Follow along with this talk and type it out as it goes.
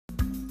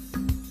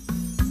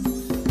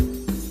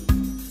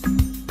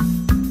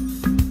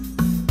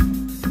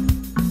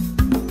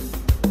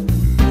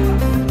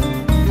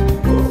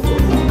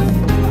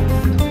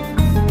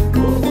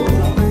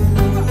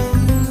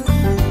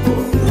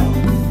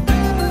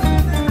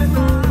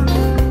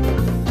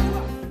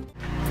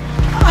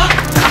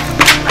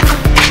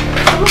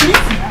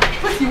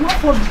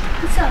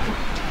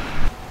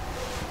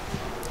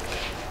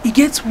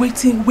get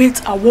waiting,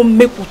 wait, I won't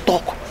make we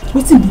talk.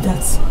 Waiting be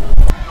that.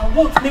 I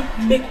won't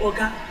make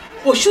Oga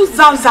pursue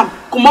Zamzam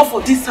come out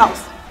for this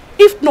house.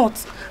 If not,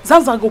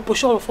 Zamzam go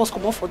pursue all of us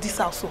come out for this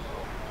house. So.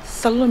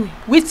 Salome,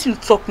 wait till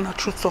talk na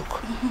true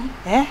talk.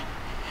 Eh?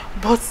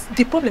 But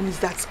the problem is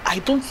that I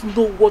don't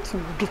know what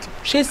we will do to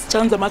chase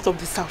Zamzam out of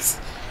this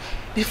house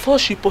before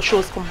she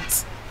pursues come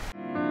out.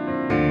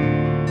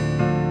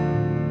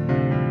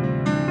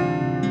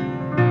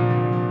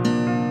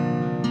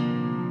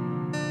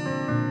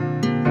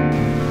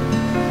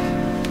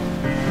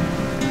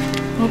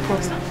 No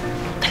problem.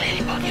 Don't tell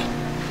anybody.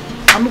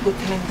 I'm not going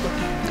to tell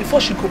anybody. Before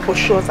she go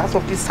pursue us out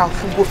of this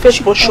house, we go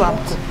fetch pursue her.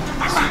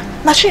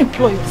 Now she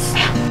employs us.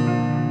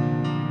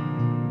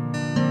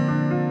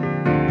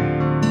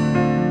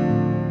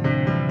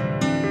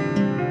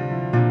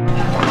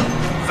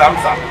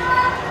 Zamzam.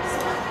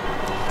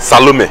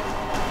 Salome.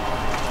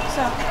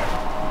 Sir.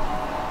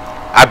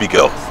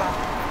 Abigail. Sir.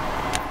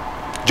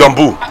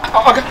 Jumbu.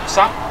 Okay,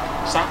 sir.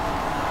 Sir.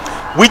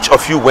 Which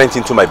of you went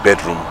into my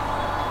bedroom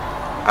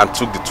and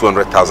took the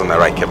 200,000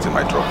 naira I kept in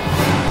my drawer?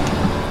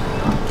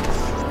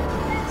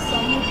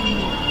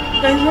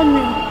 That is not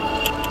me.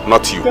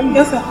 Not you.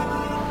 Yes, sir.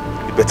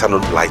 You better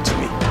not lie to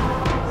me.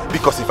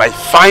 Because if I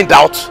find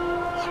out,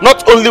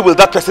 not only will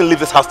that person leave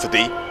this house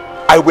today,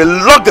 I will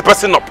lock the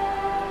person up.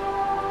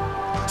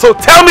 So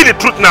tell me the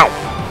truth now.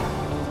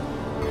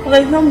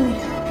 That is not me.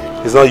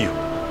 It's not you.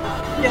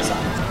 Yes, sir.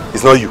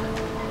 It's not you.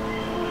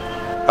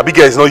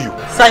 Abigail, it's not you.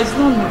 Sir, it's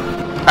not me.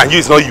 And you,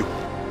 it's not you.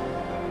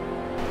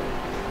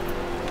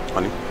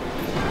 Honey,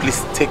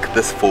 please take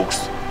these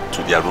folks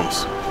to their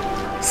rooms.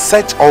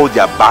 Search all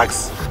their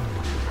bags.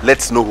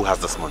 Let's know who has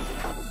this money.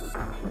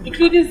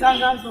 Including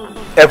Zamzam's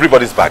also.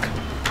 Everybody's bag.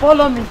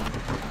 Follow me.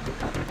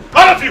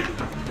 All of you!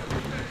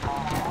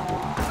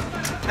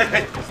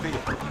 Hey, stay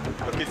here.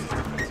 Okay, sister.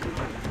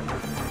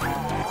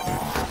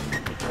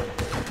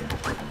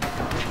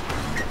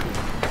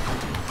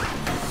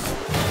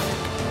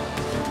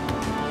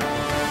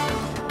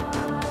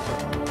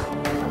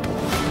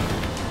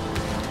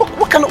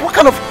 What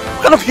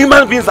kind of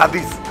human beings are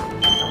these?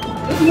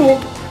 No.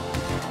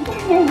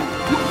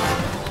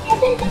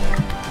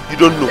 You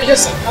don't know?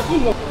 Yes, sir. I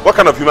don't know. What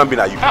kind of human being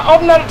are you?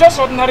 Ordinary, just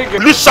ordinary girl.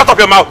 Please shut up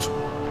your mouth,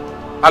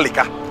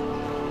 Alika.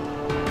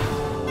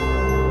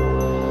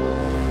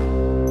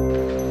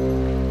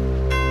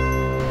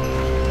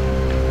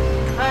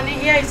 Honey,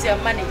 here is your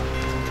money.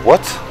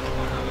 What?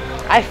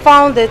 I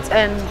found it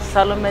in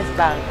Salome's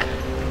bag.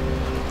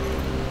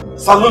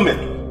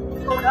 Salome.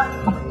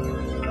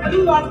 I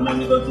don't want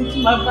money to go into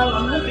my bag.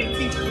 I'm not a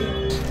thief.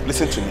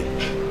 Listen to me.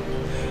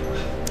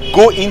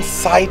 Go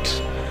inside,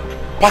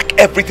 pack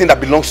everything that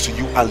belongs to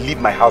you and leave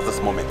my house this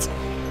moment.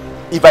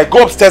 If I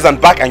go upstairs and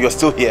back and you're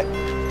still here,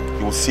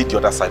 you will see the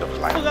other side of the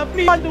line. Oga,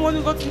 please, I don't want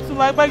to go into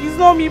my bag. It's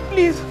not me,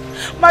 please.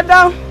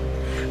 Madam,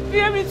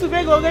 fear me to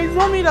beg Oga. It's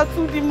not me that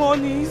took the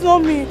money. It's not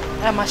me.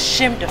 I'm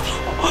ashamed of you.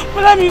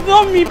 Madam, it's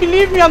not me.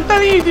 Believe me, I'm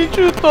telling you the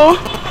truth, oh.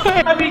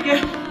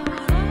 Abigail.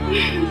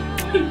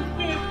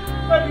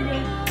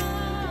 Abigail.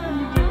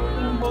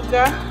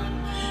 Oga.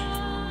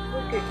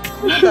 Okay,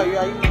 know that you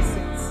are innocent.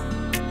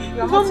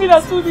 It's not me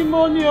that took the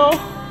money,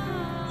 oh.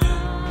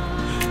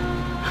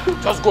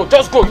 Just go,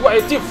 just go. You are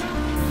a thief.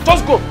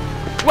 Just go.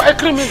 You are a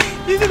criminal.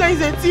 You think that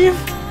he's a thief?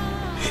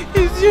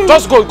 It's you.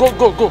 Just go, go,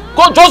 go, go.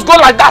 Go, just go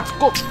like that.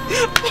 Go.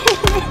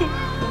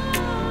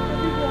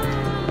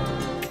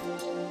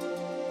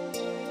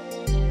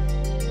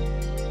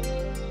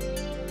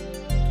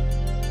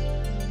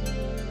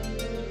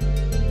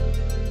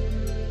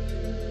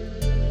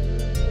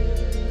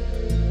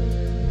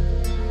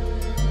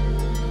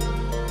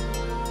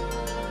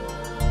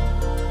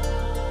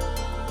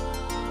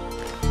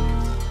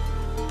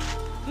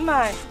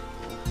 Nai,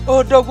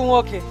 odogun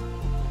nwoke.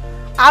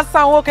 Asa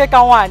nwoke ka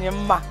nwaanyị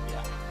mma.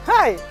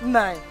 Hai,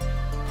 nai.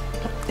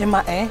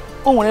 Ịma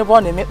o nwere ebe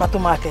ọ na-eme kpatụ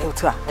maka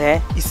otu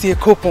a, isi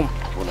ekopụ m.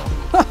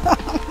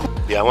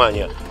 Bịa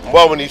nwaanyị a, mgbe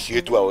ọ bụla isi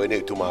etu a wee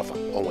na-etu m afa,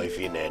 o nwere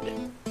ife ị na-ede.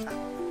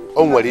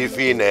 O nwere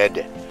ife ị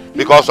na-ede.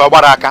 Because ọ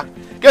gbara aka.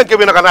 Nke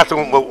bi na ka na-asị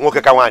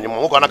nwoke ka nwaanyị mma,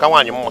 nwoke ọ na ka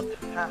nwaanyị mma.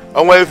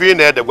 O nwere ife ị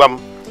na-ede gwa m.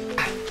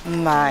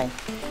 Nai,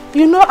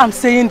 you know I'm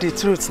saying the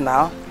truth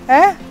now.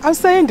 I'm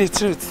saying the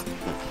truth.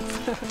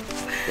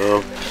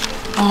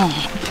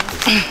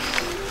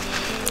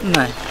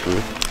 Nai,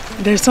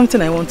 there's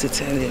something I want to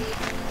tell you.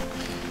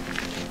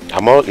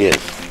 I'm all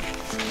ears.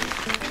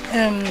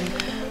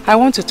 I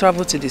want to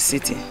travel to the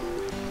city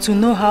to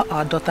know how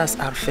our daughters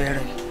are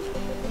faring.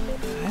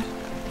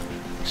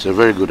 It's a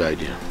very good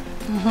idea.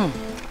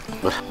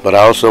 But I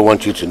also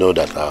want you to know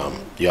that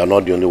you are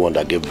not the only one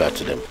that gave birth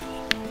to them.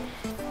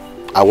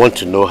 I want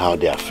to know how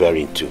they are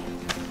faring too.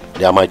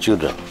 They are my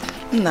children.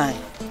 Nai,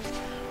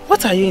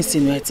 what are you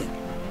insinuating?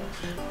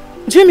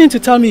 Do you mean to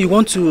tell me you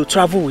want to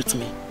travel with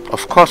me?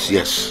 Of course,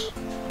 yes.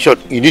 Sure,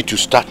 you need to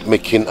start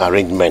making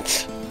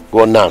arrangements. Go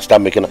on now and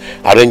start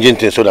arranging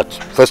things so that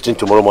first thing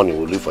tomorrow morning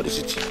we'll leave for the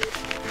city.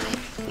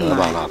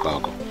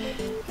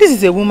 This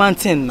is a woman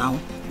thing now.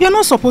 You're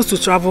not supposed to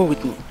travel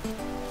with me.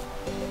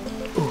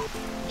 Oh,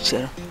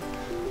 Cheryl.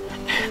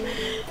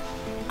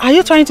 Are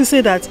you trying to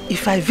say that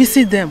if I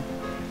visit them,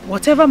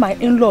 whatever my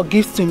in-law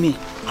gives to me,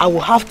 I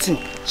will have to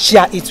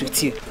share it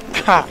with you?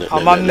 Ha, if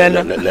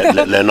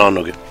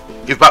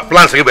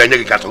plans are going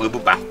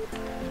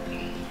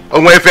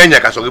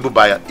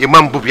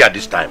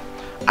this time,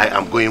 I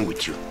am going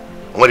with you.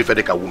 What if I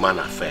take a woman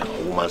affair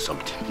or woman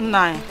something?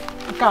 Nine.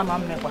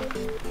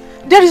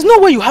 There is no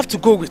way you have to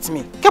go with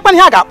me. Ha.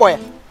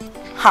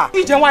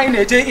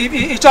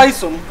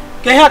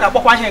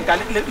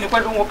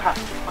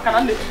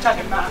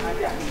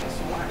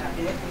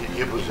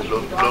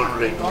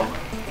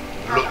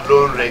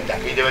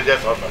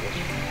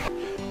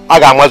 I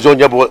got Amazon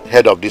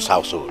head of this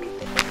household.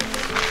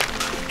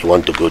 You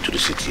want to go to the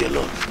city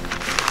alone?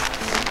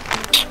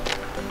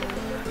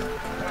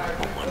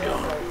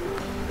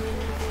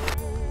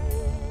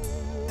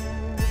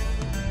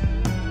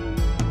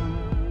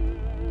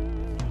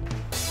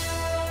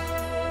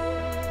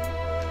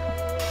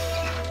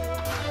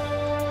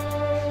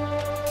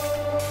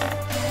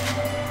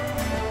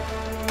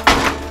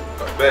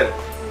 Ben.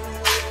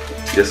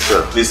 Yes,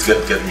 sir. Please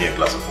get me a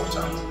glass of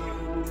water.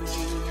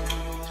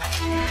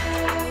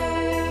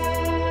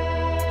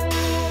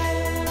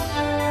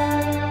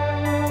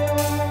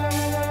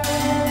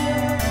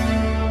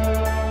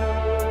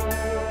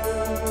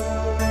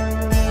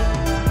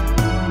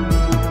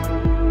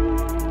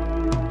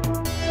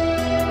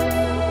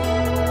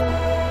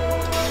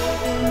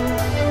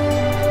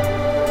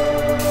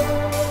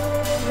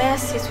 May I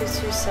sit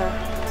with you, sir?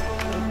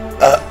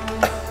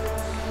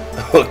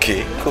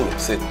 Okay, cool.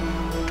 Sit.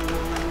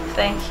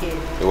 Thank you.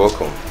 You're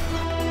welcome.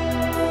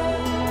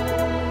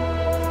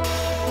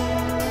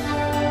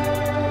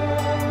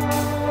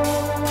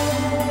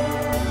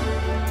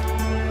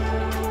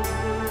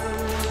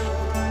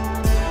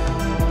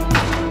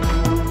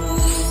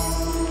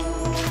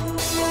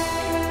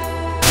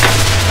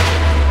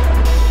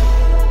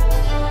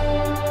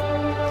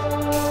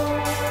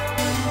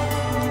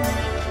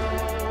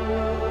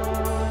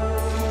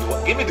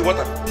 Give me the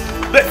water.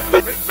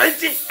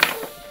 Benji!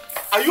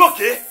 Are you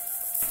okay?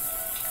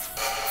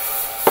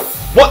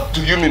 What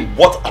do you mean,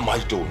 what am I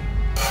doing?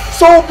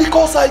 So,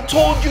 because I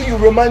told you you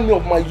remind me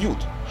of my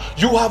youth,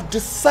 you have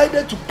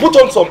decided to put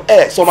on some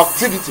air, some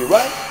activity,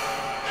 right?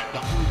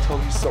 Now, let me tell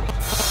you something.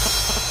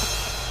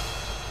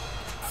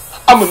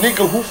 I'm a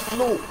nigga who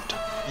flowed.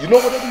 You know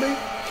what I mean?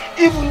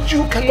 Even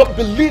you cannot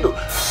believe it.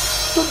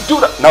 Don't do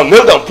that. Now,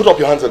 kneel down, put up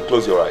your hands and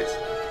close your eyes.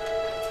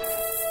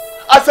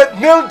 I said,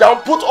 kneel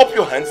down, put up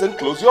your hands and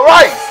close your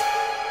eyes.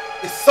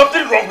 Is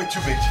something wrong with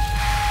you, Benji?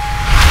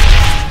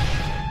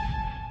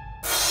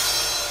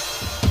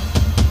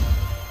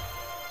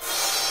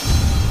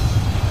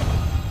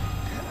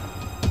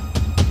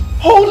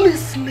 Holy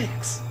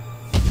snakes.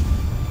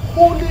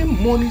 Holy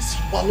money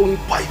swallowing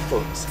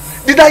pythons.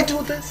 Did I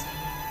do this?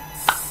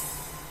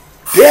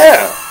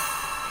 Damn.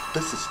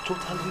 This is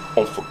totally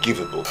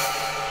unforgivable.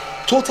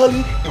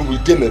 Totally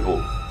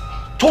irredeemable.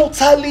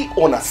 Totally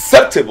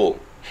unacceptable.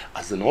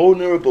 As an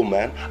honorable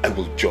man, I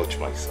will judge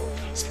myself.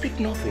 Speak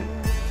nothing.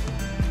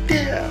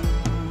 Damn.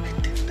 I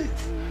did this.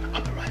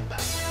 I'll be right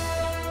back.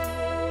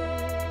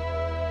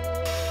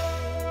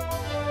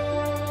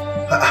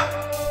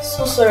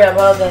 So sorry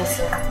about that,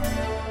 sir.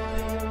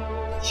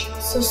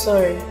 So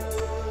sorry.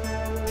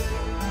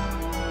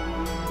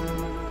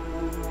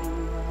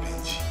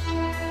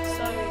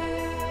 Sorry.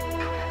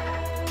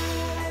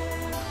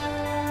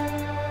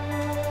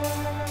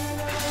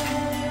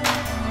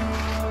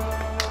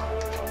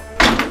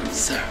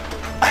 Sir,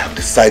 I have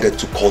decided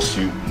to cause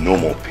you no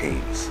more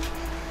pains.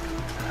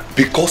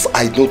 Because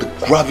I know the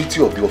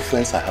gravity of the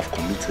offense I have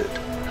committed,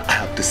 I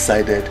have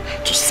decided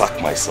to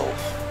sack myself.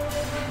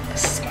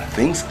 This is my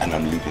things and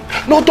I'm leaving.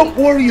 No, don't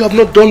worry, you have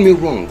not done me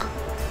wrong.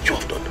 You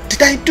have done.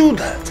 Did I do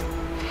that?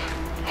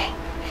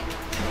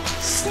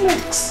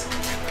 Snakes.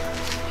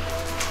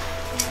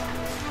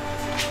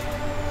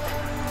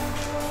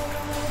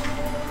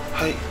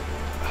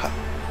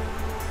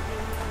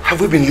 Have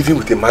we been living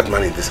with a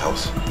madman in this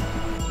house?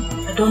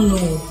 I don't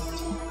know.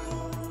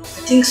 I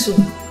think so.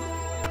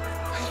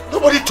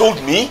 Nobody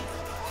told me.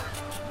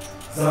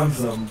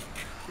 Zamzam.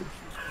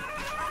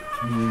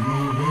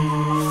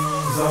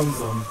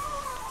 Zamzam.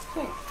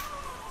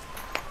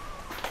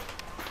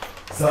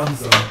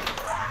 Zamzam.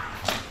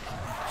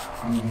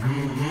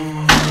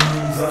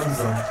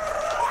 Zamzam.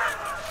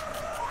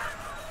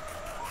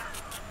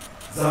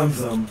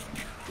 Zamzam.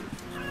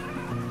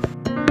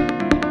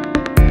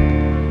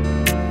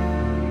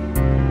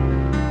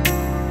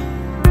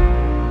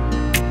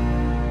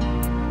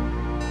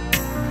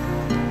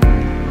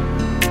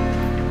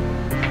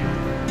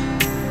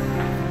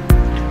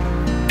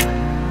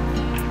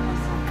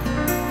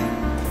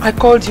 I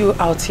called you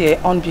out here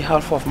on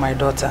behalf of my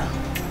daughter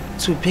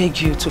to beg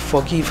you to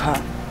forgive her.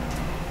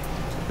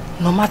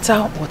 No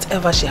matter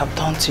whatever she have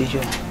done to you,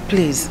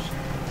 please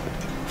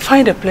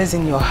find a place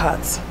in your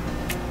heart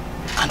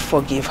and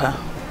forgive her.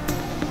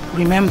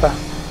 Remember,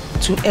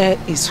 to err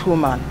is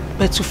human,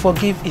 but to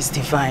forgive is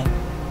divine.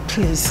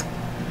 Please.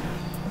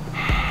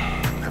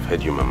 I've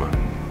heard you, Mama.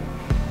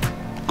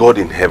 God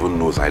in heaven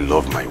knows I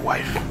love my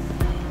wife.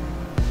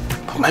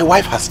 My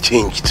wife has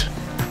changed.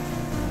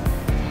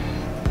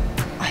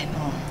 I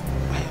know,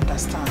 I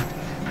understand.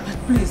 But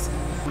please,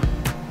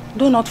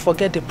 do not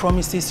forget the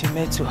promises you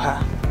made to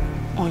her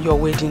on your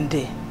wedding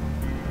day.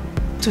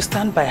 To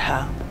stand by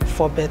her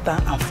for better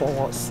and for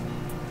worse.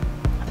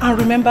 And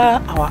remember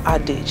our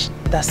adage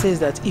that says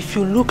that if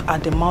you look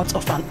at the mouth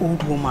of an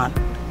old woman,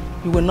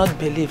 you will not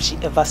believe she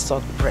ever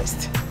sucked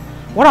breast.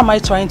 What am I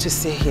trying to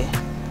say here?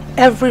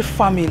 Every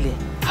family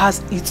has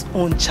its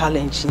own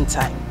challenging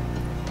time.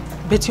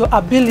 But your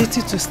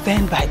ability to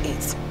stand by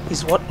it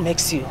is what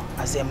makes you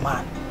as a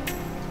man.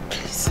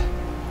 Please,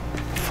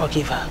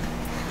 forgive her.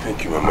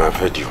 Thank you, Mama. I've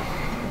heard you.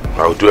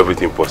 I'll do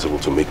everything possible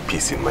to make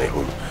peace in my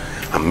home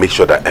and make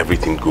sure that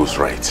everything goes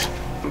right.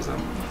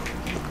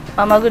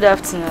 Mama, good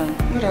afternoon.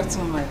 Good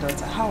afternoon, my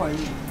daughter. How are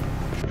you?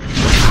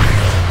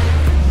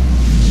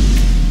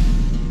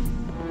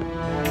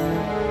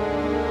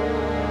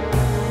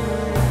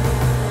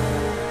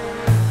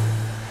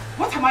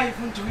 What am I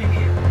even doing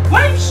here?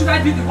 Why should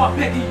I be the one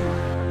begging you?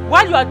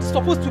 Why you are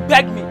supposed to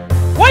beg me?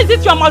 Why is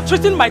it you are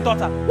maltreating my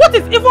daughter? What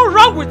is even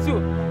wrong with you?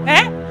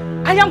 Eh?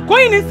 I am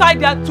going inside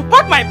there to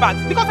pack my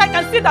bags because I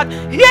can see that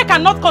here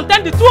cannot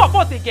contain the two of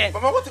us again.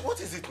 Mama, what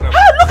is it now?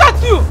 Hey, look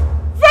at you!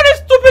 Very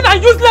stupid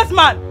and useless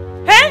man.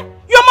 Eh?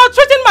 You are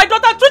maltreating my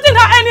daughter, treating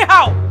her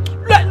anyhow.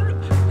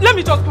 Let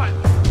me just find.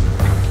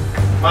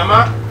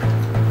 Mama?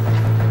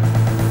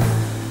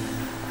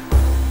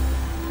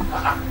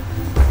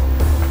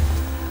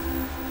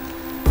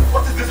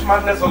 What is this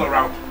madness all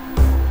around?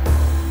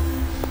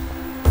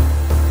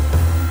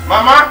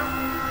 Mama?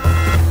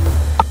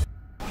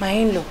 My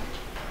in-law,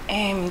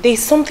 there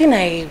is something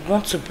I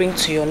want to bring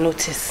to your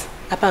notice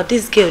about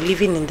this girl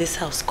living in this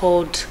house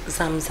called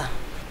Zamzam.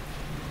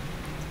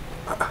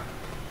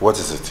 What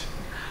is it?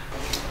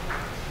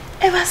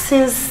 Ever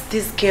since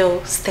this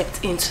girl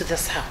stepped into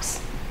this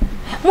house,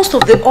 most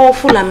of the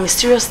awful and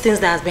mysterious things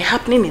that has been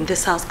happening in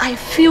this house, I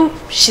feel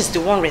she's the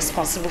one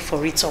responsible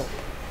for it all.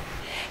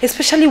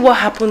 Especially what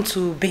happened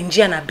to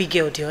Benji and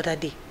Abigail the other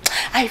day.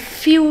 I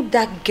feel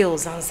that girl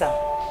Zamzam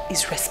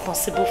is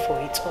responsible for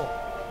it all.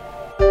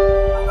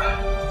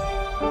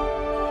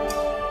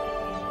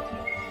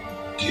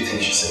 Do you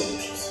think she's saying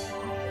the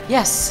truth?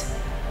 Yes,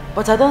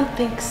 but I don't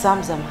think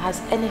Zamzam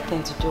has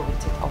anything to do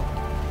with it all.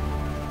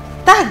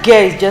 That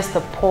girl is just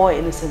a poor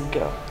innocent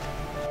girl.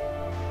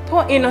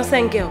 Poor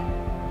innocent girl.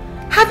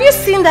 Have you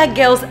seen that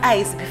girl's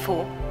eyes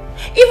before?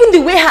 Even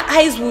the way her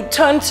eyes would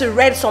turn to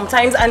red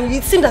sometimes, and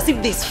it seems as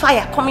if there's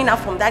fire coming out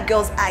from that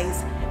girl's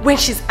eyes when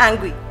she's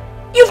angry.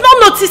 You've not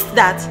noticed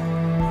that?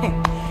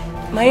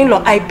 My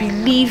in-law, I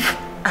believe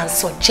and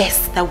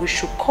suggest that we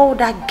should call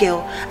that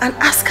girl and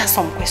ask her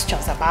some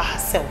questions about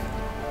herself.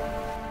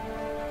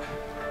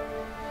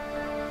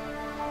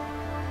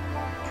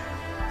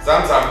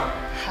 Zamzam.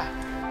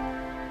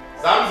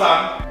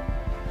 Zamzam.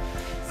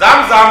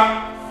 Zamzam.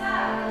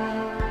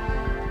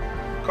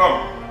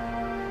 Come.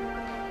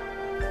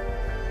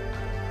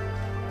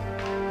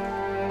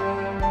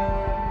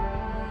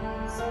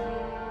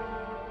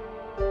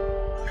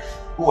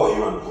 Who are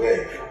you and where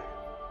are you from?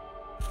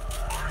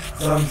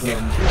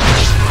 Zamzam.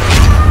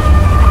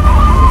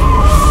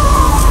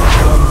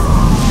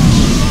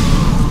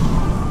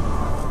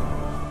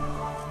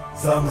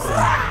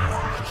 Zamzam.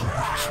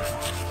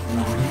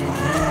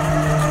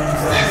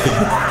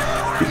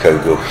 You can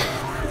go.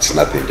 It's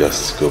nothing.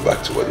 Just go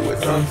back to what you were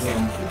doing.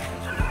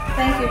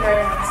 Thank you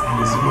very much, sir.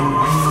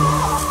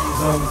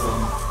 Zamzam.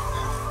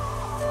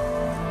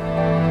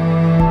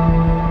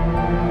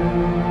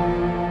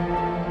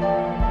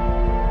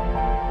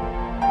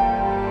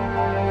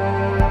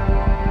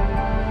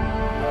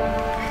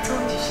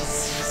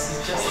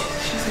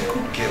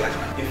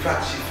 In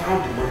fact, she found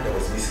the money that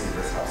was missing in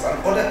this house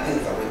and other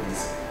things that went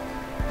missing.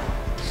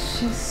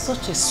 She's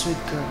such a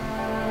sweet girl.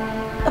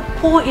 A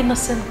poor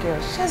innocent girl.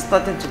 She has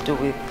nothing to do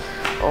with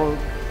all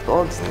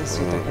these things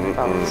you're talking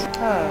about.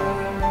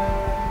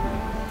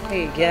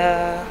 Hey,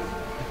 yeah.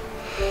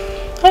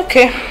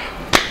 Okay.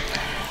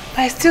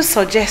 I still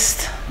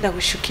suggest that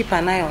we should keep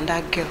an eye on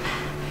that girl.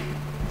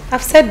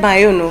 I've said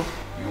my own.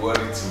 You worry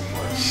too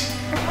much.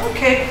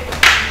 Okay.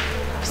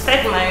 I've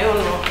said my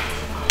own.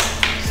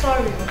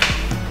 Sorry.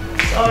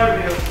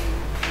 Sorry.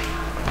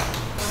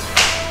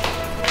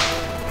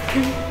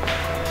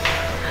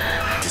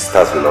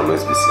 Sisters will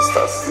always be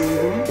sisters.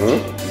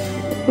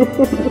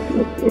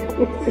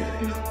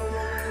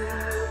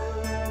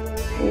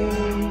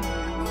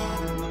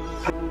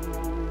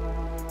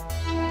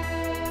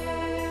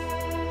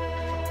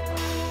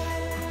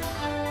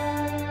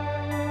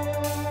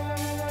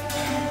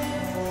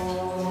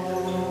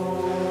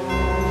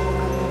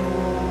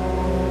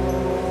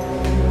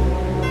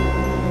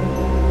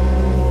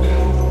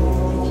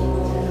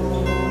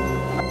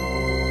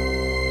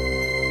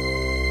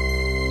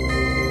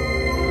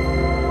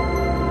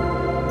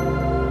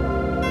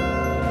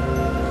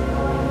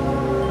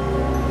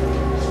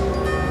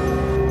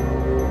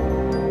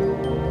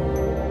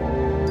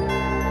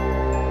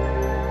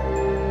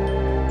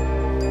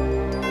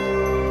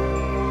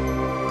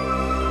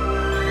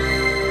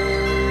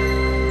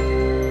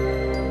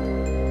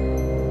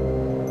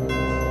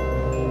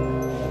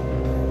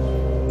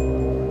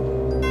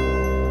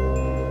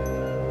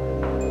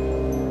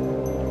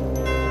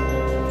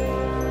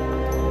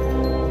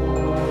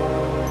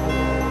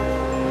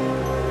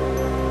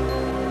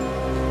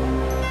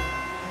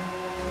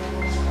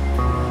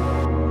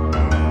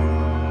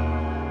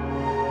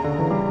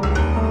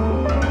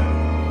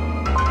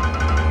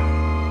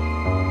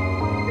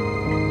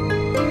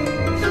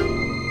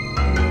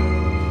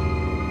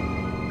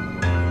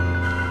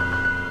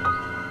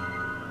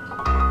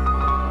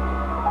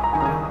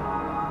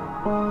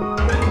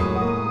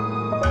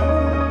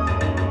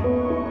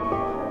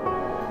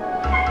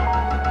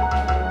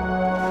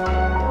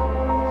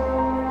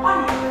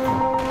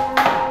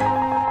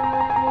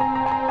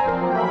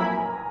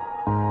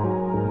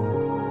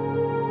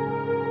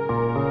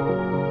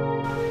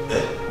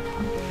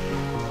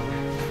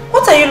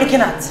 What are you looking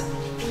at?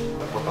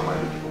 What am I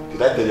looking at?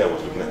 Did I tell you I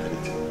was looking at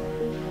anything?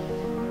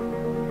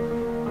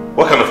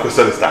 What kind of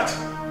question is that?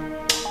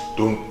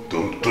 Don't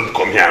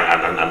come here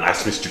and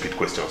ask me stupid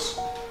questions.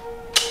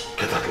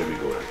 Get out, let me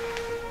go.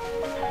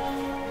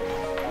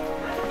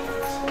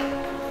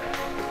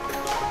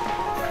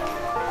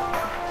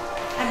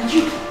 And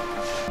you?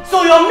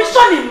 So your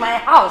mission in my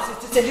house is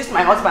to seduce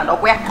my husband, or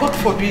where? God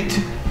forbid.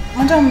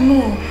 Madam,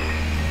 no.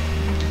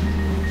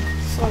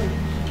 Sorry.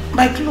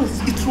 My clothes,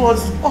 it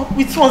was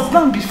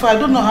done before. I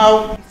don't know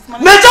how.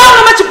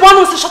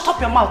 Shut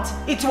up your mouth.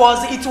 It was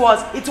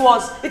what? It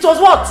was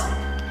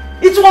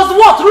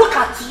what? Look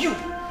at you.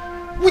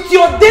 With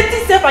your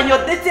dirty self and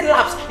your dirty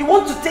laps, you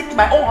want to take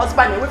my own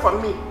husband away from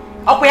me.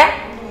 Okay?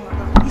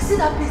 You see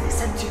that place they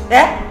sent you?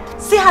 Eh?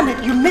 See how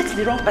you met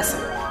the wrong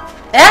person.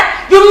 Eh?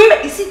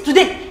 You see,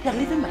 today, you're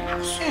leaving my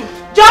house.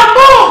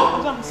 Jambo!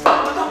 Get out!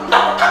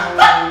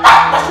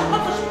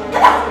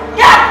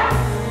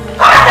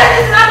 Come and take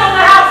this land on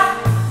my house!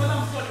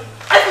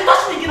 If you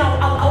touch me again,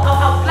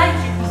 I'll blind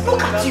you.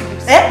 Look at you.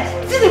 Eh?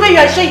 See the way you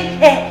are showing,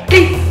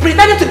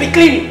 pretending to be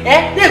clean.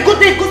 Eh? They're good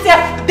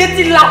self,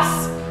 dirty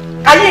laps.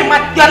 Can you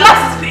imagine? Your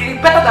laps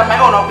is better than my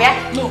own, okay?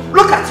 No.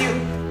 Look at you.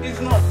 It's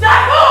not.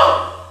 Jambo!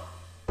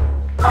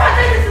 Come and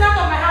take this land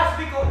on my house,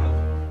 Biko.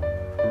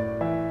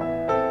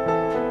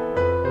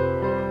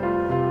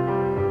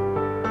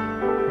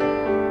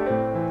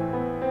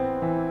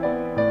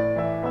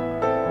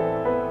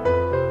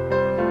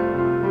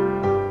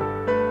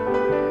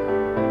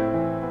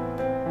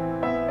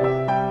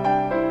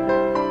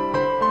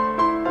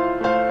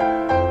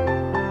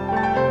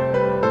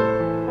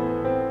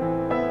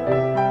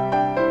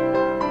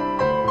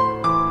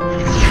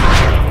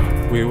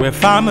 We were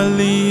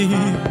family,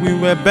 we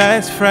were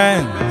best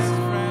friends.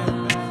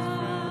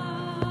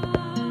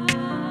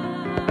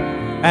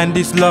 And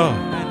this love,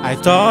 I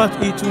thought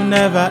it would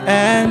never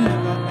end.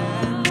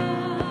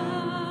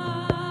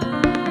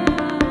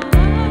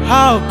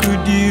 How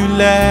could you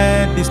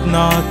let this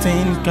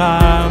nothing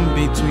come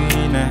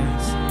between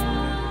us?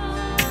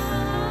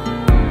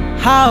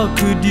 How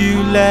could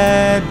you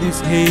let this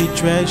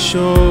hatred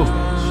show?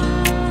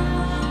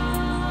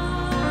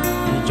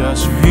 You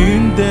just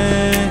ruined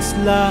this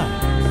life.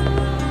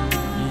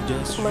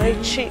 My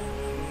chief,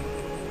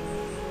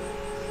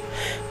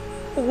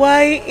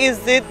 why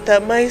is it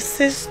that my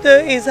sister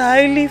is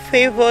highly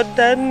favored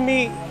than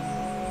me?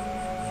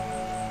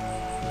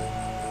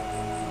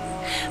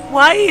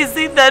 Why is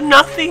it that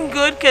nothing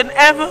good can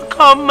ever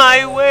come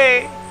my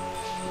way?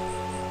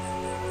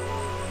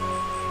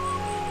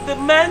 The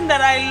man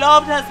that I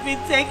loved has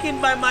been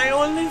taken by my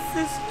only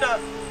sister.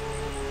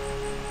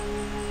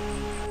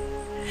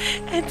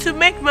 And to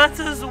make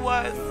matters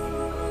worse,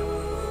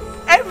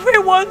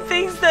 everyone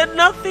thinks that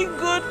nothing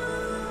good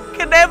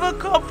can ever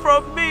come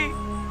from me.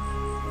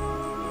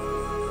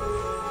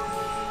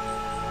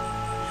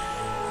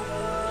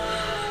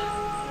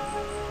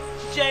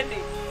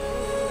 Jenny,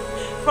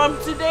 from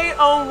today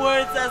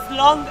onwards, as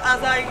long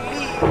as I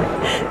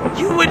live,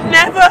 you would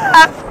never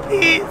have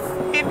peace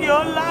in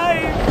your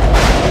life.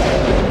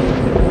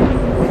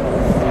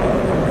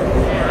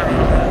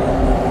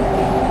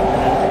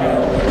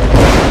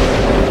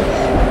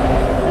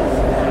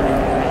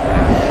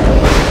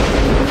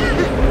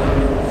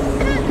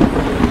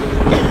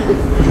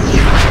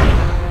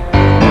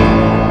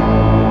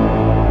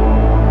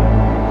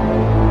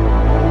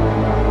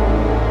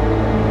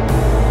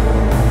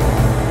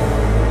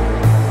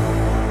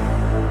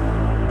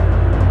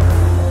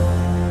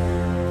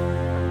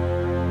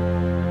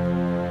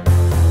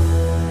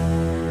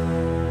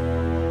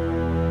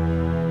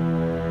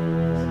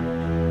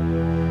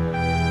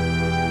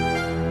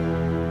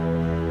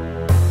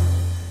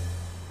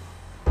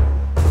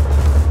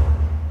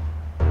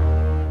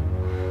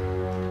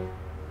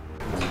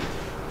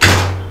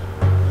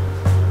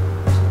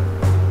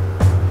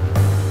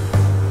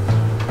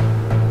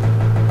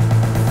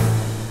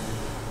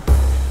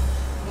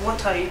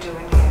 What are you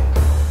doing here?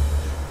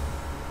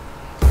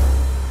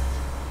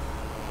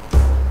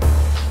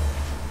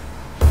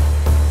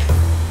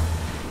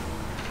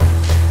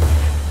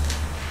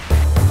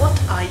 What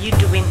are you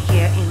doing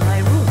here in my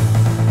room?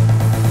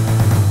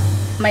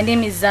 My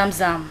name is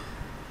Zamzam,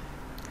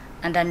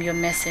 and I'm your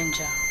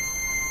messenger.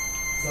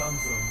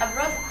 Zamzam. I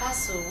brought the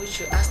parcel which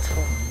you asked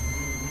for.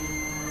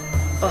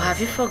 Or have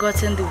you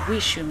forgotten the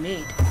wish you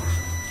made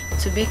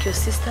to make your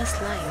sister's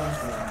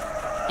life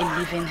a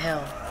living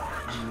hell?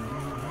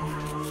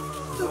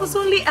 It was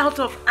only out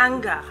of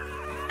anger.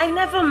 I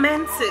never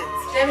meant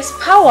it. There is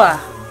power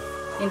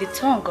in the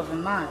tongue of a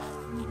man.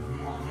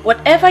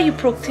 Whatever you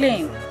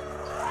proclaim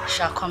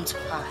shall come to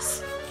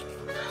pass.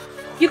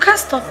 You can't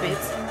stop it.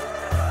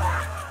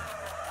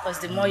 Because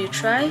the more you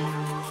try,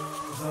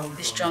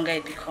 the stronger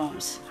it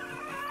becomes.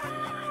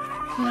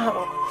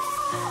 No.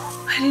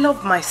 I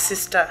love my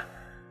sister.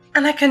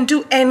 And I can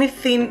do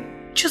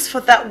anything just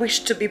for that wish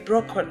to be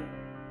broken.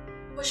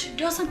 But she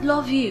doesn't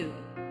love you.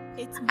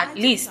 At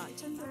least,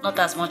 not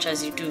as much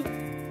as you do.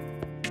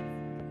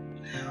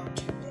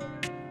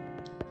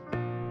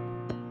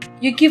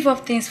 You give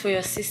up things for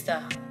your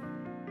sister.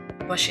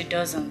 but she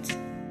doesn't.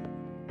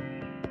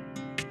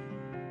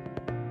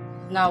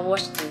 Now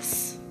watch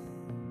this.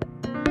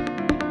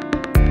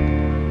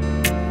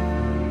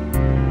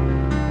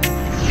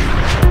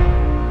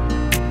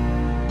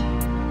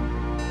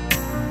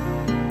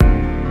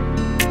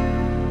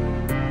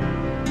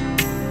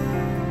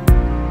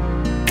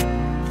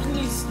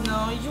 Please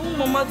now, you want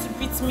Mama to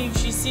beat me if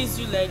she sees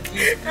you like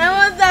this.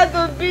 I want her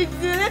to beat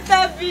you. Let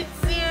her beat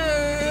you.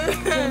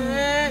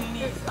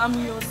 Please, I'm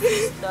your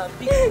sister.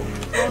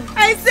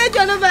 I said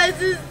you're not my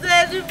sister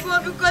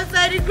anymore because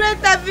I regret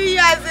having you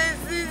as a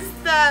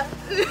sister.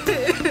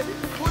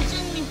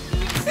 Pushing me,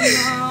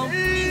 please now.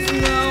 Please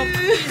now.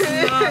 Please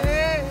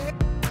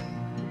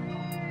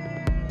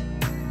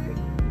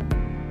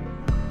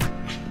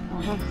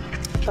now.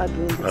 Start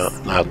doing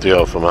this. Now, dear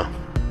Ofuma.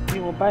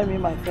 You will buy me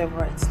my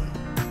favorite.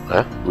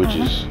 Huh? Which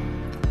is?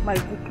 My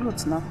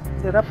clothes now.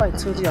 The wrapper I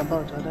told you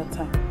about the other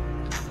time.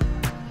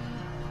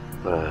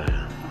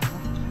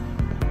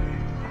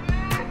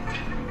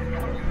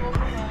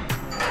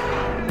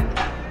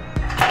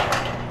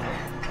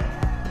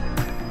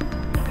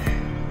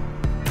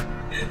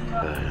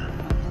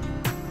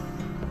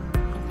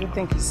 You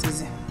think it's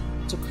easy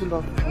to pull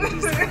off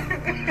this?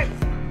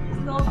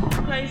 Stop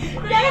crying.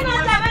 Yeah, you know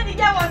that when the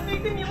guy was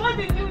beating me, what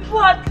did you do?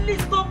 At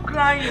least stop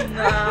crying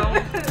now.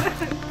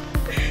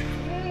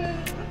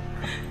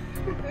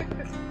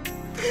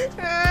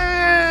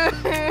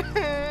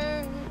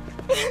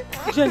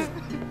 Jenny,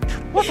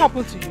 what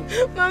happened to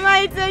you? Mama,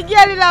 it's a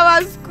girl in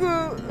our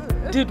school.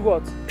 Did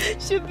what?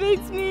 She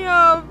beat me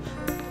up.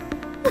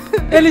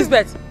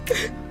 Elizabeth,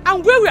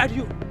 and where were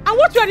you? And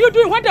what were you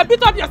doing when they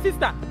beat up your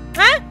sister?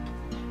 Huh?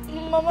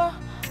 Mama,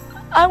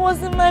 I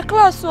was in my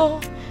class,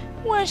 so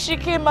when she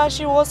came out,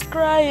 she was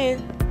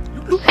crying.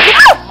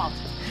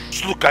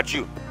 Look at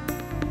you.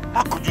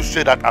 How could you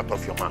say that out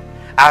of your mouth?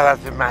 I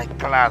was in my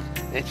class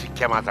and she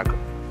came out.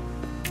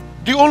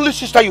 The only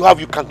sister you have,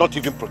 you cannot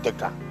even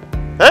protect her.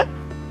 Eh?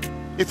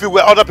 If you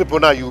were other people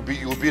now, you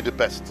will be the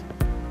best.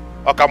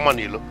 Oh, come on,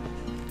 Ilo.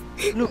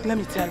 Look, let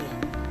me tell you.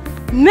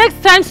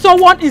 Next time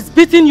someone is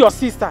beating your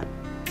sister,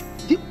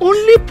 the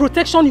only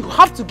protection you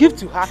have to give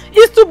to her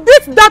is to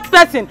beat that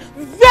person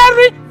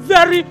very,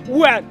 very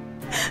well.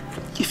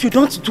 If you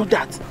don't do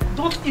that,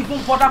 don't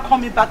even bother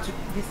coming back to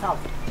this house.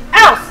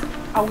 Else,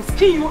 I will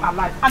skin you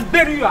alive and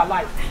bury you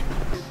alive.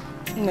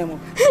 Nemo.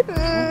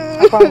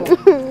 It's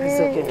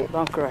okay,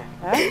 don't cry.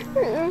 Eh?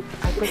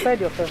 I prepared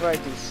your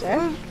favorite dish.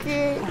 Eh?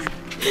 Okay.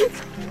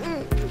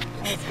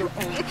 Let's go.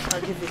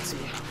 I'll give it to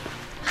you.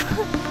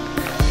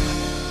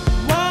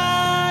 Why?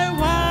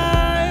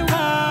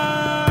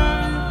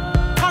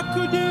 How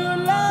could you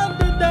love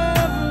the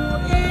devil?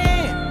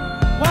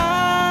 Why?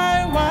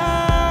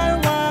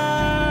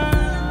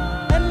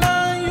 And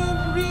now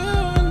you've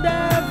ruined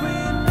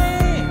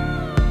everything.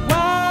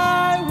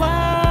 Why?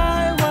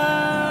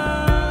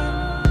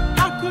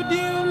 How could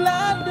you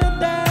love the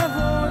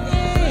devil?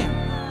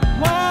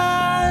 Why?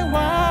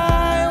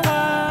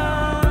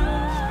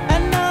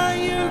 And now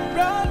you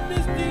brought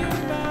this to your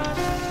back.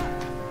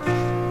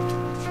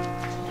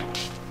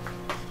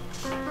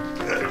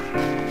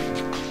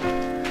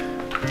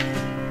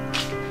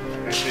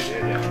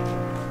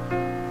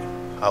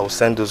 I will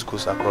send those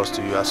goods across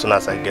to you as soon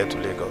as I get to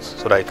Lagos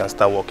so that you can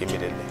start work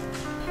immediately.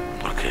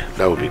 Okay,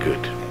 that would be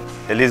good.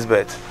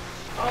 Elizabeth,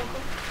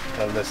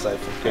 unless I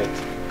forget.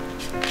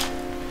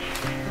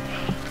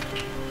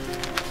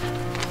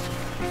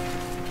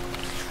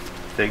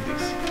 Take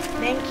this.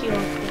 Thank you.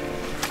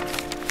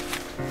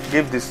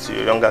 Give this to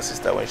your younger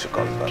sister when she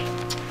comes back.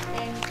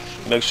 Thank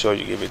you. Make sure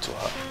you give it to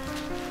her.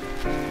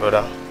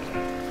 Brother,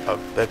 I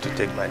beg to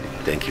take my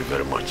leave. Thank you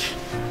very much.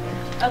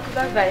 Okay,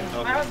 bye-bye.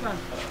 Okay. My husband,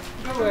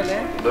 go well,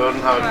 eh? Learn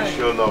how to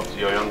show love to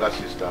your younger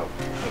sister.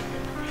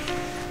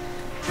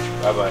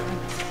 Bye-bye.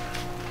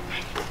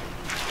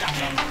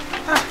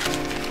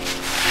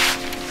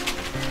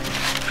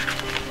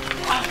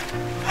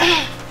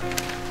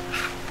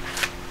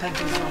 Thank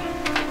you, sir.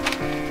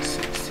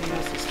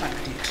 Serious is my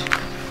deed.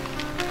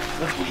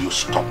 Will you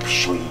stop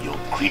showing your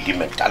greedy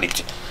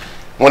mentality?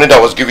 Money that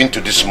was given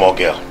to this small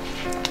girl.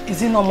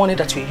 Is it not money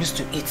that you used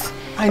to eat?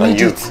 I And need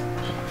you, it.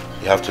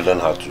 you have to learn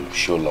how to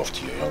show love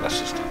to your younger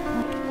sister.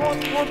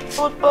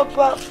 What,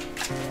 Papa?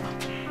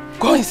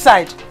 Go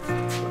inside.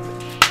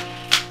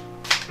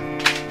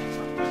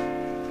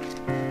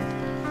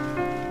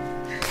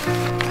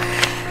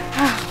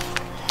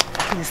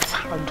 At least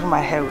I'll do my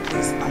hair with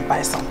this and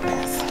buy some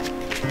pens.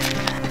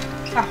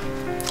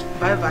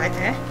 Bye-bye,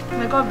 eh?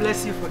 May God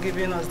bless you for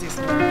giving us this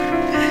money.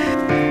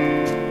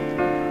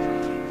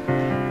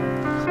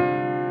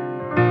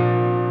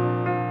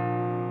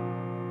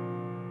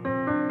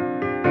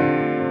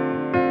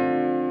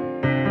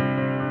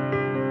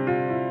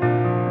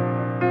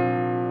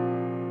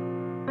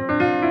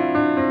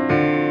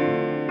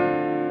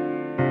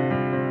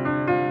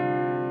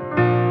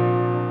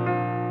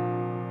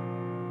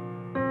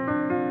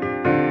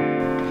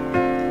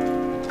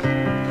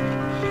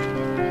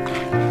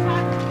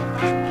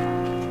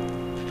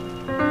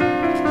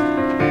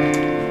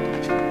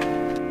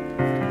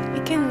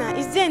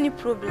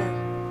 Problem.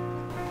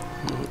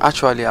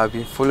 Actually, I've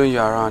been following you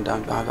around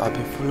and I've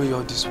been following you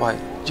all this while.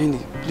 Jenny,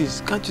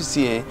 please, can't you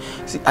see, eh?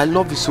 See, I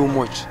love you so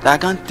much that I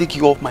can't take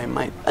you off my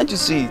mind. Can't you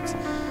see it?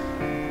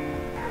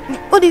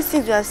 All these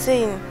things you are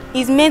saying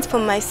is meant for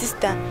my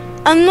sister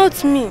and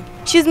not me.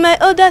 She's my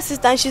older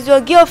sister and she's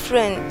your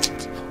girlfriend.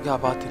 Forget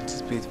about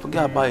Elizabeth.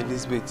 Forget about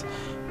Elizabeth.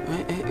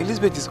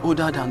 Elizabeth is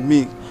older than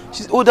me.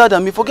 She's older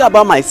than me. Forget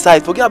about my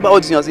size. Forget about all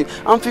this you're saying.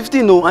 I'm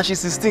 15 now and she's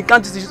 16.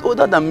 Can't you see? She's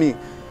older than me.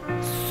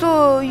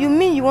 So, you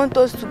mean you want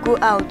us to go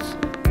out?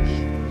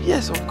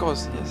 Yes, of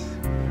course, yes.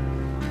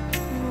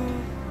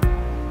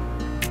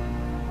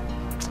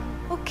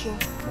 Okay,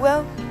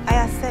 well, I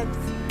accept.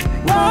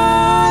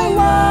 Why?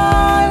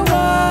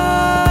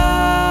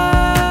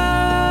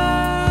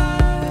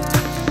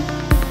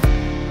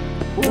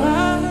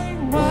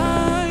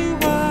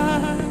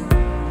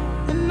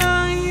 And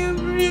now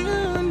you've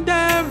ruined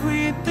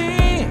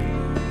everything.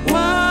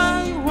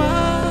 Why?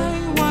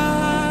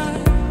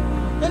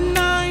 And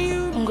now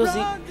you.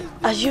 Ngozi,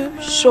 are you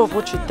sure of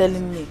what you're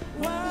telling me?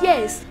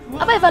 Yes.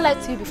 Have I ever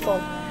lied to you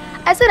before?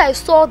 I said I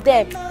saw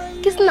them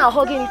kissing and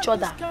hugging each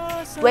other.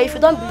 Well, if you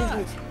don't believe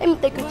me, let me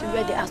take you to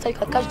where they are so you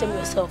can catch them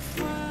yourself.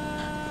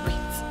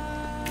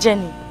 Wait,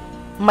 Jenny,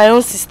 my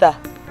own sister.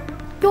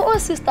 Your own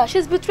sister,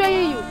 she's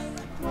betraying you.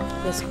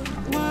 Let's go.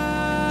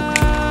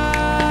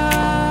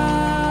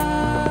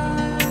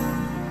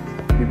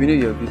 Baby,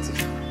 you're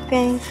beautiful.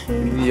 Thank you.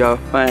 Baby, you're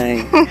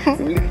fine.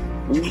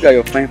 Look at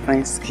your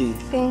fine skin.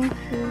 Thank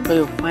you. Look at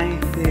your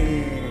fine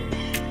face.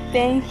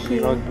 Thank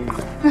you.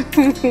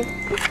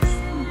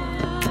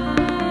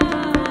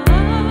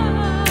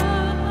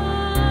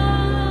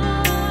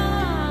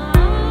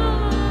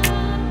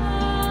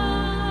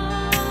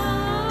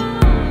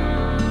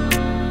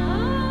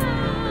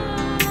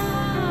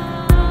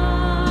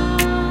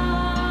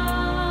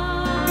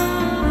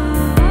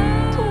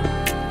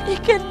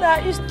 Ikenna,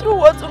 it's true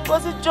what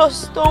Ngozi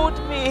just told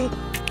me.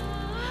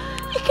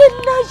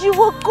 Ikenna, you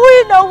were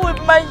going out with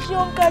my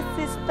younger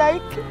sister.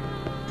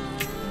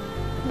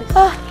 I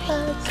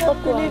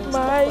can't believe my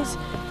eyes.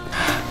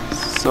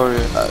 Sorry,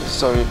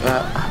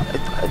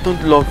 I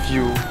don't love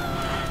you.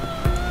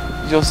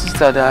 Your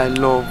sister that I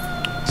love.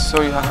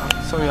 Sorry, I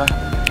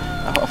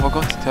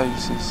forgot to tell you,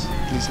 sis.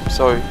 Please, I'm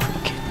sorry.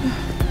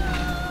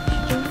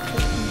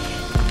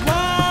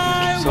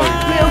 Sorry.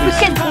 You're a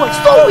wicked boy,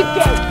 so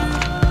wicked.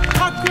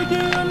 How could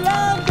you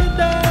love the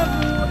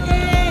devil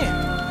in?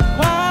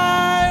 Why?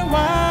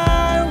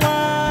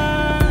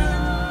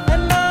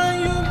 And now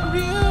you've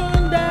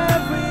ruined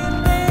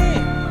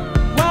everything.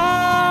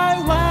 Why?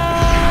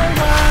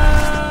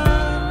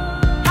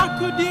 How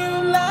could you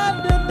love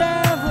the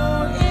devil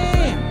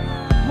in?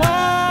 Why?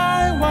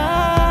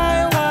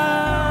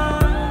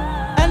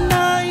 And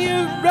now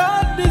you've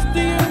brought this to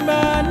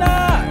human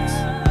hearts.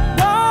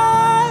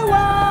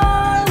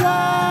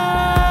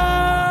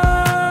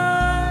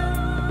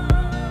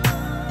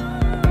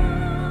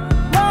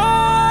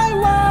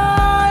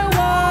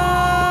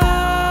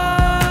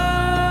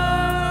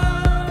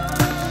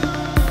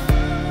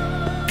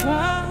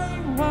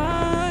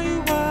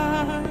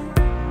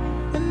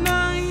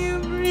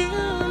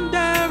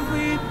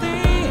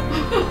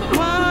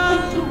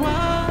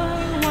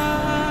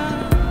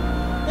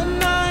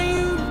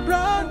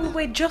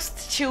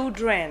 Just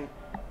children.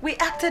 We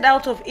acted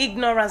out of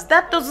ignorance.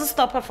 That doesn't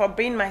stop her from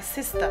being my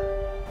sister.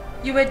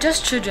 You were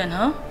just children,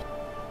 huh?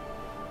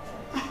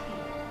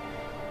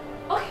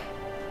 Okay.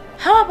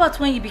 How about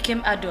when you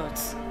became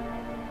adults?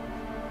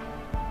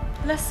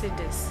 Let's see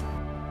this.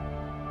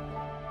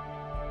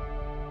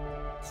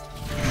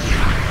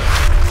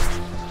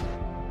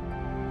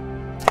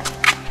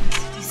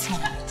 This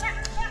man,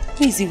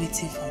 who is he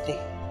waiting for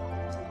there?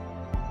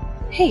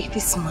 Hey,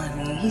 this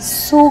man, he's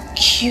so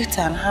cute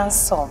and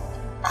handsome.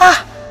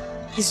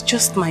 He's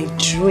just my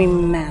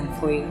dream man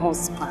for a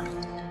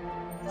husband.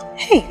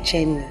 Hey,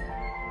 Jenny.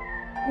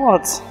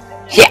 What?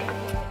 Yeah.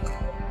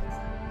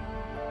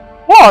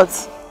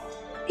 What?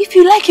 If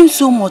you like him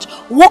so much,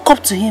 walk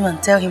up to him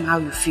and tell him how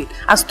you feel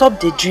and stop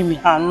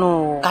daydreaming.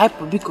 No.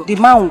 The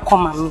man will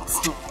come and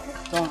meet me.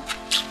 Don't.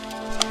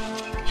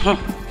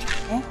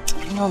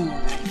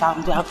 No,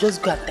 I'll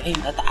just go and tell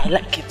him that I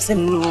like him. Say,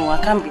 no, I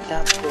can't be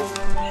that girl.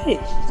 Hey,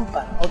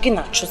 I'll get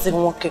a chosen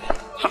worker.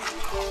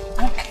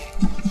 Okay.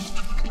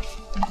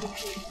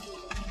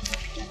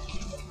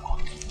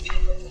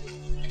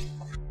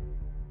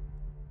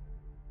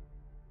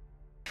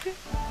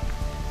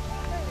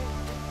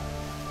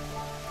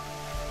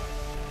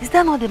 Is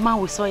that not the man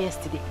we saw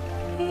yesterday?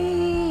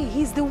 Hey,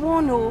 he's the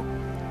one, oh.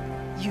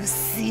 You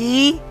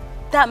see?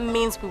 That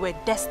means we were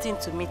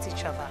destined to meet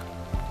each other.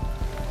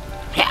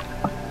 Yeah.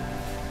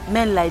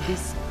 Men like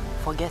this,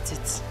 forget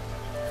it.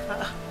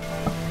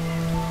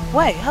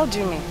 Why? How do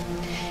you mean?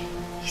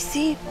 You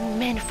see,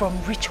 men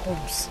from rich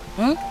homes,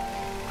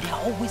 they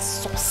are always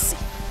saucy,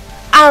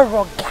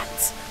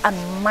 arrogant, and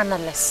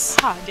mannerless.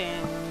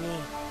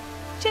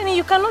 Jenny,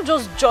 you cannot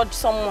just judge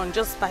someone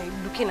just by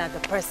looking at the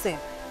person.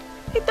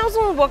 It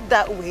doesn't work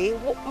that way.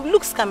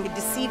 Looks can be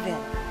deceiving.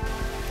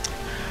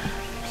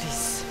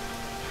 Please,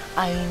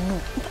 I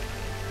know.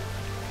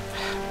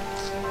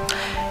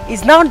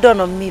 It's now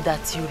dawned on me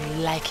that you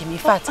like him. In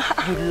fact,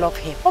 you love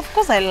him. Of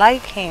course I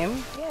like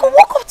him. Go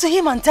walk up to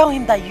him and tell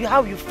him that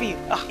how you feel.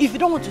 If you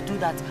don't want to do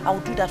that, I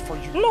will do that for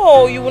you.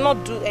 No, you will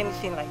not do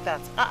anything like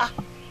that.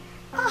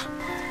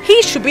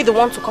 He should be the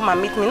one to come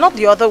and meet me, not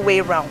the other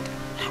way around.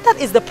 That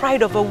is the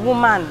pride of a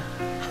woman.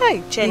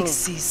 Hi, Jenny.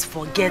 Sis,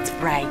 forget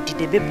pride. Did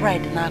they be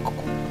pride now?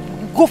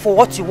 Go for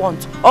what you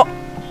want. Oh,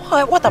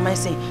 what am I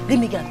saying? Let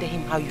me go and tell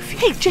him how you feel.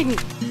 Hey, Jenny.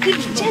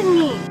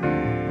 Jenny.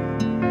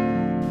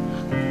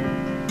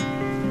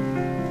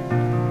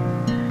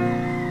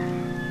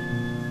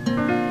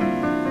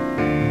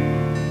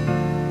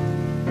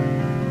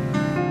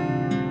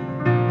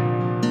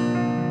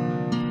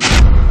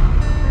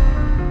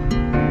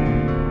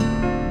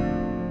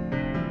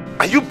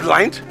 Are you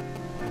blind?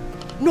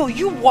 No,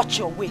 you watch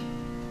your way,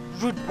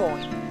 rude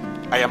boy.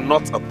 I am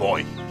not a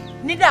boy.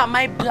 Neither am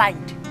I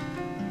blind.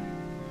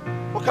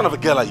 What kind of a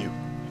girl are you?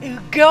 A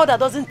girl that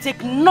doesn't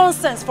take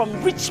nonsense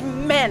from rich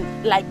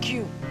men like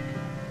you.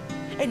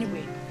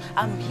 Anyway,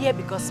 I'm here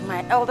because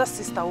my elder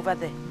sister over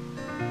there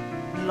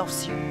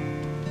loves you.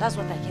 That's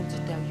what I came to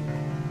tell you.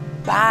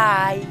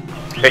 Bye.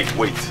 Hey,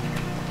 wait.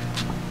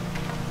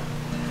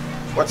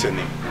 What's your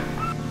name?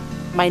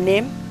 My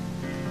name?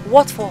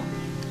 What for?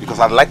 Because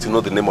I'd like to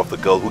know the name of the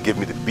girl who gave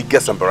me the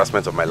biggest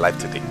embarrassment of my life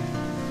today.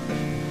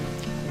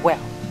 Well,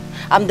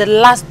 I'm the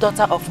last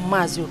daughter of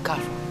Mazi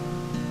Okafor.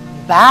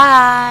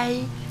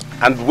 Bye.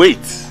 And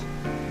wait.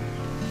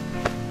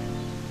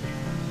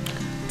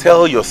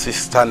 Tell your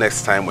sister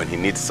next time when he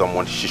needs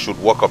someone, she should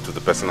walk up to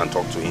the person and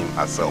talk to him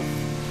herself.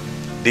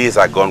 Days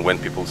are gone when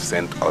people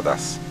send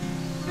others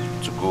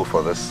to go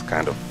for this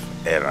kind of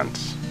errand.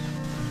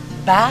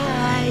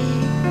 Bye.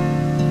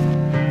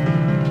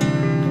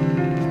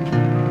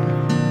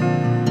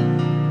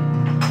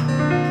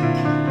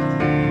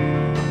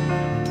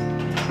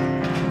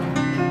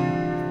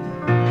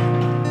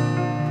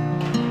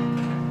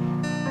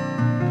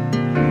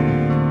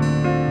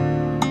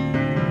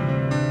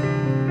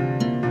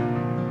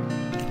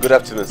 Good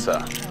afternoon, sir.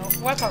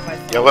 Welcome, my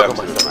son. You're welcome,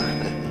 my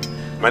son.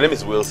 My name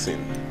is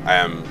Wilson. I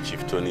am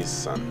Chief Tony's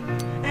son.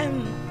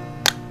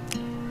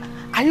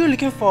 Are you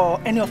looking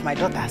for any of my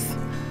daughters?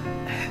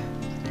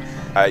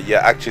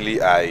 Yeah,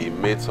 actually, I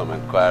made some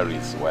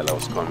inquiries while I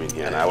was coming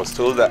here, and I was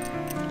told that...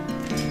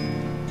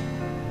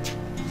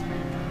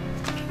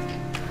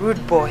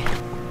 Rude boy.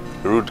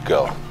 Rude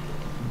girl.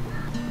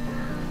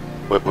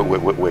 Wait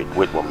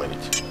 1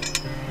 minute.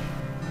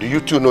 Do you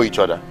two know each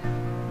other?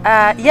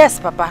 Yes,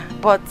 Papa,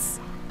 but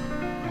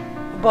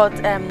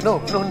No,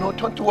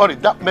 don't worry.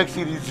 That makes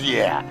it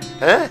easier.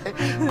 Eh?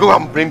 Go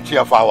and bring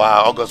chair for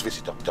our August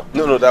visitor.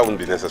 No, that wouldn't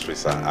be necessary,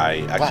 sir.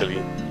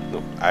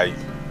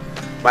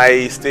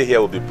 My stay here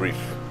will be brief.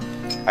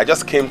 I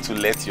just came to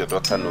let your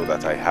daughter know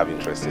that I have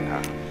interest in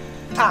her.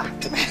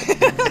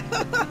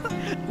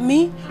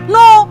 Me?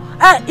 No,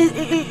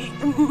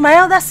 my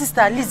elder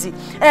sister, Lizzie.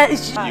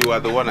 You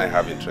are the one I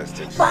have interest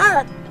in.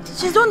 But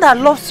she's the one that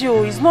loves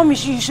you. It's not me.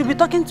 You should be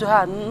talking to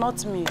her,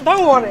 not me.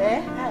 Don't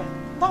worry,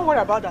 Don't worry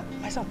about that.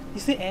 My son, you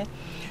see,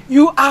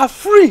 you are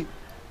free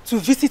to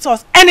visit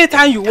us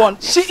anytime you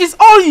want. She is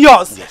all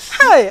yours. Yes.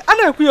 Hey,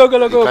 you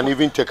can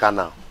even take her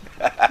now.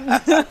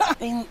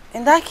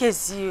 In that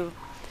case, you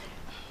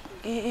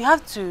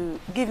have to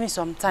give me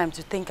some time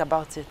to think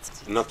about it.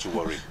 Not to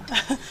worry.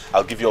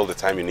 I'll give you all the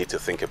time you need to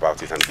think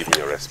about it and give me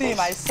your response. See,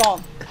 my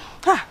son.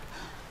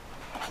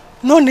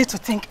 No need to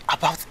think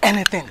about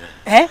anything.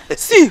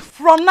 See,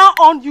 from now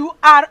on, you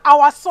are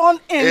our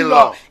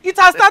son-in-law. It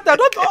has started.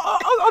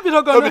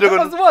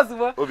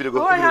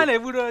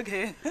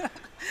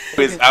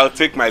 Please, I'll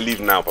take my leave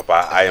now,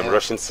 Papa. I am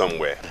rushing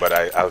somewhere, but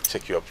I'll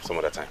check you up some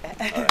other time.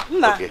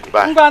 Right. Okay,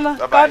 bye.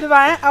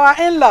 Bye-bye. Our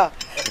in-law.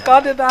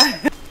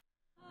 Goodbye.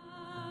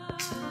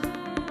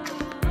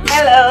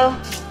 Hello.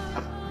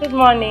 Good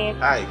morning.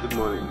 Hi, good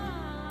morning.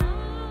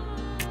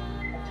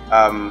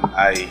 I am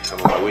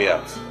on my way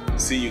out.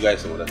 See you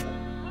guys some other time.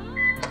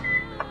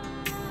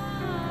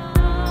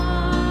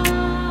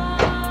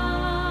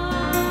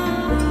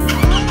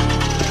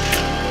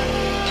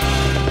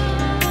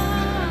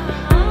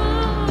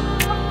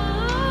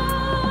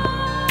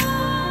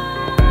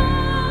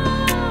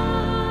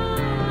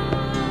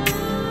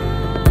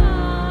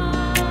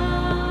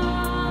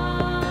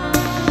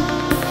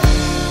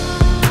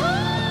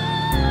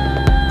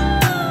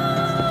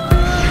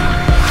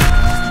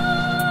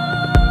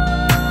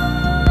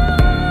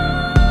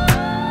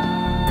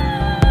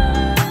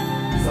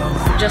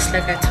 Just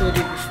like I told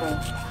you before,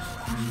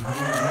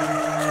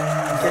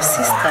 your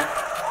sister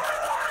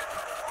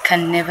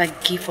can never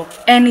give up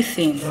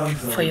anything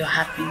for your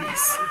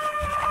happiness.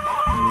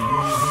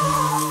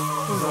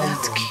 In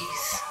that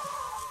case,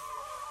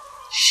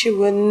 she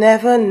will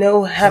never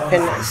know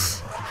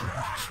happiness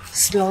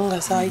as long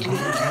as I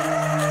live.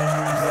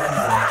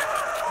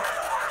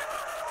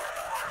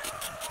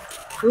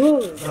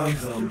 Good.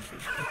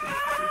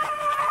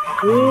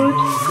 Good.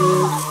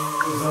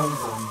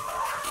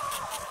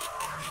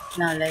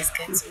 Now let's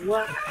get to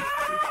work.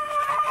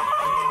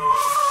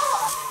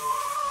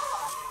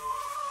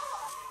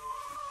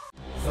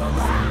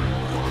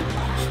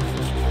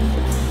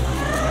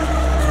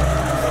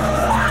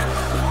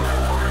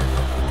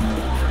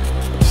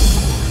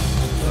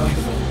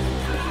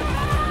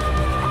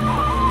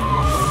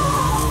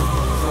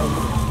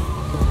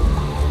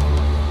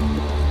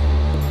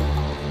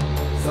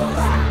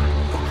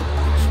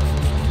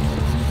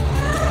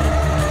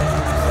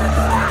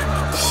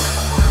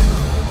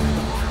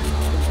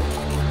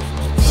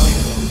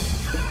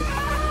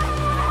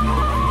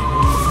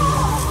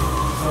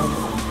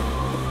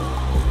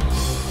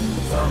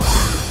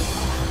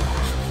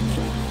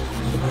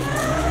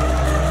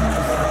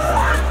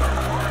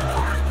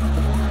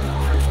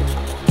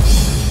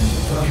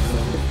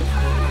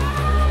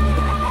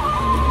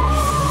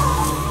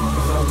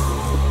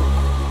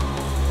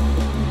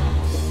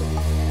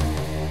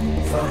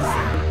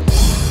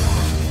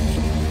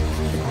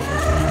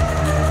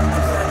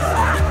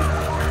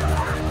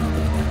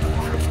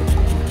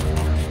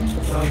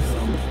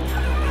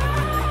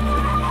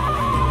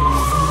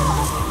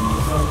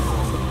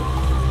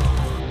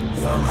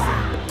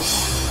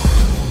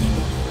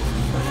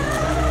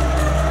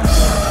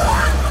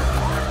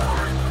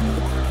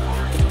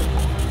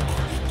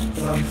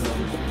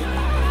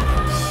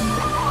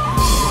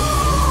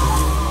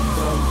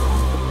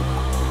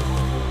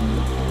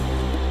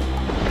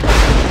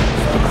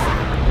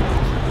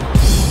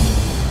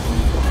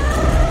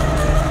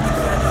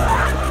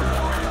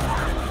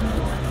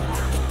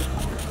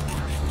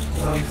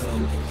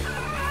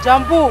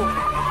 Jambu!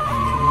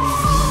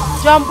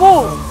 Jambu!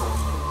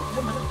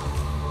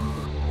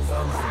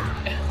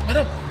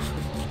 Madam!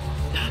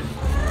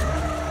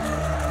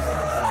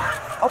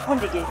 Open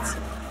the gate.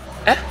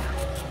 Eh?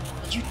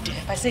 You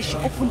deaf? I said she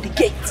opened the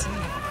gate.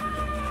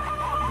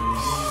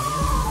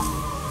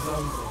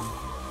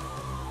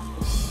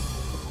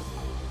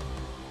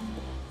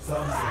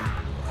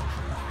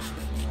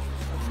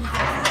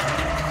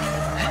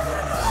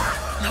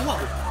 Now what?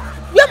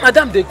 Where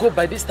madam they go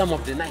by this time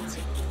of the night?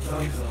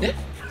 Eh?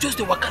 Just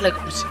they waka like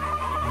pussy.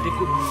 They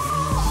go.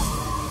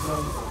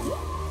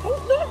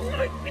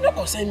 No, you don't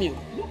concern me. You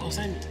don't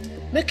concern me.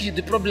 Make you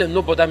the problem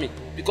no bother me.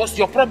 Because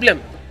your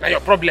problem, now your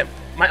problem.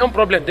 My own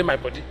problem, they my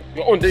body.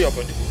 Your own, they your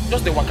body.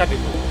 Just the waka they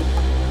go.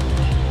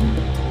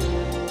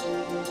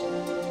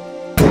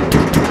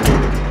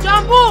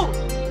 Jambu!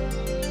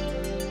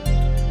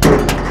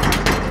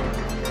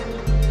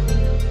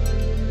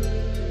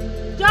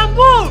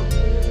 Jambu!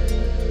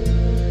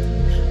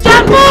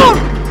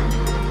 Jambu!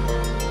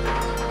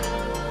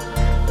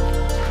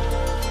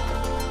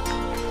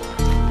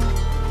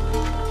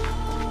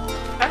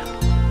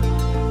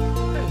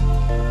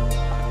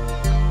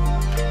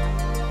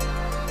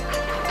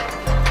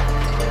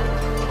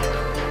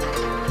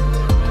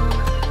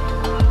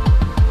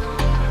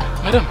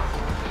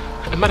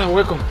 Madam,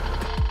 welcome.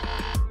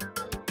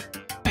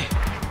 Hey.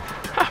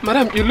 Ah,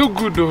 madam, you look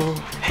good though.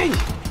 Hey.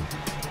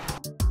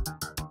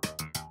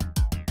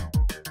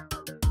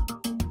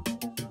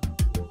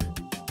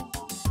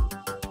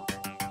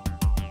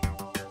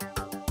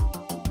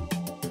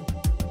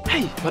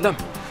 Hey, madam.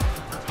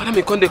 Madam,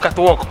 you can't do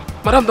catwalk.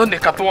 Madam, don't do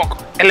catwalk.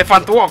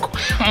 Elephant walk.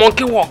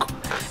 Monkey walk.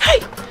 Hey.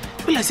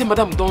 Well, I say,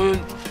 madam, don't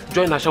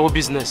join our shower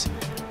business.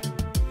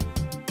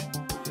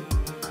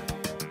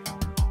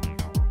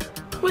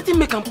 What did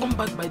make him come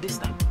back by this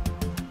time?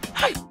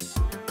 Hi.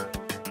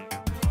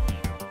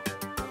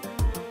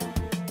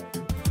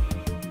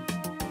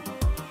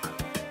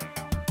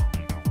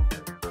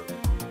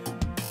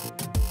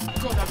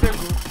 God, I beg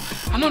you.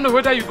 I don't know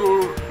whether you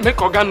go make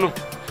organo.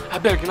 I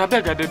beg, I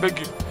beg you. I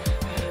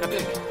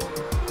beg.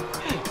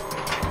 Hey.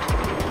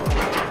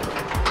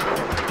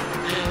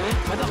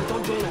 Madam,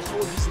 don't join us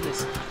whole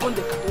business. On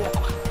the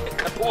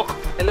catwalk,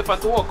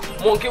 elephant walk,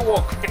 monkey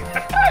walk.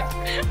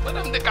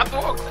 Madam, the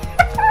catwalk.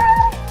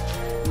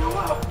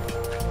 Wow.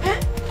 Eh?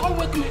 Come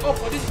wake me up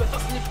for this better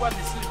sleep while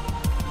they sleep.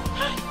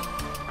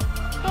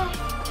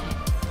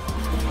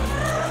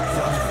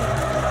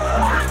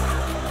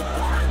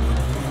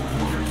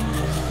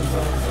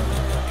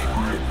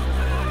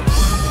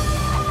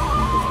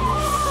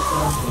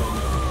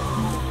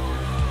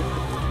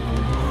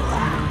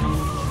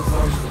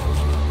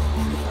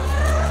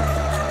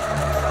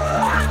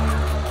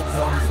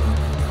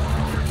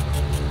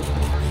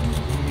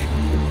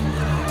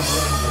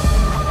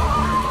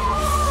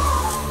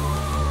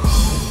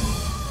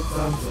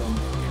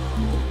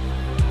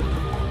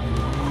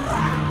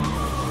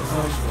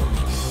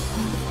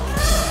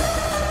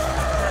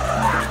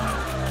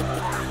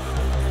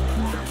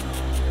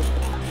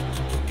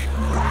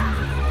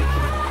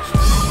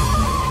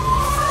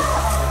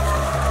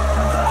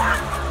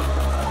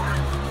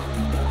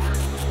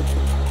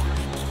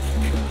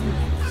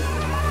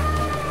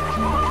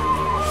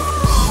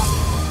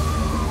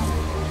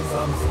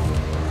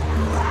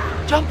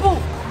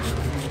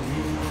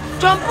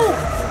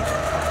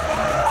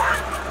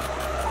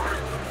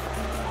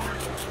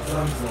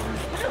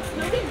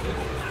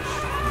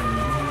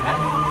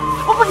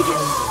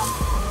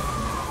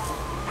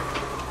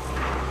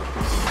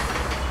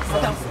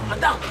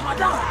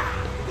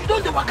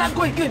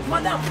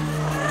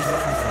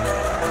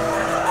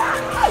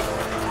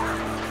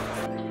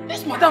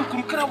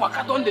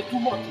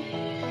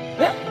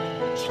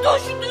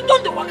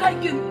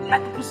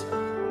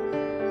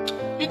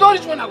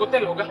 I go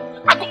tell Oga.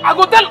 I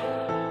go tell.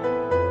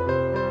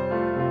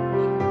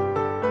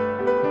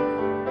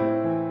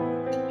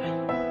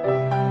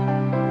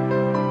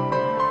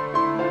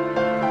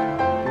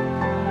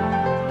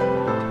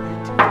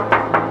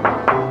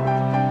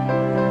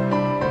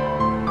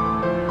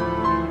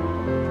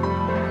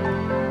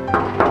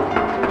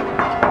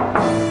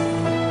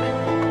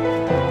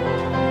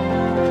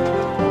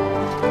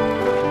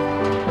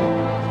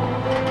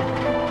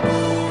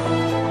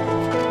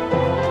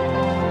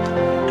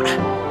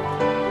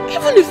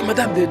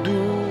 Madam, they do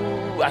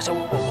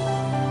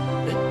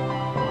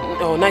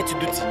night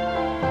duty.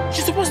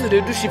 She's supposed to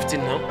do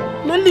shifting now.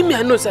 Not only me,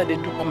 I know say they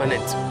do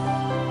permanent.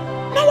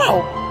 Now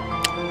wow.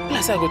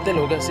 Plus I go tell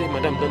Oga say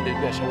madam don't they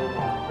do a shower.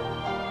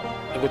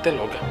 I go tell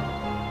Oga.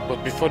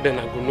 But before then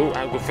I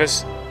go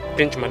first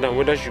pinch madam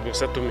whether she go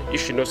settle me.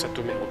 If she not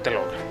settle me, I go tell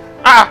Oga.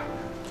 Ah!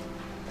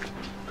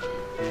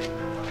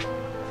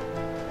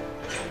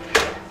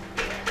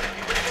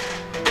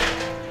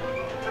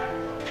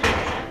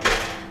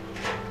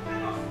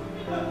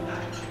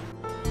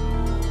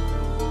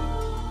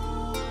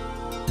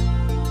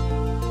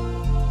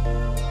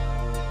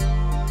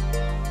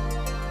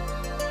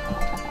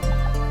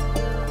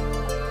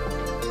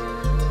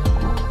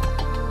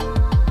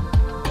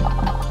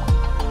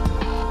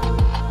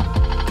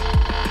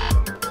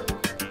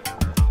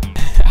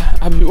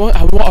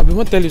 I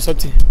want to tell you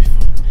something. You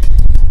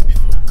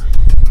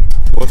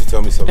want to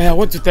tell me something? I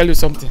want to tell you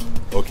something.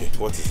 Okay,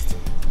 what is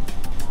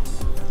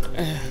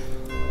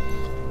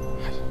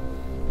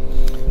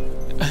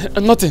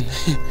it? Nothing.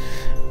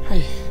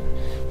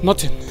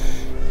 Nothing.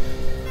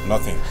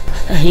 Nothing?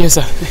 Yes,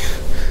 sir.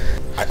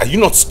 Are you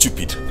not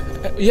stupid?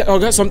 Yeah,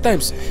 okay,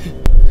 sometimes.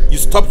 You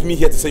stopped me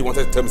here to say you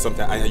wanted to tell me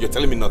something and you're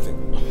telling me nothing.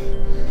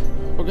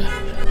 Okay.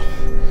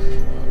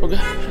 Okay.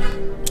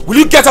 Will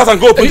you get out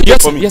and go open the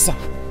gate for me? Yes, sir.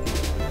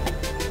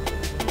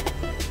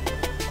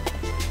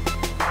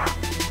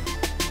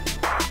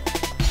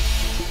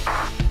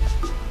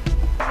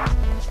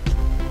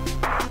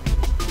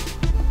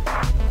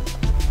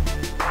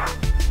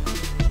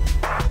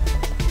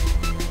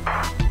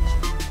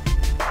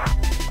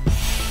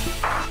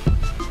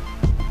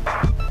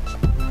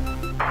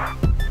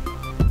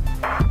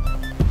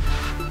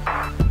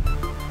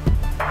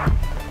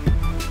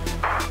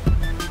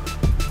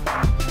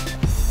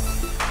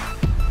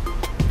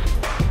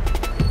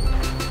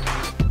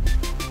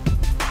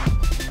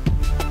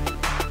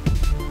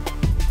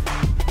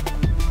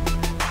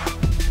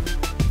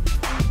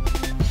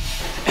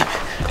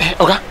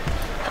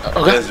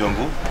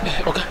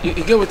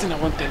 You get what I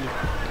want to tell you.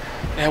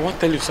 I want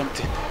to tell you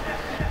something.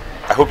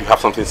 I hope you have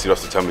something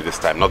serious to tell me this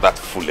time, not that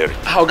foolery.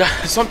 Okay,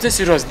 something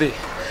serious there.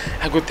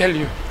 I go tell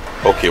you.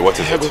 Okay, what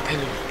is it? I go tell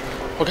you.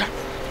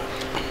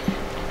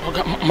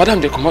 Okay, madam,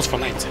 they come out for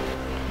night.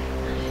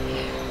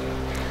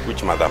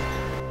 Which madam?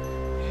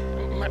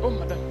 My own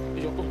madam,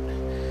 your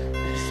own.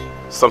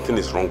 Something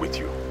is wrong with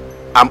you.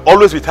 I'm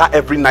always with her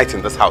every night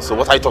in this house, so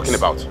what are you talking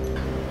about?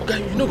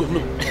 Okay, you know go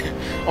know.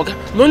 Okay,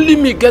 not only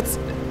me get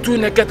two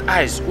naked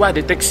eyes why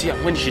they take see her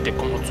when she they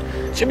come out.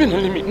 She be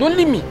not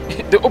only me.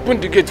 They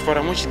open the gate for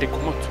her when she they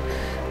come out.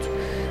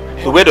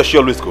 So where does she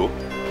always go?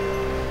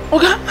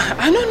 Okay,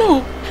 I don't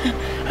know.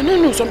 I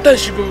don't know. Sometimes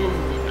she go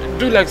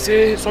do like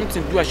say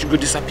something do and she go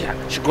disappear.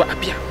 She go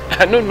appear.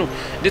 I don't know.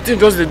 The thing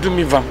just they do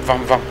me vam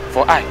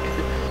for eye.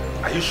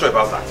 Are you sure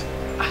about that?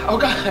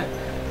 Okay,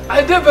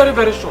 I did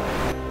very sure.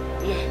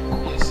 Yeah,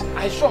 yes,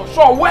 I sure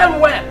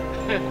well.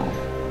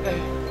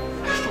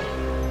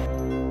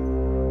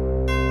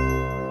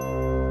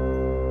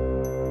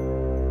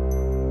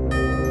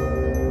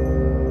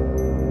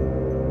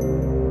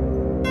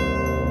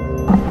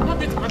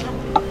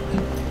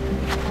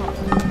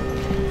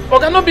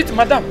 Oga, no beat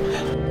madam.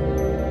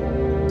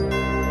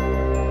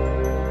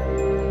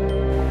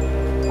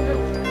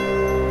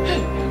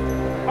 Hey,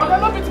 Oga,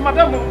 no beat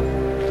madam.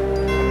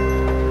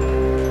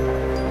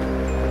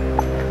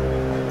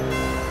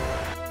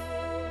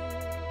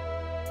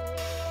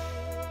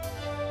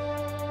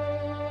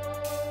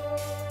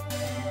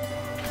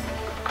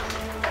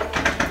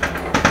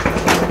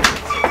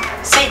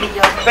 Sadie,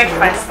 your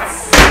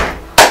breakfast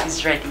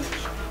is ready.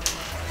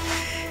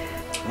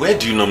 Where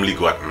do you normally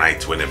go at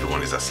night when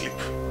everyone is asleep?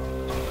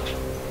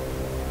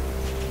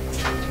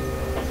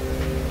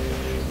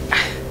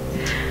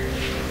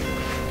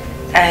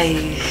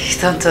 I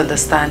don't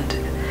understand.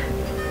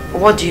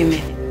 What do you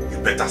mean? You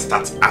better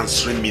start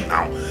answering me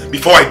now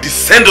before I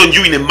descend on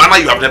you in a manner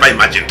you have never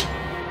imagined.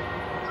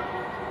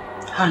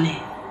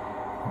 Honey,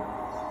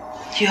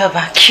 you have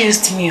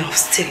accused me of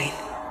stealing.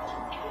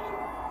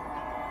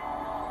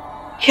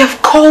 You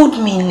have called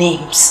me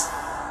names.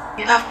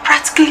 You have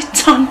practically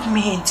turned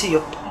me into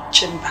your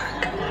punching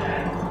bag.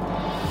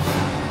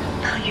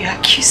 Now you're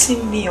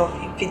accusing me of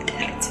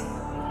infidelity.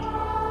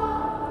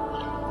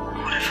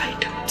 What have I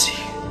done to you?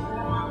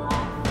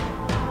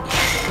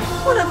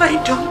 What have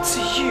I done to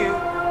you?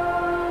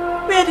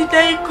 Where did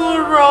I go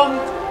wrong?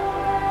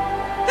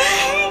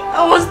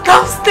 I was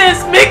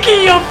downstairs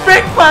making your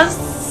breakfast.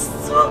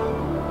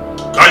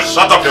 Guys,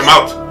 shut up your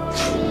mouth!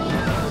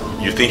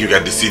 You think you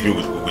can deceive me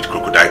with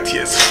crocodile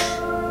tears?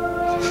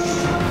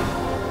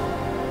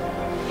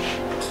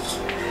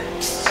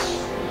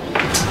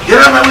 Get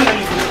out of my way!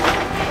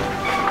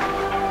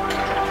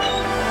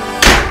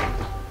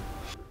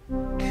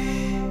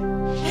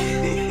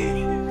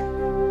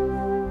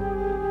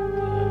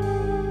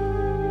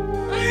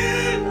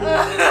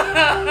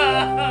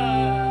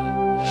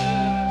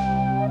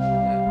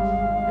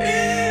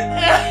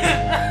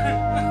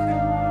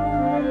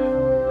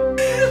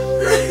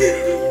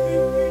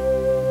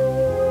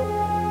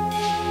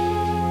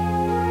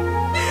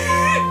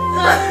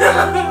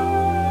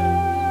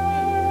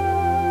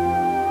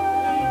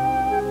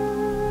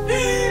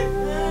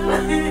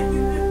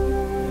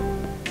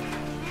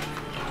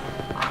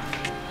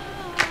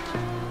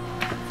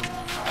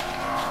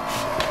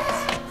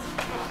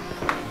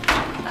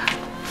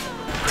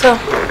 So,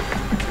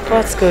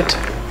 what's good?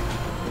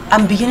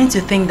 I'm beginning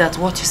to think that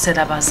what you said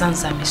about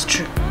Zamzam is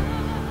true.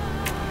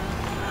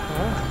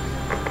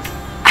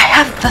 I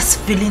have this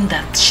feeling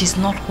that she's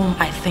not whom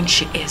I think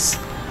she is.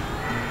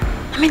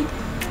 I mean,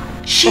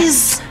 she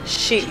is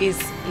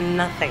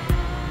nothing,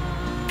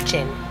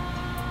 Jenny.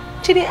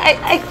 Jenny,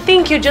 I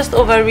think you're just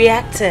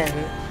overreacting.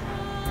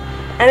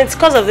 And it's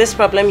because of this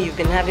problem you've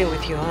been having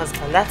with your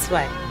husband, that's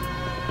why.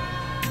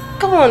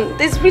 Come on,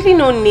 there's really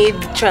no need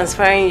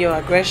transferring your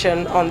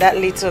aggression on that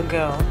little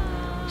girl.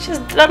 She's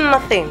done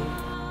nothing.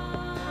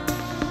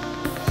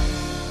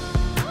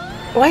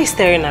 Why are you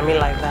staring at me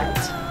like that?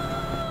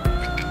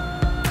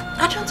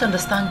 I don't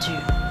understand you.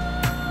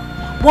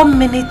 1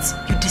 minute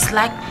you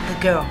dislike the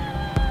girl.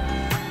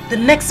 The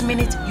next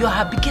minute you're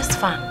her biggest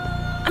fan.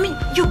 I mean,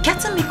 you're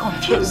getting me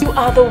confused. You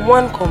are the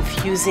one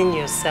confusing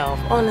yourself,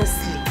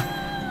 honestly.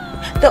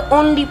 The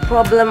only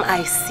problem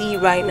I see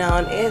right now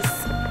is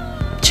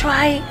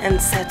try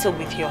and settle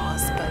with your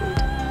husband.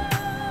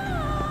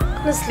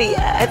 Honestly,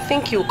 I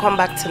think you'll come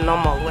back to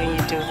normal when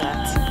you do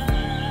that.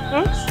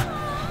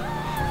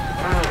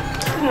 I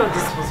didn't know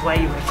this was why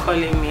you were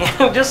calling me.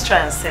 Just try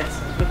and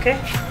settle, okay?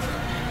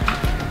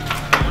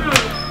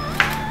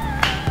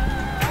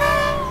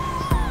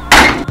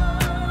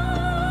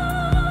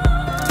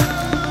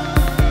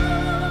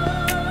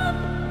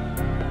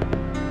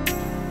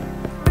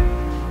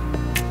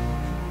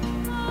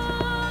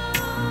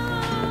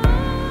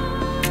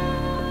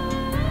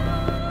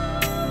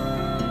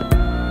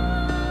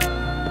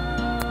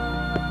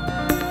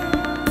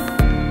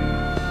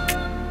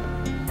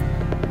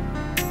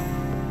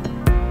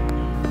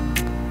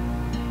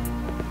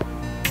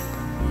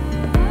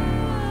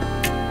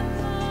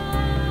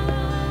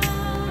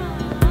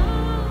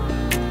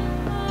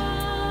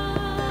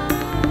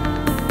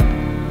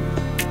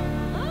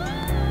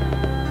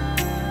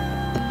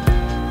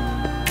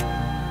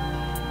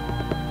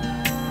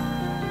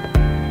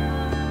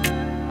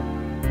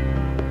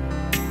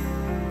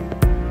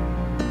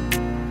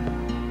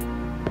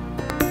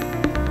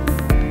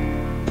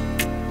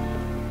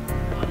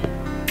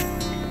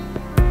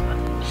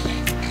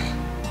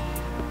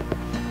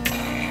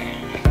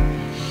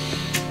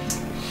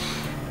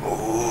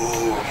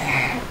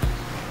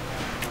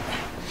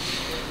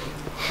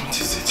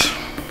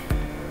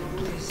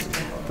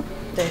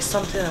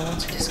 Something I want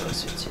to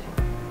discuss with you.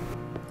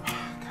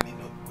 Can it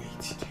not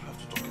wait? Do you have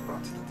to talk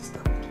about it at this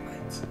time of the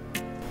night?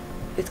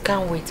 It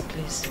can't wait,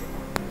 please.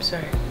 I'm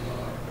sorry.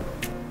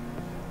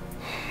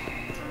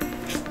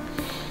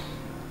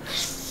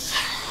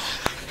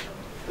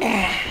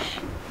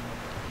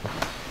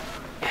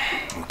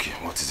 Okay,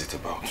 what is it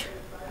about?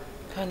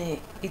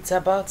 Honey, it's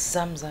about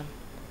Zamzam.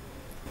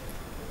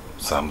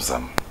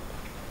 Zamzam?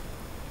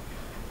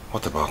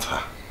 What about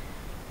her?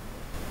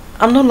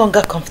 I'm no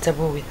longer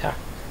comfortable with her.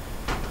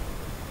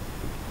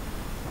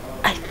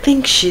 I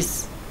think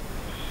she's...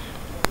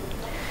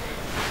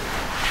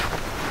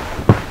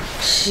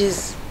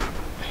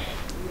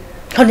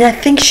 Honey, I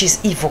think she's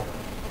evil.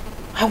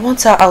 I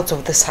want her out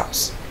of this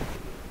house.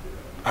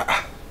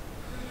 I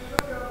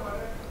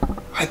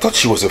thought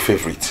she was your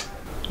favorite.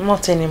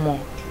 Not anymore.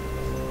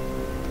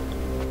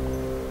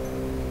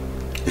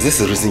 Is this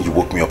the reason you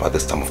woke me up at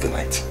this time of the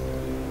night?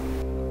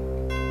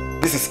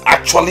 This is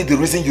actually the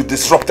reason you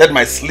disrupted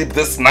my sleep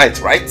this night,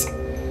 right?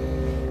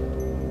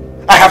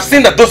 I have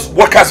seen that those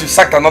workers you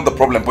sacked are not the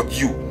problem, but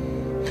you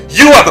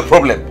are the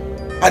problem.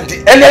 And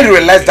the earlier you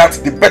realize that,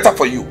 the better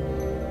for you.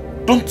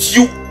 Don't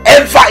you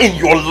ever in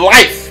your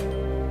life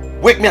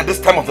wake me at this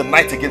time of the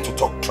night again to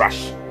talk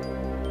trash.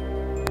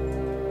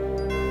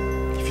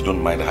 If you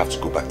don't mind, I have to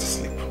go back to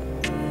sleep.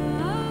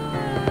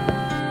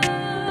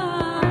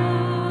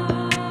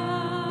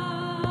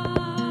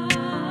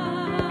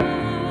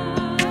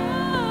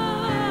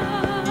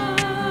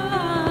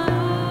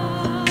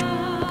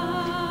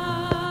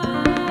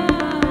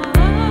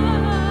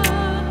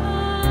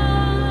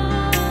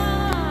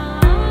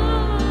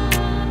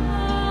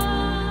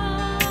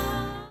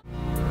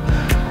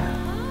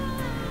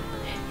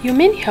 You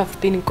mean you have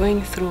been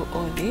going through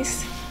all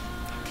this?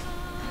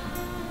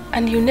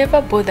 And you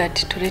never bothered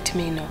to let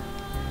me know?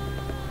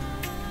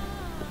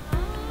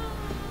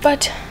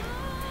 But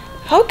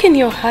how can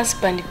your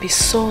husband be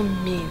so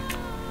mean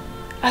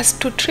as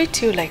to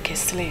treat you like a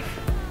slave?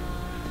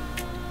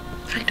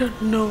 I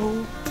don't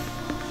know.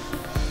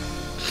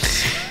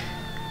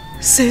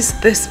 Since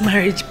this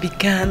marriage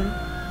began,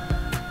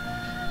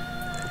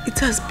 it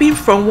has been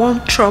from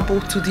one trouble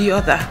to the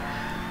other.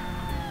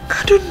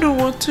 I don't know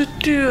what to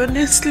do,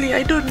 honestly.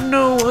 I don't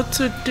know what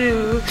to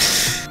do.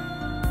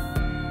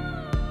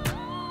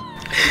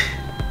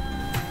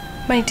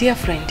 My dear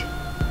friend,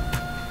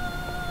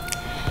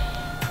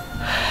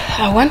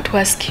 I want to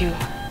ask you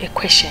a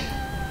question.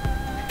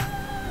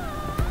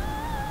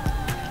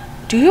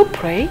 Do you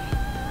pray?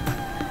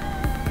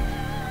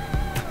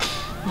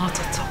 Not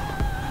at all.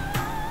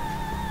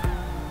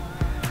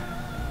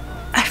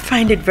 I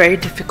find it very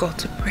difficult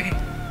to pray.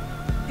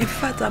 In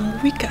fact,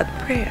 I'm weak at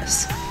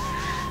prayers.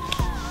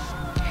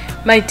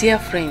 My dear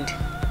friend,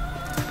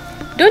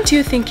 Don't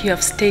you think you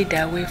have stayed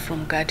away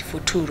from God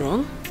for too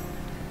long?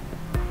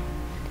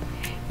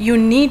 You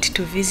need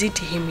to visit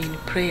him in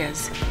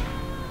prayers,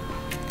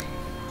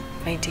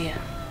 my dear,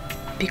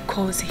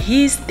 because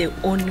he's the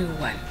only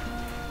one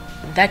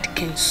that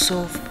can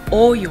solve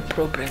all your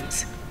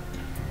problems.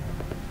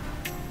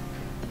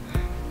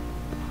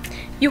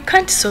 You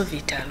can't solve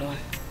it alone.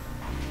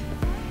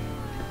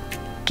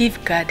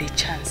 Give God a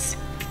chance.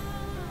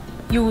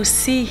 You will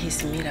see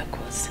his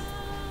miracles.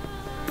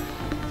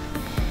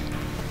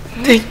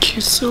 Thank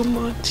you so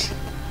much.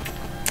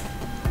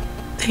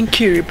 Thank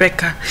you,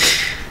 Rebecca.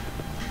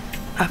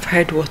 I've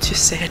heard what you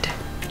said.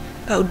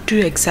 I'll do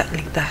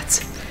exactly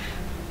that.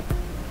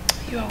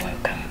 You are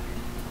welcome.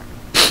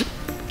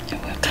 You're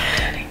welcome,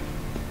 darling.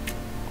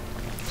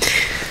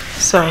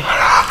 Sorry.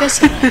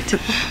 That's alright.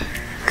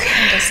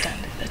 I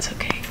understand. That's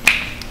okay.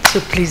 So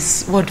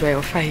please, what do I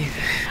offer you?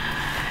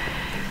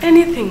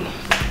 Anything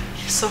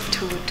soft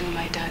will do,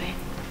 my darling.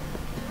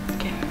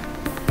 Okay.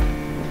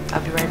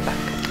 I'll be right back.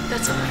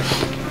 That's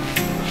alright.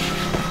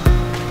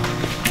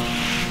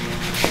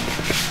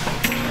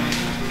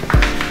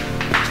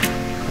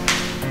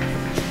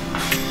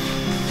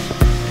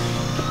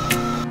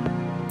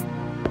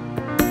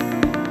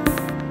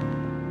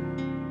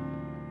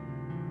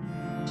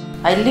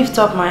 I lift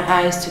up my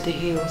eyes to the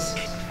hills.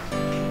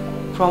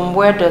 From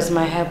where does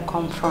my help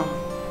come from?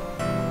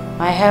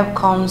 My help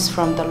comes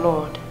from the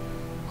Lord,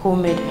 who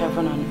made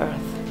heaven and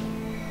earth.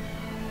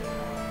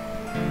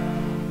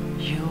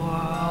 You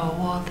are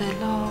worthy,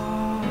 Lord.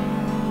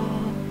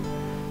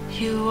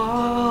 You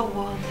are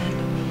worthy,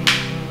 Lord.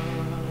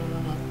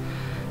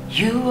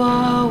 You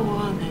are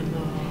worthy,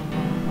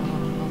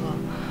 Lord.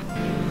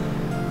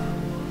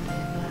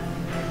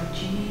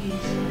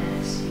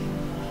 Jesus, you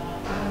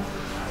are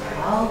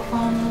Alpha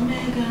and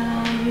Omega.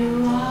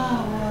 You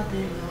are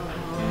worthy,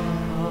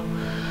 Lord.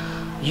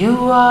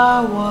 You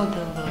are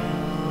worthy,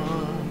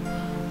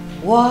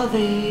 Lord.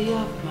 Worthy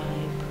of my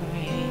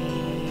praise.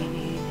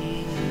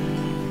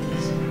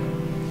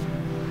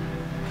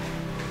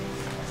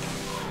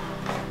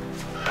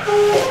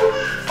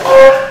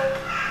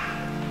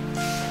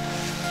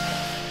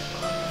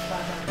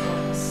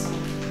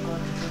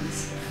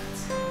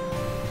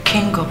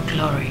 King of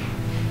glory,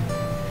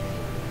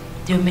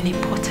 the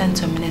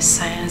omnipotent,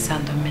 omniscience,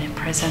 and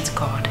omnipresent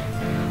God,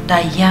 the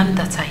I am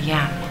that I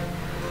am,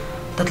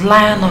 the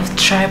Lion of the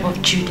tribe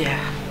of Judah,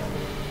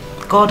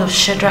 God of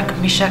Shadrach,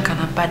 Meshach,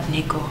 and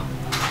Abednego.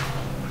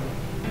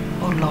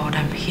 Oh Lord,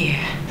 I'm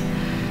here.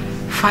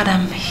 Father,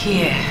 I'm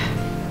here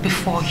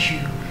before you.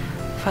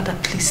 Father,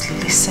 please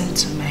listen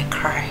to my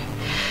cry.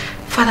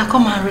 Father,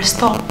 come and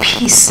restore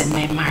peace in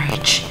my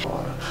marriage.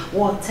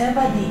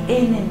 Whatever the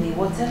enemy,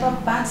 whatever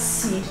bad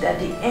seed that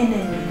the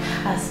enemy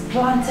has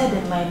planted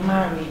in my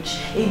marriage,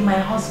 in my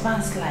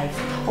husband's life,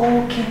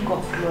 oh King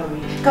of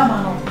glory, come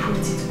and uproot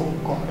it, oh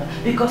God.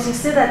 Because you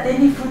said that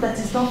any fruit that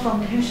is not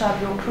from you shall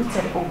be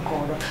uprooted, oh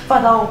God.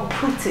 Father,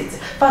 uproot it.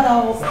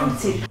 Father,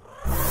 uproot it.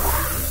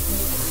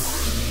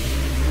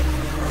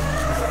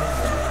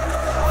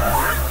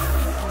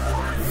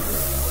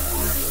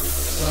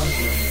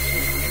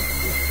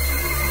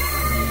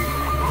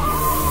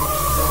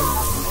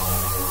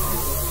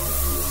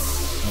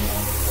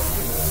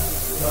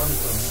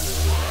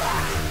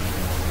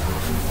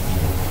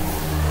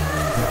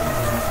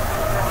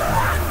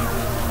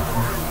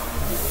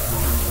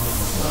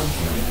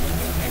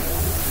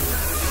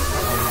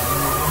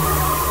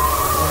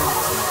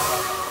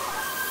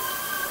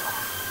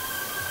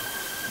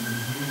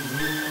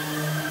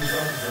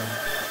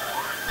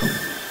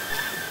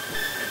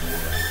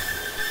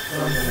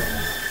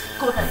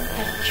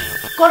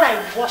 God, I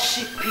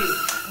worship you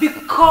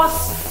because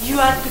you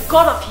are the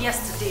God of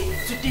yesterday,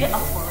 today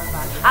and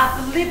forever. I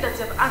believe that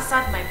you have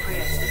answered my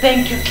prayers.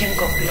 Thank you, King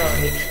of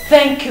glory.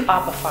 Thank you,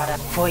 Abba Father.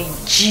 For in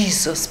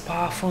Jesus'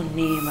 powerful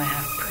name I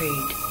have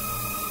prayed.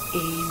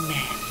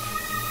 Amen.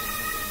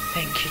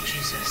 Thank you,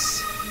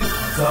 Jesus.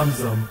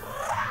 Zamzam.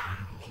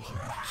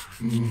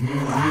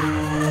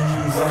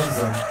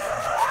 Zamzam.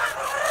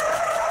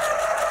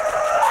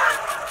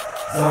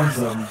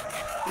 Zamzam.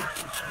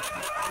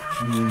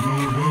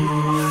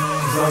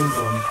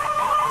 Zamzam.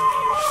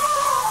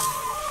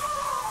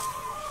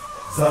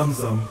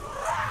 Zamzam.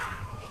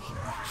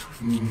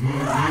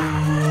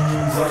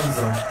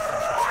 Zamzam.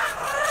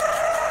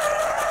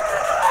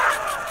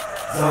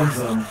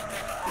 Zamzam.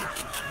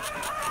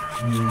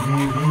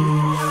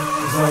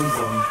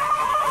 Zamzam.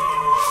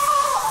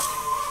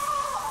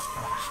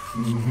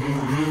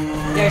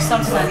 There's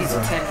something I need to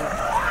tell you.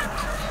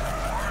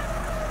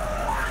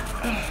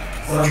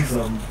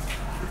 Zamzam.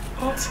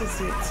 What is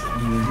it?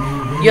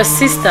 Your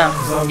sister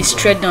is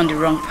treading on the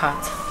wrong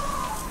path.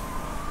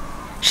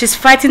 She's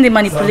fighting the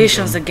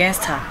manipulations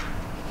against her.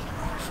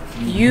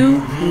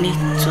 You need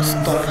to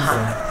stop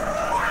her.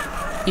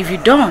 If you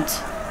don't,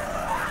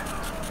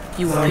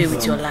 you will pay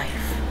with your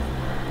life.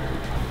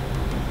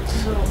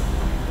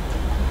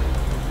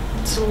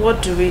 So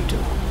what do we do?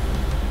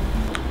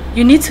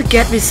 You need to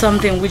get me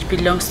something which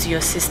belongs to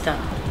your sister.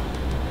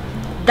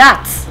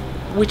 That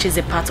which is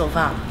a part of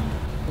her.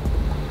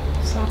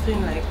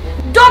 Something like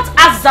that. Don't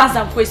ask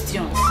Zanzam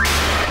questions.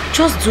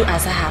 Just do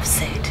as I have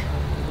said.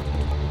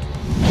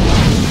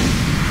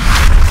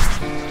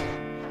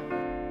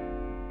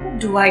 What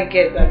do I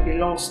get that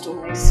belongs to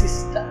my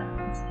sister?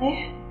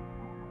 Eh?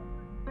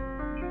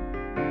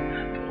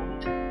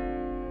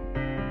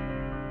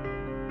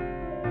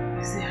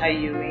 Is it how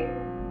you mean?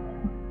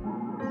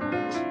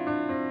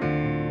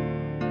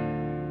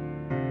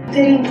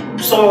 Telling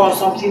someone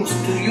something to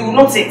do, you will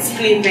not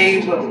explain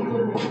very well.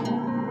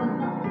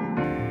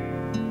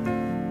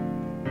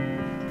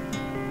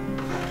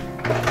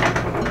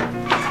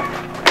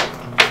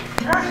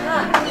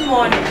 Good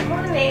morning.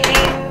 Morning.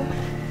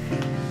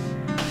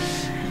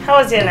 How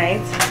was your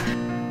night?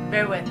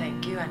 Very well,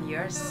 thank you. And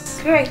yours?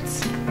 Great.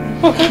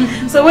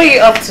 So where are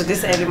you up to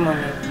this early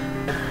morning?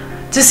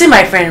 To see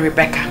my friend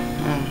Rebecca.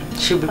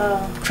 She'll be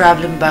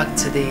traveling back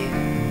to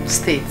the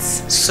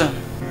States soon.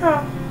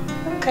 Oh,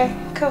 okay,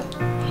 cool.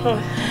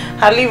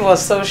 Her leave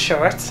was so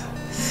short.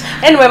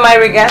 Anyway, my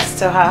regards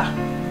to her.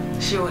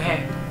 She will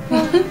hear.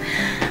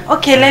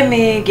 Okay, let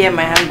me get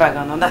my handbag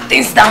and other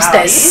things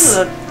downstairs.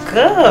 Oh, you look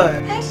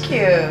good. Thank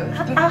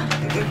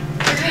you.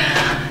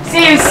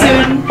 See you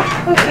soon.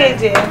 Okay,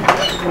 dear.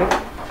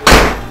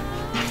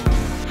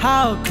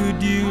 How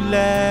could you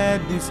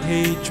let this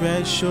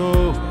hatred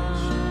show?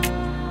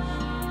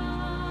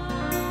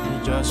 You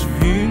just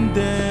ruined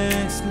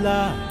this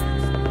life.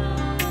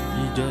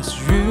 You just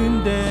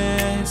ruined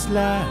this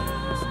life.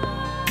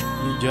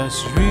 You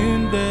just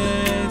ruined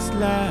this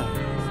life.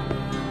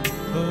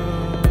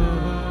 Oh.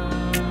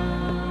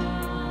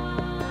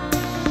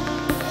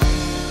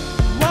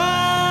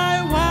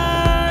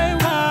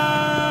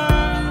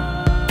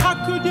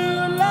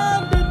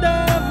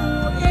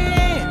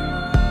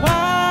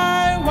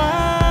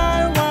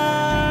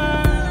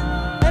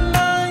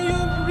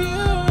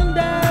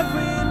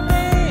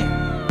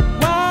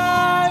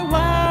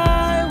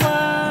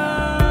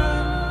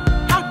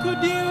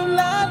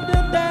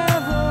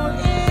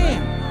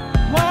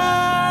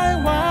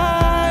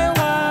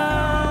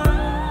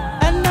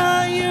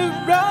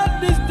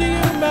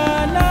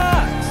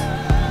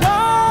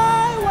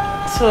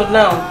 So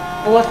now,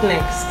 what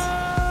next?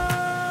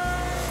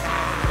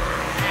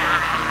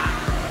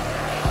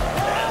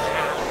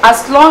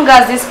 As long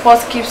as this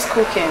pot keeps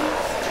cooking,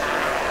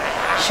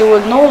 she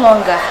will no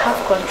longer have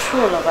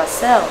control of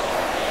herself.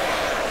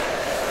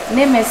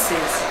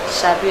 Nemesis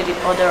shall be the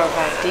order of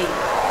her day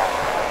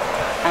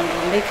and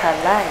will make her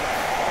life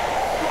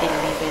a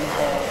living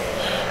hell.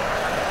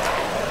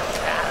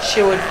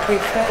 She would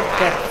prefer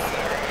death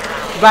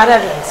rather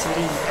than to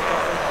live.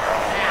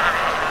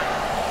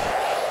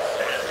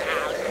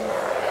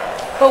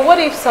 But what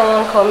if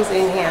someone comes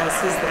in here and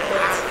sees the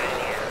pot?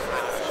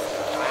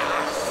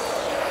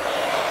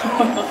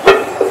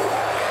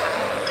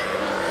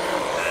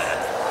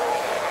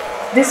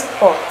 This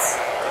pot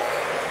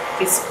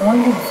is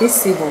only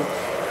visible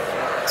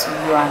to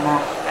you and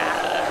I.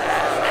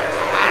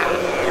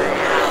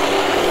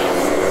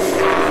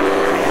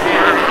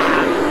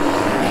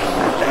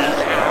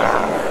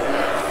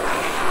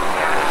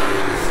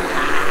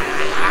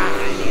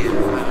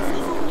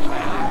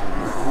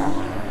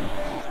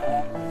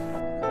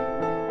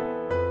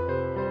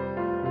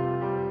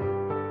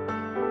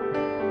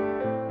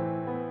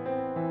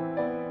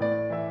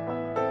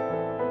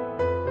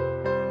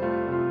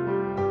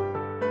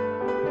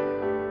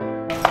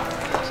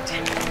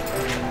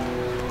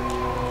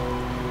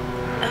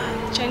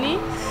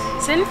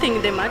 Is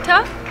anything the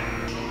matter?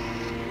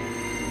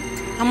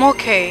 I'm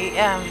okay.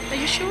 Are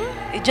you sure?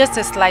 It's just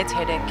a slight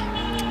headache.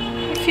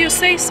 If you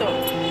say so.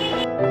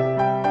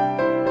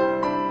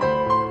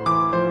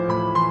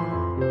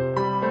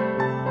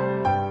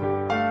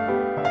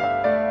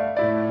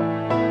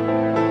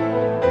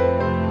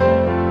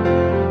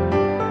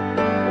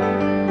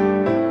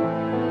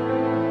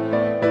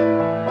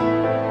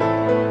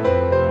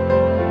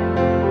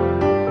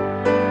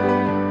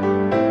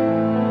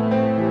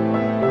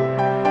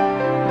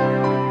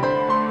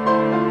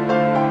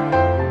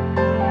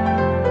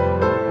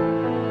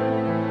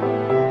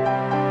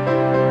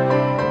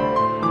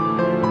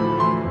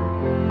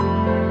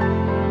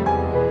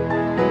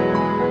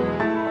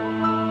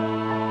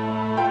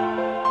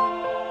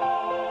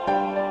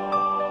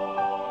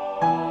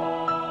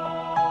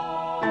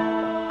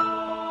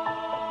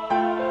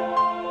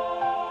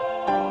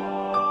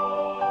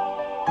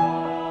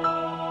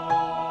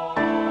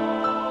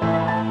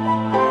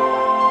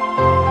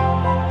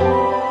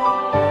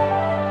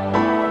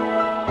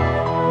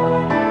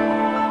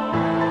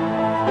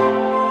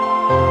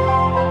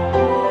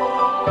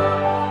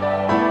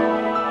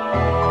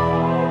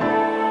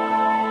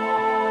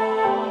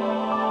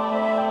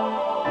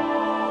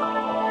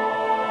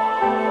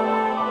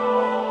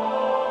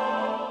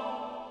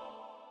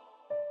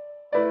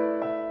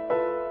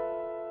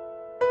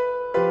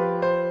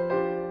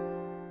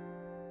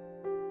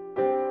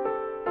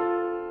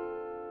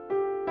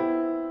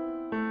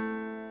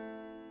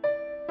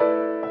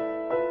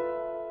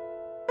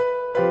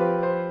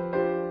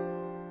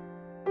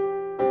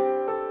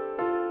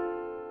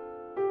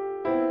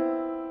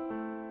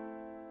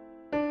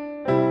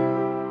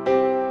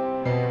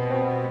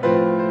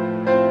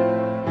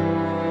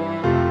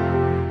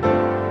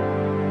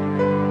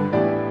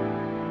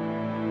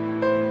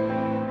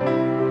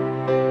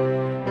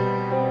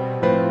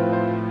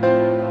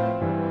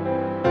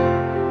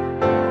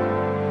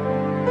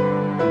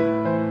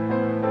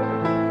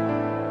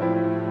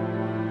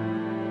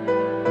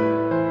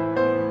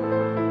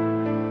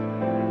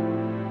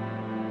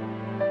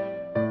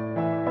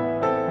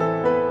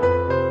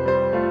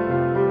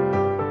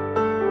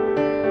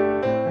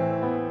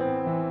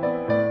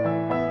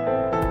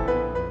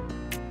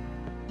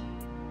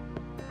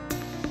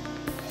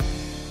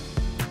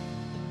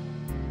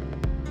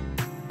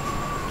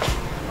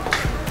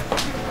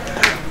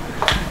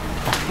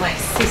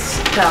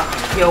 Sister,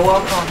 you're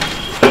welcome.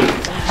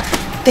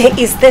 There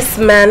is this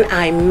man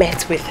I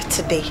met with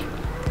today.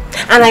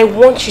 And I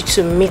want you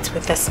to meet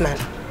with this man.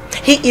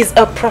 He is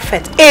a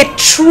prophet, a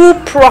true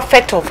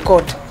prophet of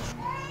God.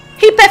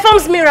 He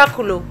performs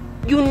miracles.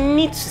 You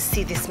need to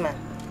see this man.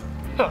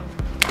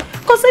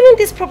 Concerning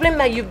this problem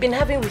that you've been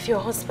having with your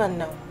husband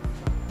now.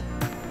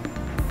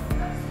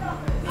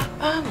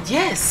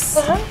 Yes,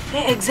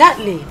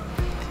 exactly.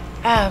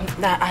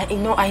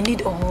 I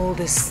need all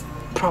this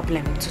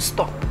problem to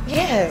stop.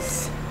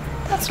 Yes,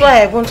 that's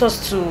why I want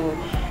us to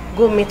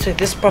go meet with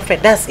this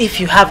prophet. That's if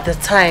you have the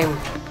time,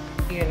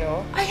 you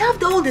know. I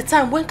have all the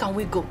time. When can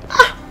we go?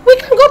 We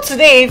can go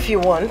today if you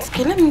want.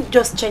 Okay, let me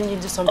just change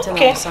into something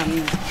else.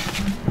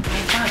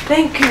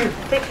 Thank you. I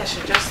think I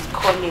should just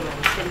call him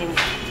and tell him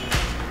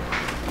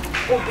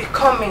we'll be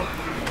coming.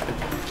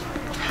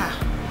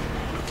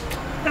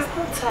 There's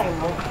no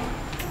time, okay?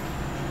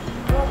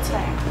 No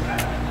time.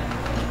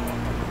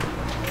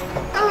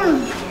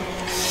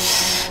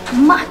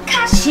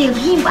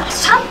 Makashiriba,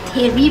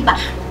 Shanteriba.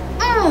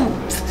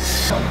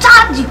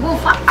 Charge go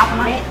for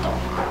Amaretto.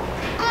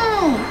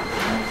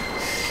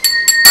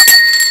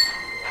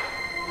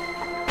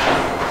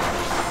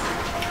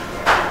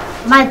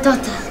 My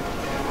daughter,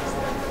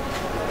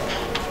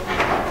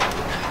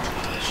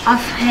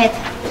 I've heard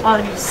all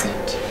you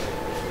said.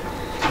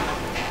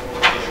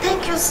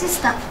 Thank you,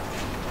 sister,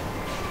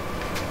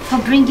 for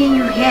bringing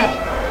you here.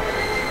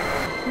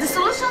 The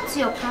solution to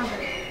your problem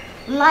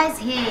lies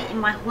here in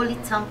my holy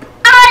temple.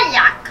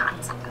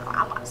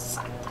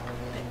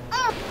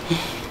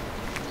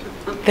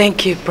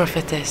 Thank you,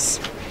 prophetess.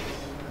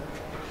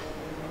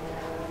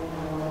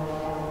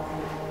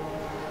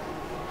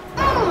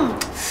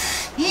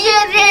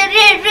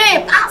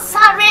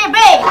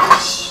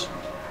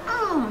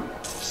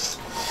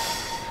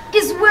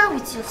 It's well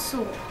with your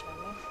soul.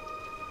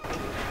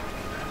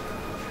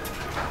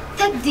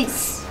 Take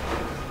this.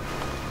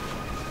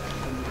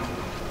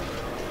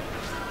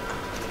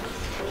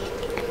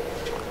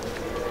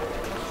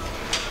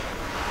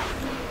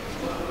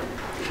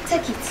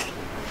 Take it.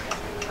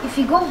 If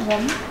you go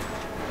home,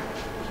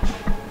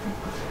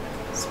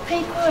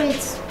 sprinkle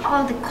it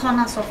all the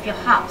corners of your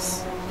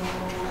house.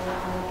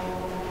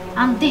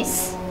 And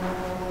this.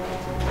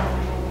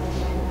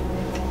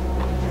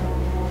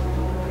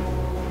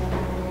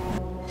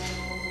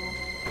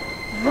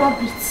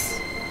 Rub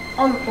it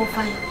all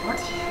over your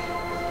body.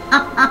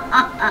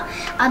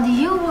 And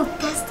you will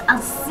taste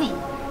and see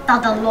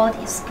that the Lord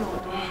is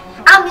good.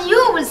 And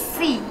you will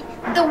see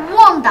the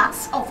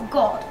wonders of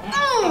God.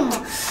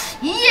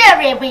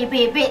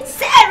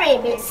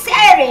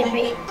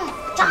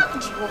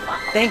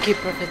 Thank you,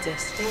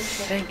 prophetess.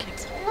 Thank you.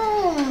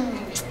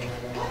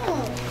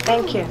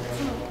 Thank you.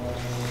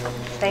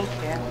 Thank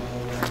you.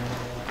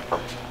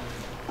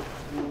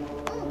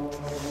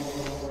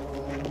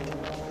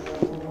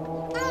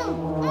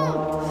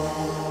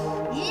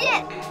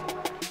 Yeah.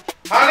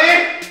 Honey!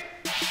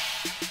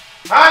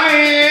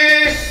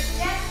 Honey!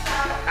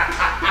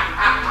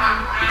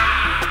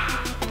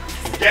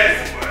 Guess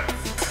what?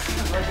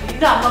 You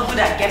know I'm not good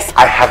at guessing.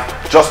 I have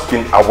just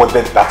been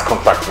awarded that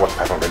contract worth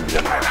 500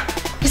 million naira.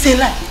 It's a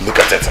lie. Look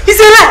at it. It's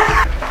a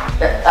lie.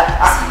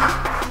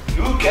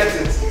 Look at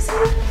it.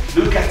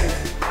 Look at it.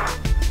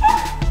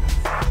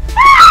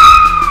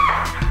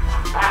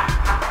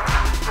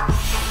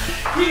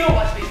 You know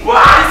what, baby?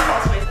 What?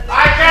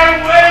 I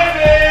can't wait,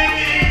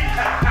 baby!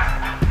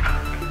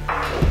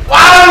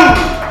 Wow!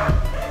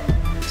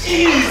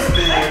 Jeez,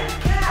 man.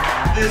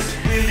 This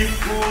really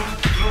pulled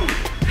through.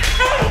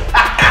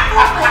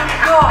 Oh my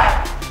God.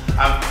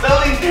 I'm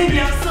telling you. Baby,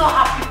 I'm so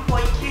happy for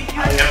you.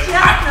 You're I am just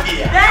happy.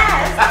 the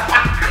best.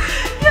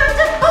 You're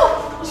just... Oh.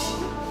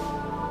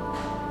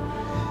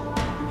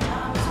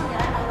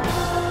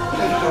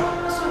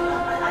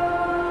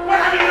 What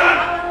have you done?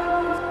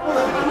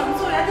 I'm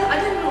sorry, I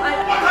didn't know.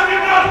 What have you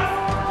done?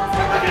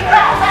 What have you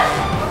done?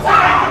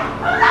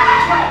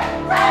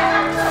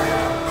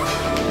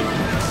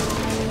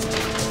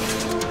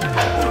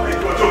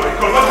 Oh my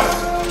God,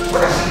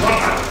 what has she done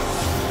now?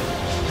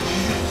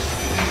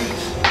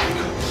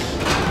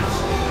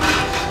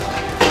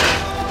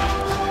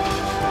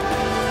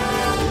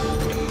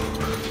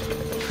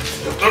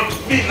 You've done to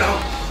me now.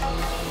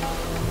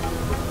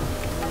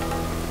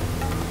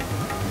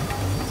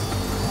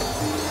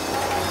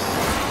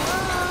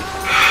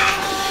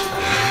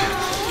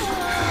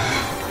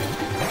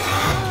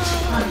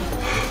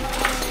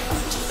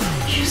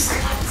 You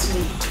slapped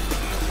me.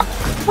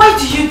 Why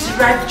do you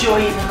derive joy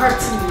in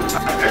hurting me?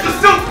 Are you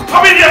still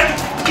coming here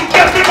to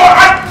get me more?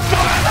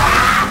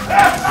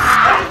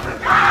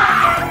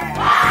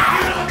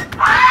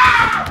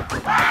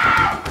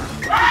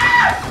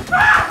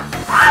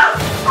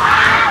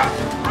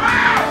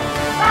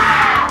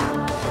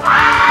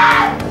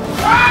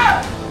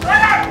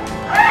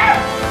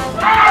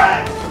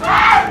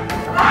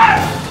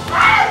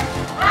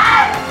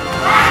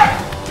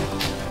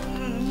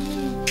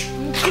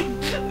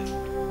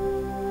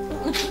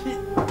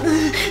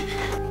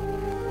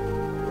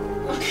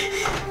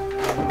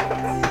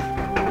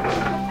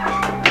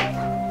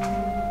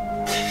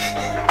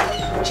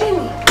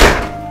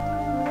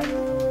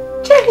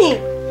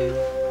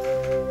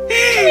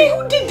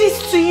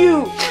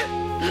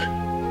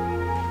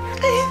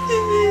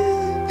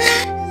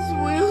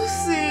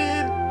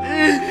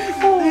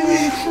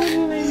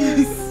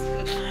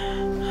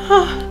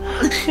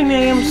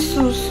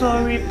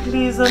 sorry,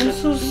 please. I'm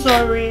so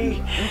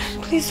sorry.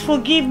 Please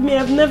forgive me.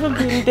 I've never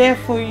been there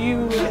for you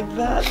like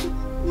that.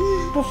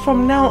 But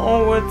from now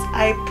onwards,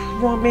 I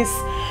promise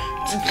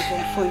to be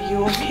there for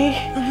you, okay?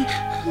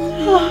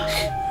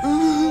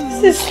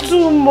 This is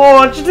too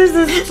much. This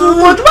is too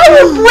much. Why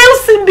would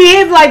Wilson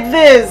behave like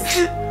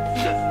this?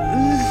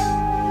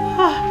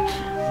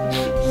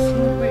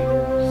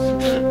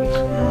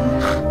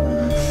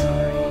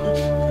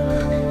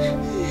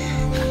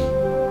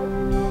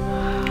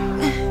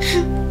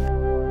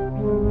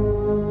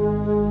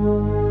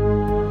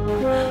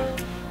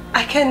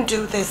 I can't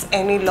do this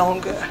any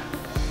longer.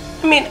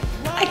 I mean,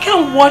 I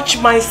can't watch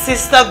my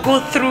sister go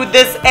through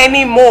this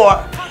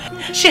anymore.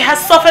 She has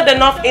suffered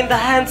enough in the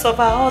hands of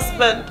her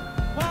husband.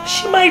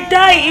 She might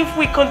die if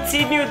we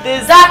continue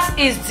this. That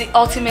is the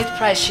ultimate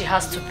price she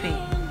has to pay.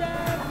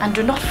 And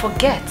do not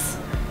forget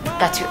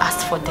that you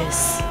asked for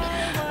this.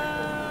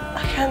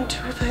 I can't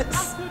do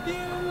this.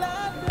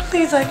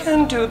 Please, I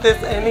can't do this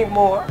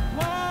anymore.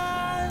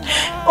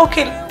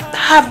 Okay,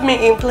 have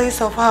me in place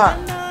of her.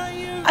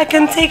 I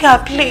can take her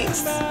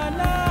place.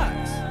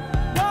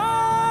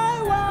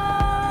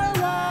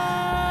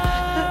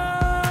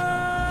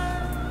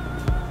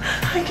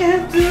 I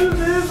can't do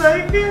this. I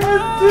can't do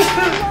this.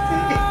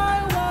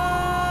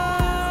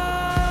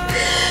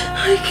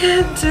 I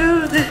can't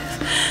do this.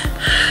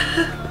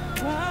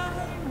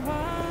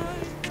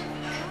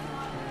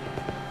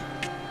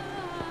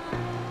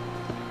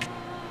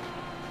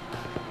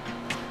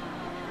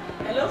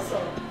 Hello,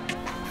 sir.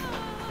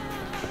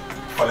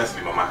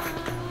 Honestly, Mama.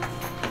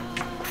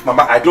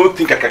 Mama, I don't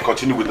think I can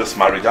continue with this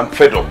marriage. I'm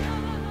fed up.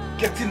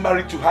 Getting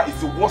married to her is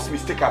the worst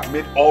mistake I've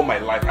made all my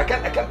life. I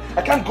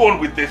can't go on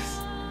with this.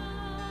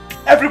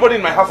 Everybody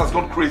in my house has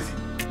gone crazy.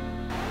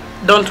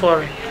 Don't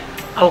worry.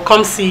 I'll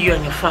come see you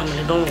and your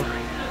family. Don't worry.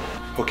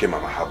 Okay,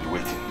 Mama, I'll be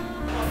waiting.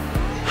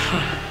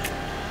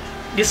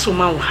 This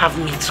woman will have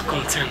me to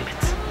contend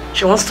with.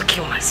 She wants to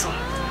kill my son.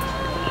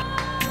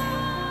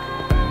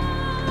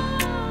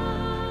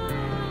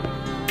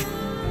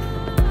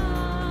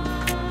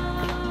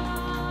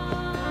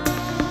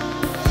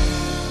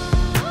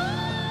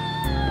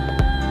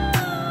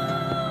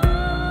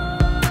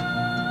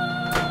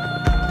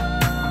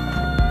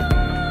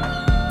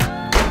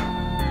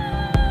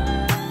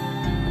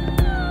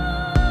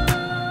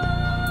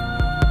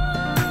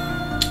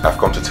 I've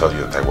come to tell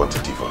you that I want a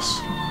divorce.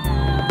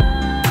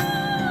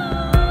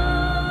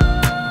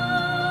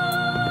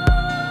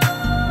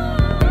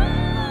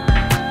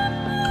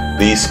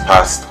 These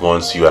past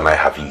months you and I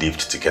have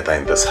lived together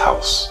in this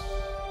house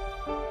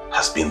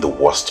has been the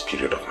worst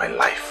period of my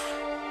life.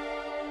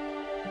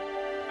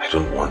 I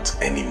don't want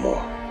any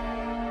more.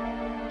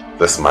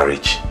 This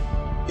marriage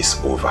is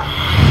over.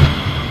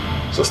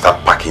 So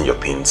start packing your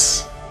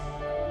things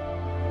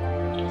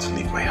to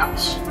leave my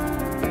house.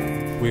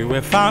 We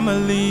were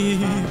family,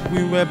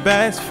 we were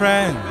best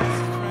friends.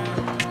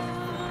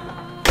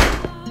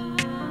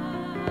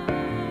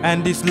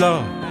 And this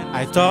love,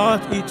 I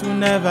thought it would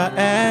never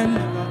end.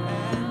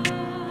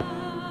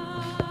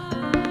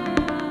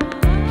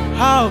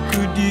 How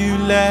could you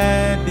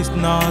let this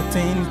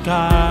nothing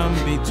come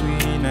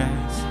between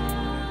us?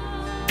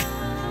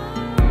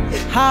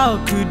 How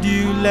could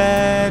you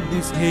let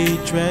this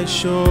hatred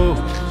show?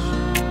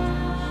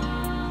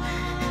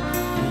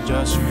 You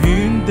just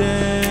ruined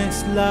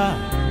this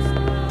life.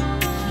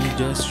 You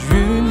just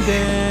ruined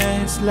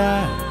this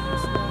life.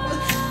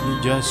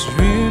 You just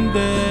ruined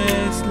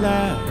this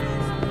life.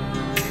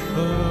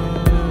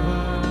 Oh.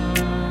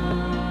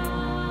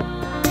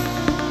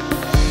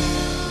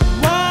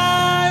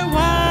 Why?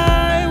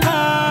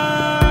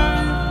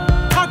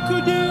 How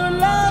could you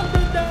love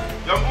me that?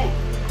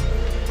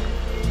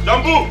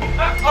 Jambu!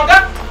 Oga!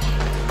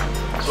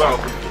 Wow.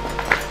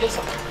 Yes,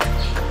 sir.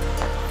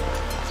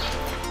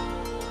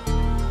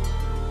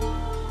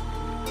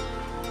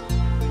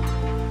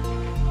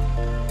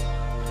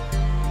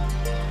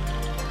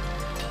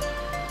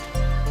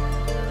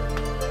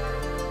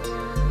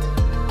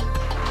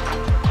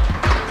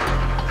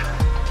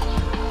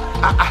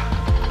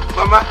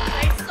 Mama.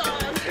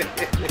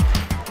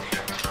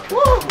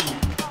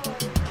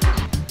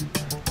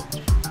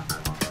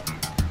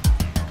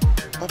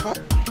 Papa.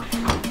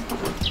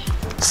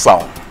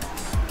 Son,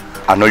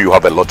 I know you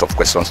have a lot of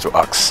questions to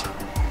ask.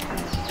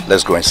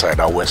 Let's go inside.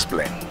 I will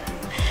explain.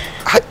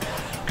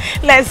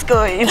 Let's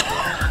go in.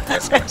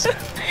 Let's go inside.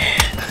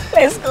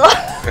 Let's go.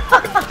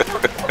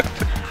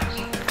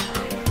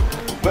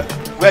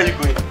 Where are you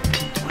going?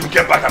 Will you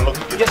get back and lock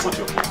the gate? Yes, sir.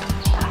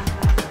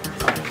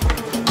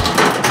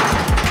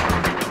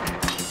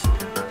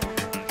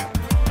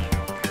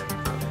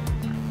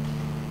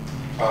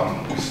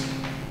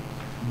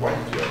 Why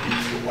did you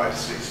eat your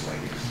wife's face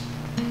like this?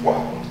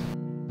 What?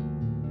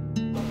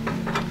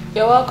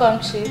 You're welcome,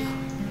 Chief.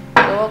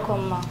 You're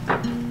welcome, Ma.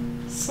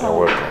 You're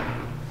welcome.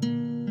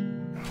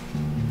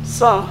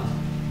 Son,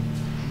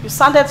 you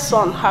sounded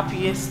so unhappy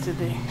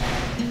yesterday.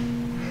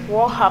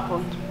 What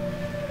happened?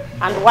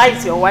 And why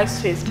is your wife's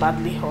face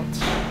badly hurt?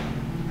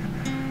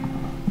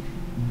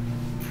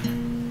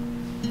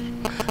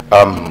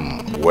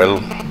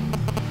 Well,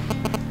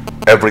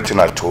 everything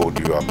I told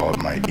you about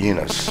my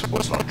illness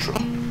was not true.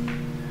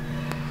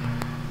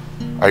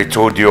 I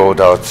told you all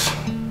that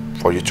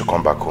for you to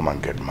come back home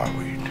and get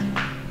married.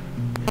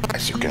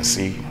 As you can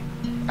see,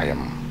 I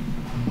am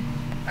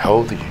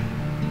healthy.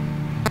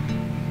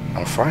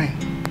 I'm fine.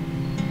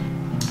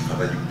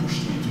 Father, you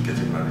pushed me to get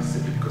married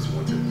simply because you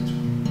wanted me to.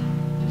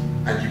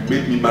 And you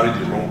made me marry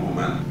the wrong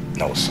woman.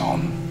 No,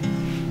 son.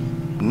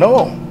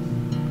 No.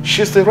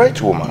 She's the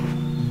right woman.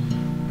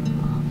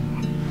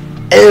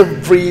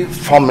 Every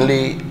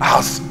family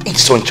has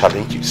its own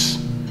challenges.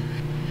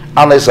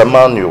 And as a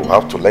man, you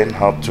have to learn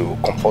how to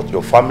comfort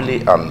your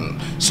family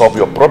and solve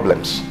your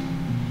problems.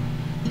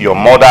 Your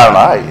mother and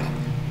I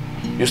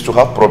used to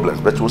have problems,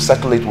 but we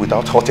settle it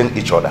without hurting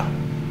each other.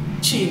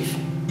 Chief,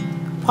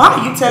 why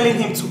are you telling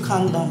him to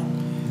calm down?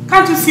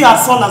 Can't you see our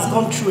son has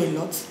gone through a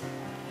lot?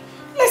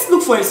 Let's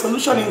look for a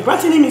solution in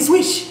granting him his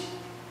wish.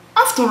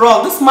 After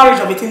all, this marriage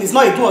of a thing is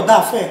not a do or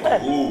die affair.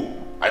 Oh,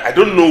 I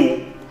don't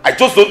know. I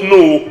just don't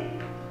know.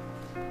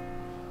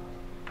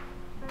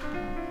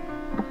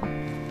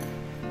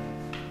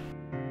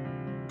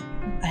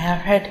 I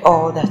have heard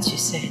all that you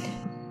said.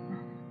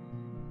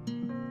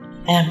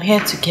 I am here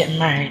to get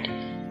married,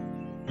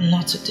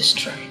 not to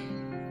destroy.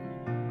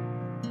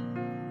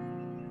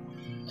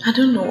 I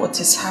don't know what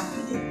is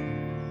happening.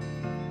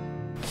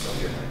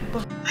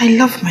 But I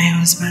love my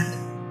husband.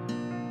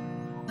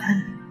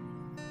 And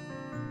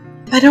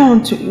I don't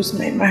want to lose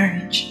my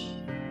marriage.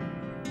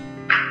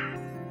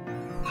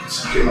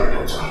 It's okay, my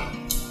daughter.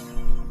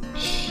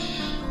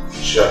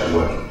 Shall be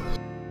well.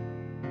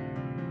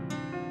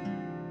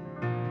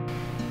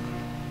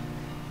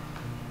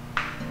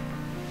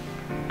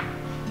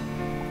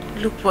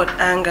 Look what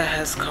anger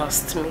has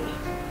cost me.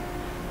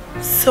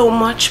 So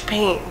much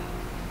pain.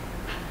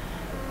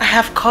 I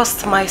have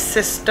caused my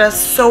sister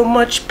so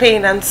much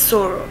pain and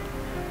sorrow.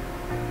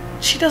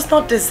 She does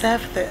not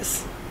deserve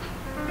this.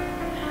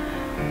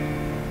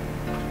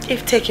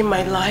 If taking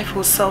my life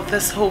will solve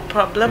this whole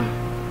problem,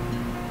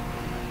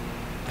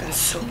 then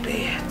so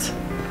be it.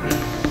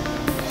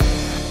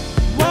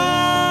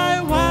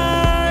 Why?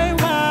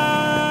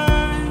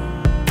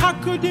 How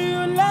could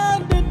you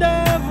let the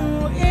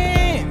devil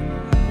in?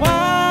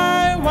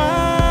 Why?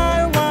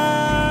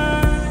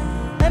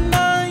 And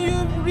now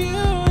you've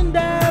ruined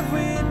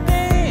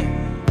everything.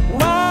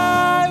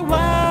 Why?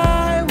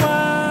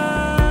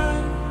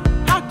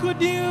 How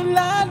could you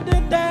let the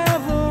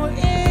devil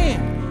in?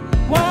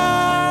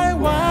 Why?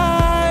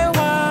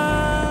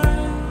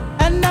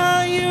 And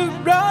now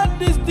you've brought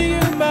this to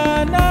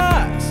human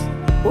us.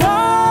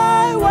 Why?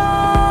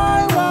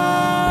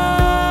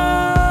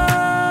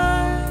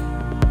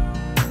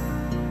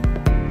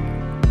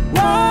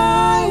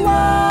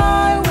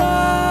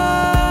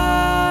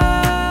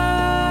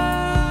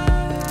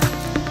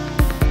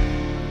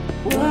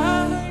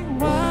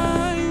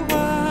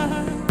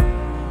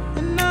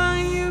 And now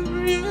you've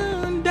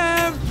ruined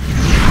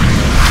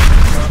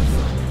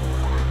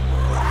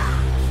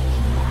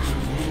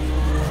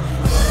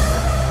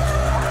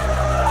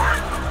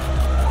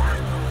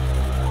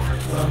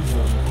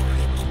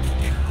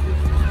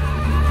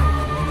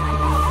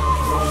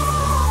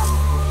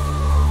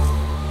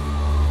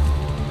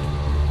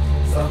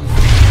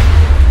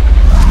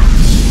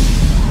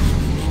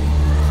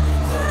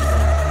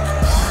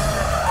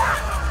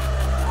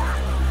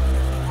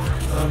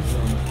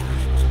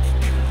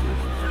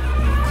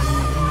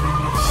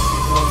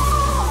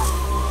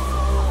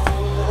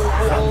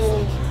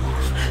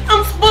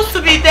I'm supposed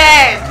to be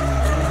dead.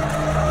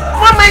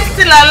 Why am I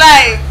still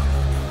alive?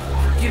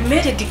 You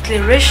made a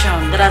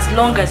declaration that as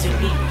long as you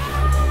live,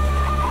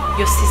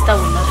 your sister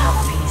will not have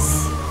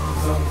peace.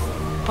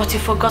 But you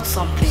forgot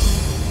something.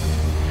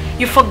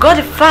 You forgot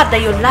the fact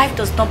that your life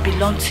does not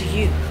belong to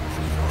you.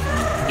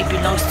 It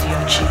belongs to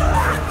your chief.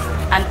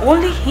 And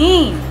only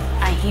him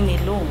and him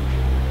alone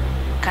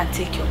can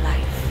take your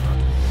life.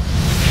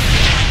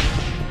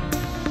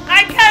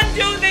 I can't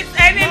do this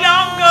any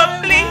longer,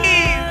 please.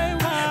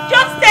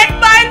 Just take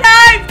my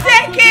life,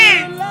 take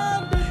it.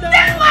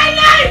 Take my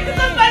life,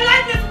 because my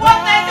life is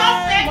worth it.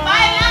 Just take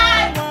my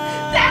life.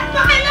 Take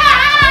my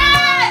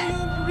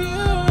life.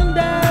 ruined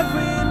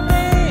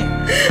everything.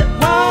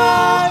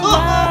 Why?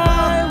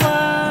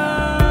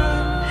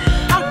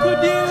 How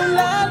could you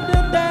let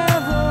the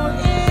devil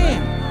in?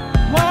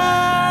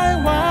 Why?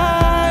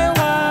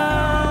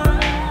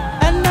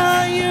 And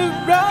now you've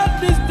brought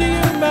this to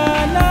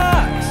human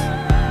us.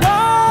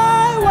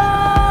 Why?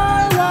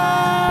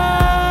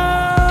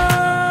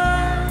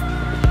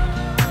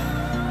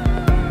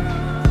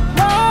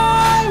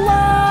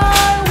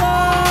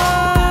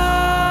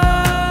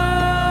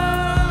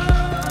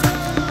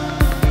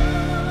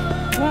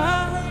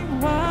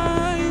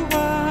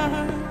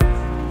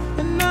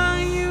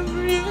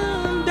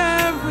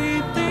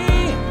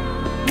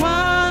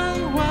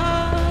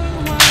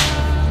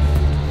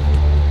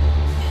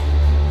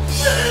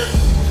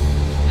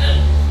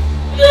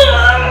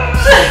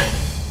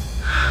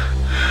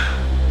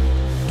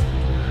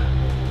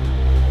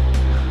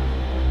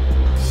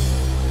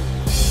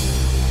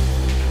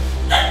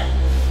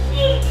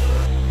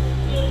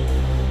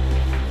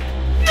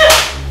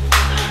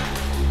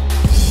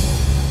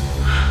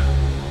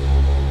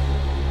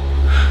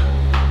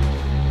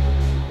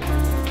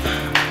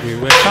 We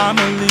were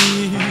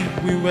family,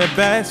 we were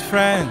best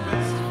friends.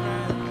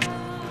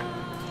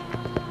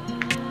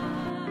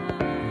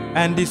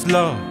 And this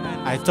love,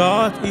 I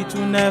thought it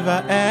would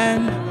never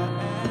end.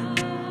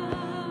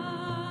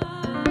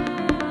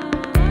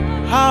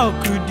 How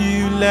could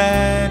you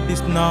let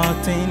this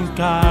nothing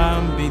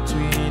come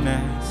between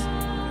us?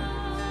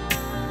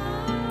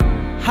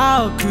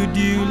 How could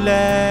you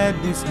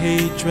let this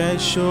hatred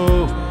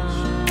show?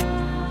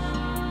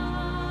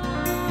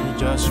 You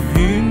just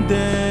ruined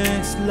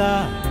this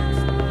life.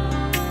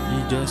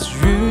 You just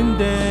ruined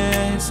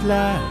this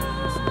life.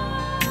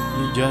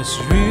 You just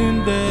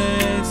ruined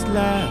this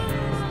life.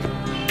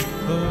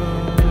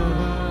 Oh.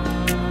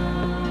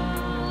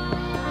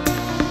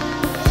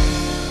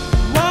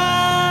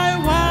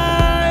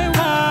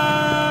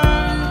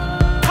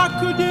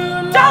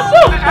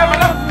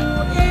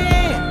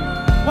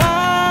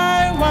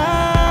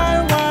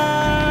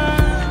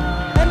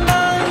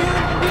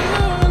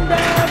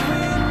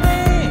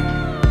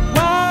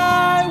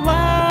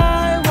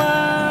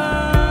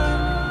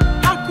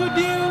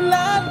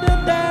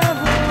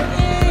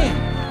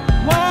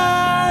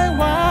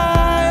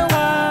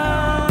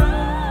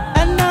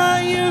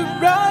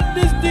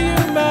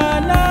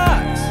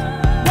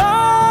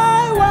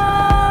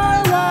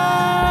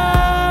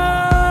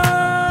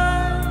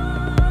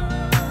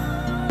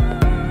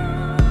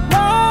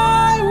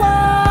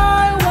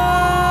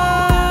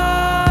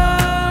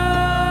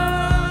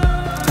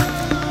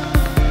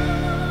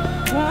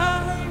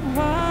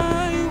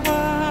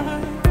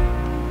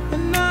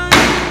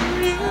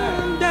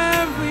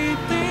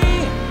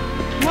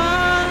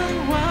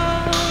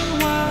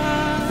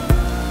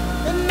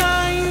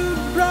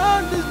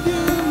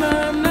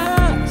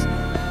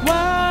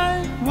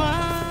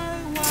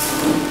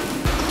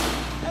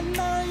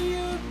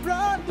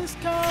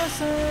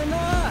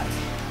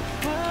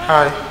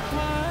 Hi.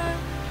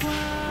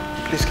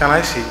 Please, can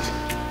I sit?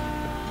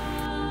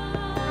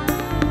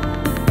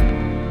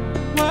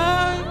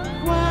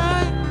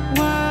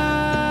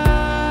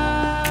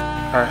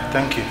 Alright,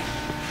 thank you.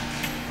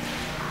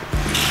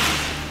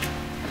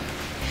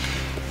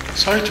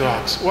 Sorry to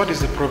ask, what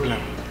is the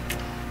problem?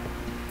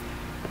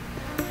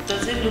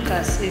 Does it look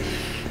as if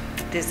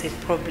there's a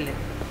problem?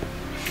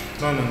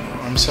 No,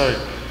 I'm sorry.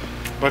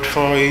 But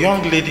for a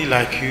young lady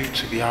like you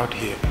to be out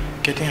here,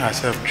 getting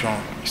herself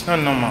drunk, it's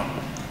not normal.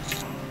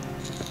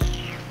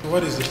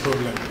 What is the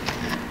problem?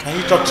 Can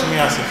you talk to me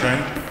as a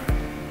friend?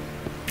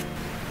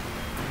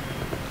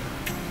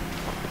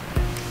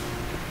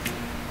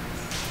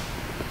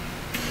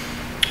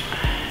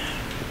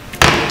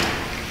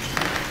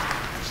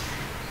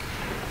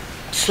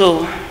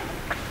 So,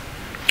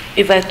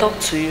 if I talk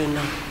to you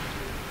now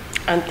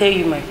and tell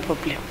you my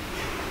problem,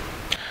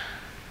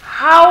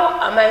 how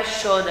am I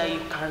sure that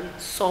you can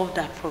solve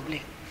that problem?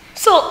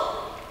 So,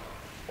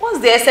 what's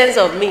the essence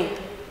of me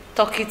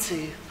talking to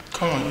you?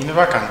 Come on, you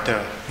never can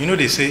tell. You know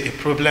they say a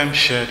problem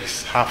shared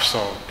is half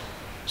solved.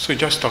 So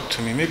just talk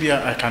to me. Maybe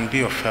I can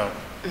be of help.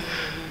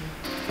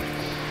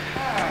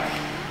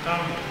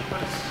 Tell me,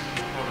 what is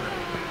the problem?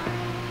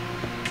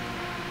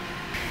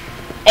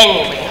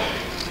 Anyway,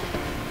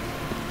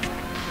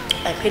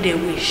 I made a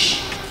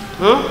wish.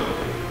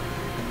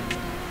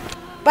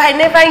 But I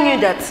never knew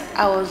that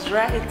I was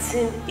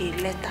writing a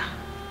letter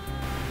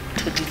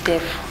to the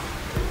devil.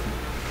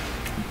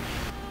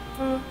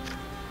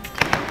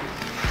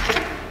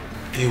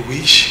 A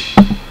wish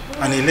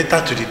and a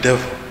letter to the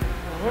devil?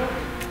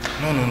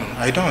 No,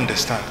 I don't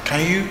understand.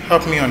 Can you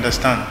help me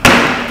understand?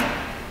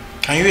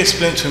 Can you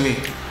explain to me?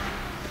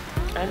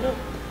 I know.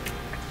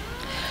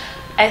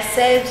 I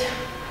said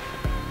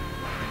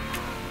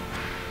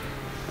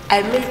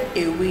I made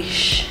a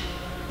wish.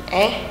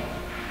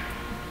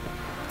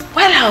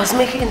 While I was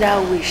making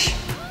that wish,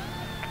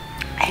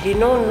 I did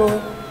not know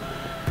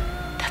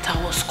that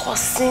I was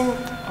causing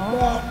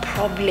more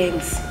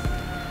problems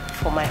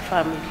for my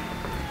family.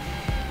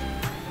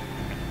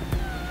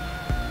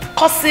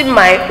 Causing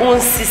my own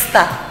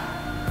sister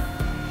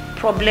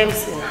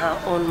problems in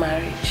her own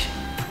marriage.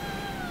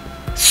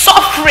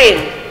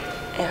 Suffering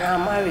in her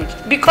marriage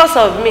because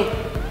of me.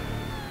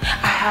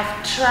 I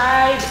have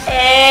tried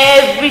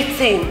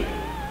everything,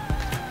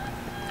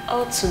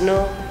 all to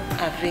no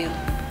avail.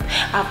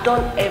 I've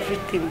done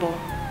everything, but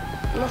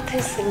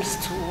nothing seems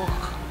to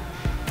work.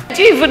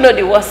 Do you even know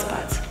the worst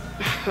part?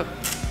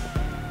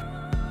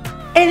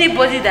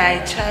 Anybody that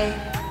I try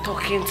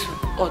talking to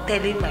or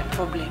telling my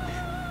problems,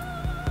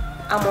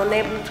 I'm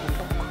unable to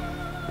talk.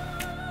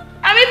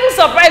 I'm even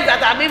surprised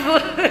that I'm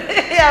even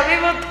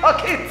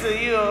talking to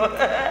you.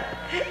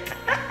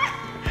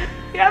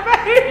 You're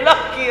very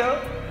lucky.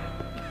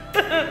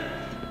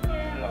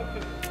 Very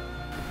lucky.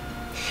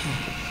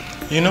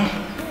 You know,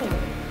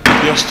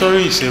 your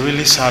story is a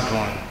really sad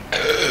one.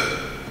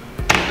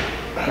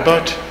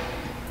 But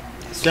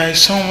there is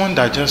someone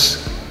that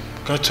just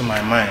got to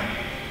my mind,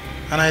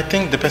 and I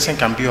think the person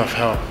can be of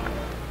help.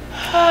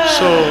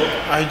 So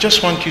I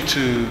just want you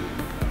to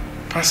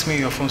pass me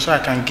your phone so I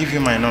can give you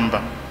my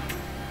number.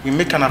 We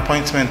make an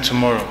appointment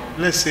tomorrow.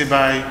 Let's say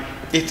by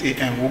 8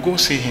 a.m. we'll go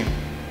see him.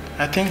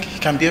 I think he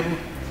can be able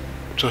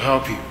to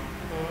help you.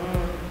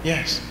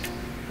 Yes.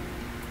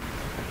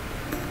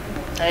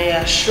 And you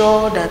are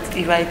sure that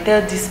if I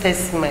tell this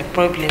person my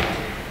problem,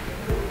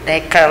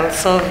 they can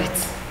solve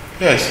it?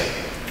 Yes.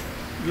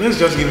 Let's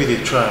just give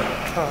it a try.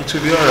 It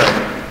will be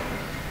alright.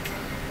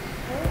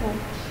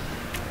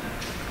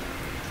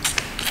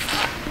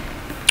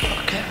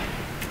 Okay.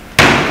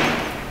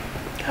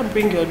 I'll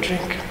bring your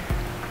drink.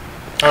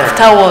 All right.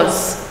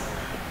 Afterwards,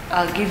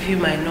 I'll give you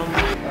my number.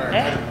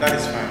 Alright, that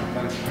is fine.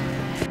 That is fine.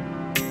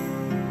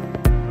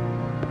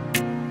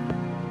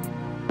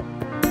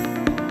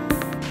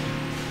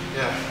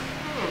 Yeah,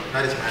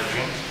 that is my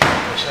drink.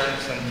 I'll share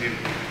some tea.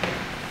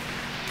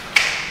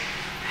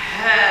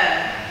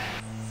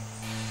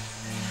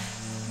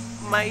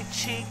 My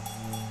chick.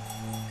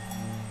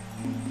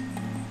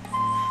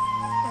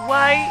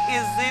 Why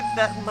is it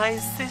that my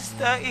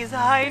sister is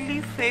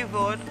highly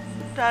favored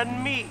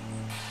than me?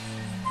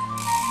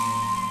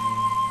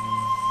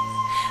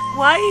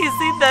 Why is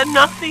it that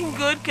nothing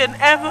good can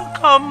ever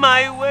come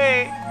my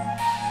way?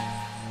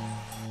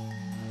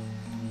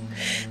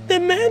 The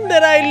man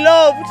that I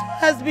loved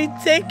has been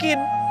taken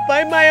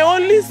by my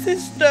only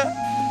sister.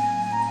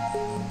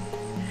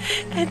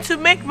 And to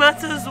make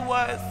matters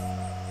worse,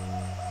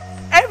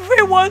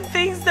 everyone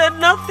thinks that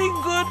nothing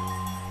good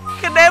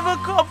can ever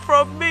come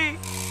from me.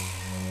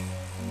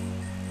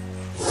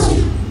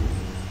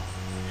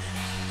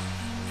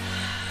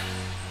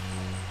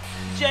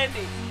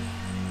 Jenny,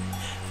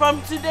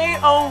 from today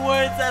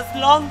onwards, as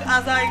long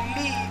as I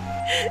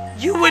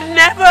live, you will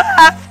never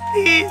have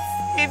peace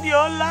in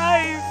your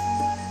life.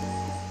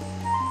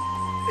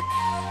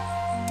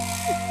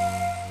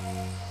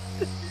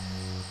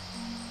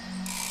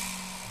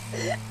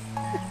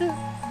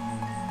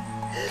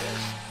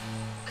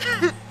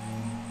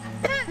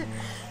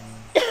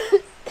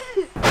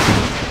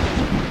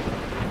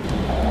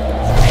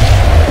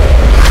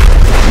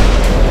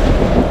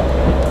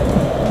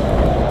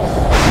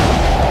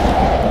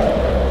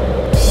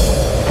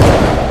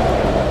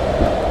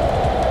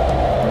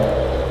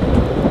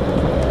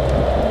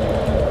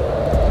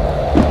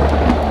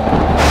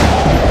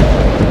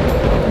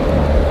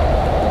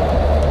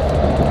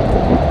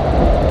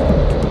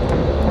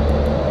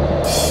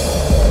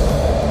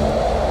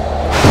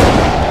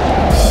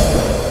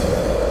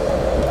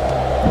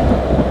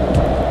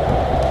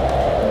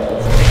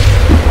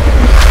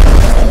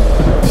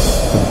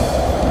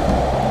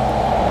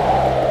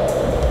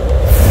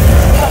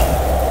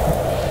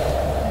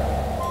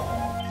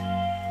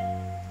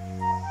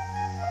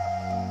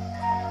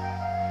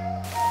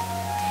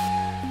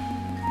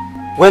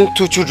 When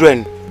two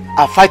children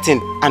are fighting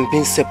and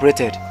being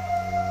separated,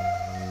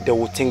 they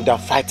will think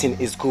that fighting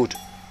is good.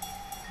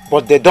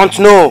 But they don't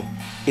know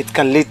it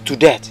can lead to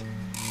death.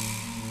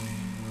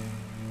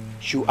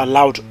 You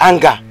allowed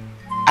anger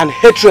and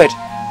hatred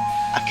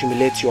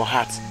accumulate your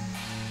heart.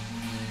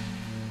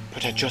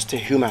 But you're just a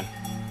human.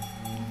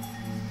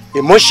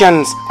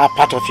 Emotions are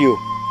part of you.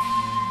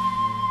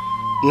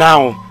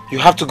 Now you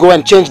have to go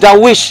and change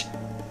that wish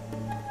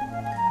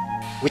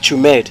which you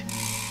made.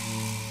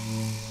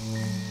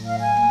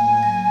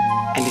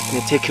 And it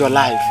may take your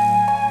life.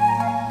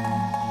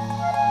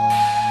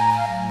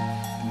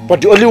 But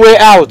the only way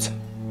out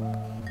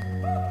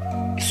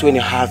is when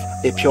you have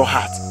a pure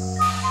heart.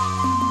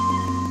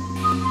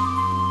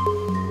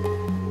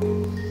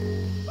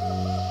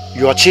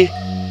 Yochi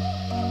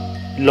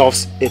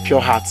loves a pure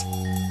heart.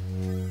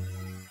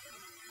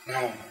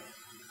 Now,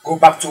 go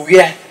back to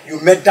where you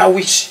made that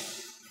wish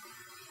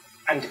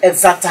and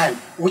exact time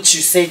which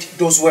you said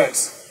those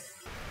words.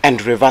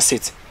 And reverse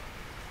it.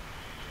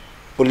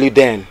 Only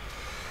then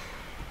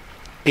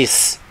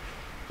peace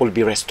will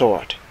be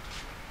restored.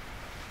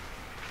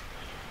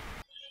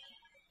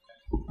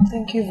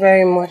 Thank you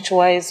very much,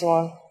 wise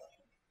one.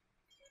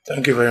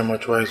 Thank you very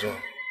much, wise one.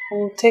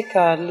 We'll take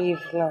our leave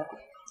now.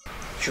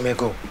 You may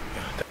go.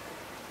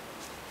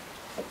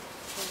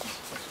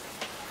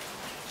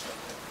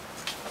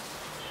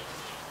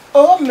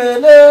 O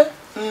mele,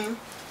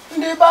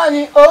 ndi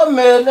bani o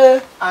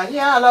mele,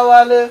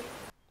 anyalawale.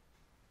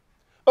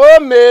 O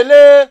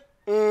mele,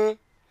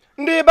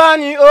 ndi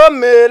bani o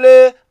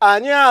mele,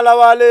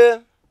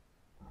 anyalawale.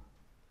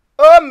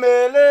 O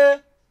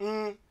mele,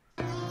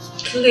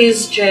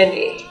 Please,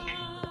 Jenny.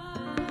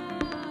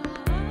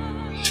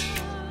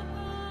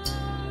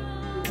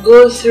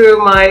 Go through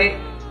my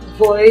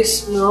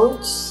voice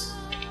notes.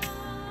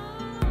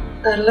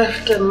 I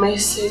left a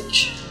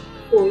message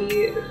for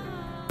you.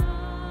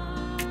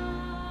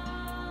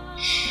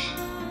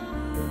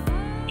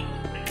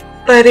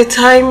 By the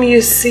time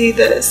you see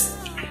this,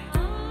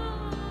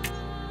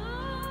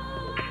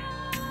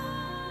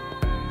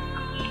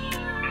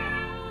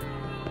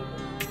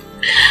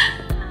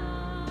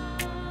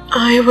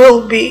 I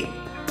will be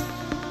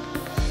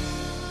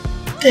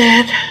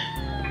dead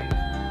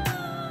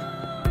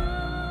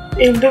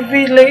in the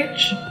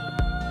village.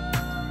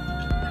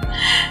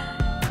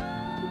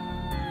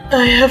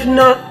 I have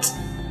not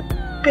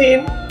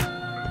been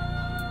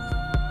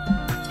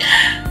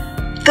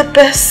the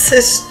best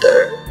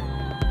sister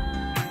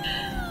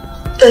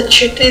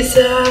that you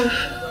deserve.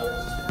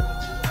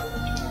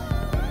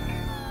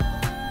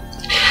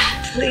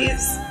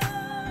 Please,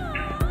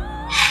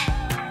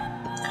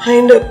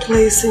 find a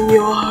place in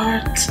your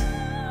heart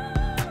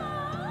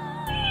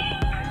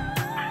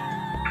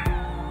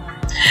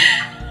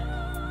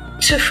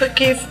to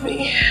forgive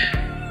me.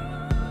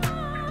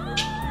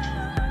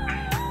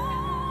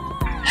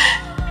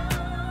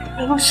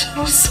 I'm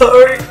so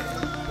sorry.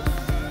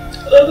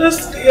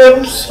 Honestly,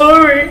 I'm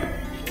sorry.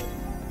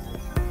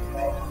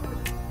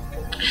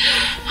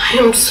 I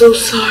am so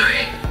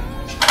sorry.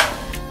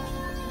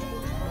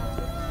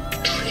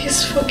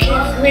 Please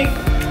forgive me.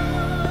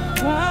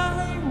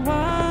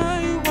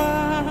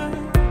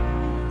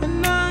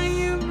 And now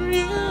you've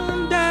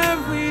ruined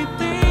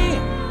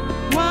everything.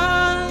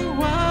 Why?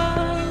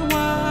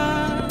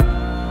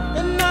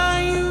 And now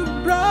you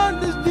brought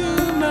this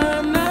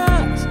human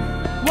act.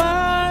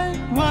 Why?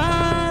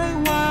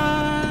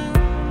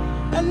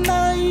 And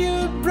now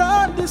you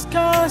brought this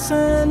curse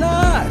on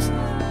us.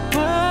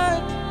 Why?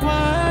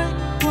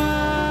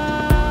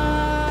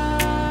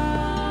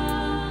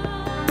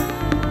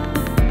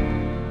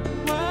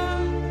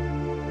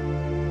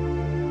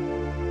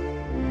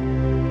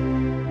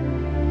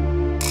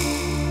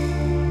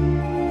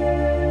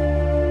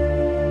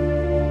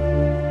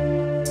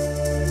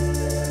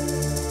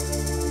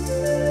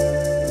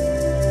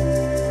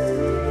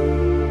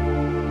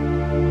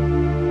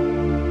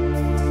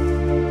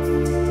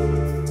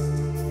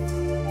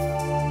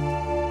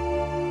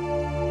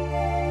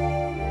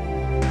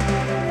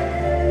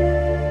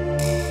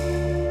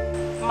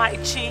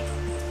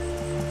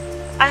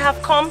 I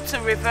have come to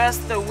reverse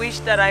the wish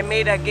that I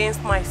made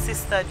against my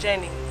sister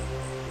Jenny.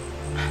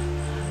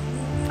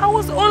 I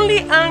was only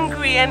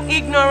angry and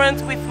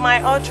ignorant with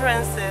my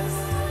utterances.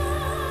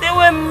 They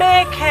were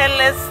mere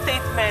careless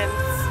statements.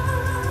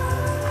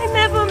 I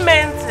never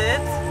meant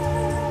it.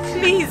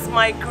 Please,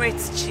 my great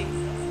Chi.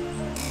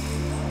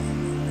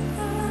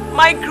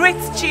 My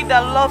great Chi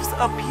that loves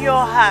a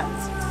pure heart.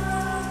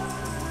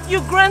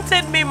 You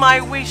granted me my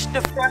wish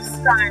the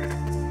first time.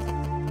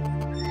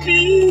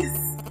 Please,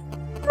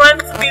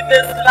 grant me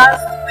this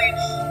last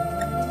wish.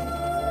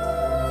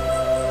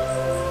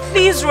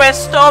 Please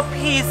restore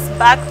peace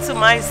back to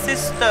my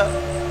sister.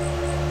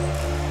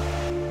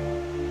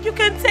 You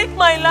can take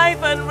my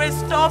life and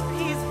restore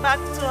peace back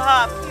to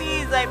her.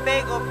 Please, I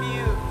beg of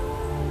you.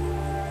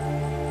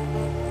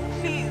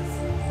 Please.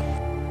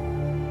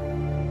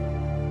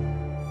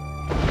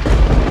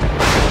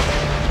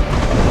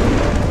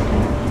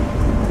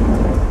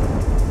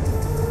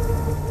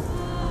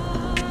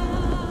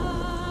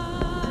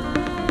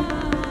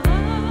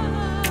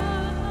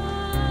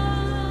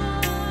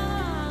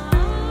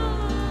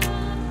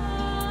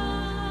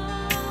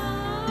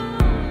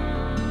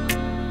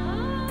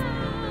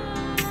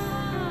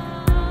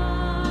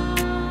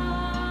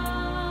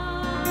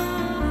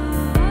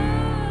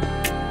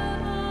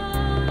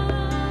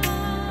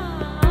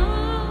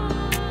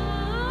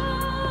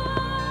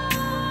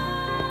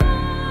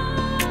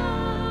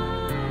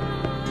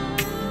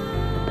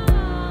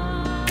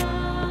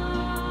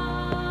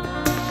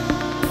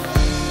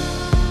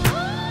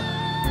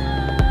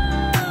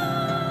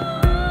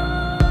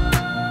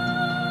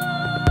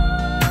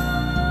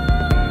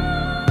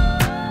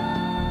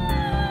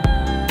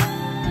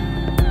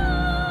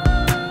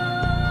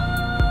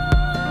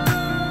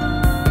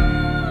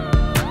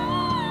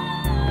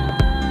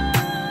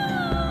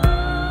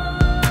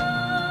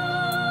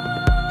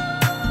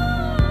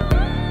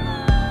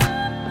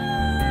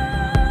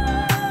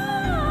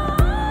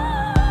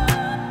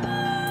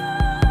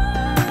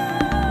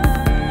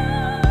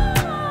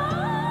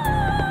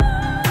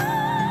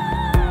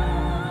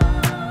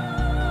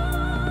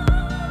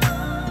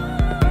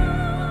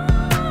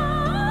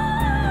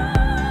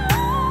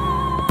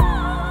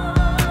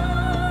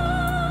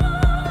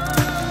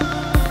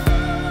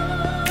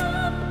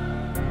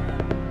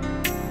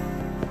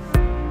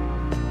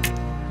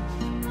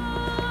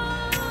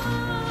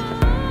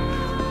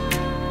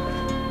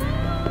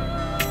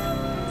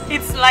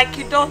 Like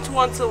you don't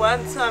want to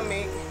answer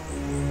me.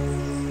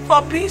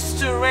 For peace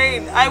to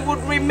reign, I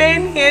would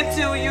remain here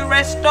till you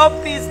restore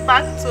peace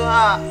back to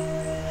her.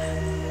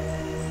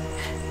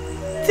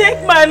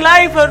 Take my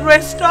life and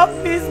restore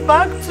peace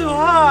back to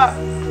her,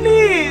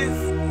 please.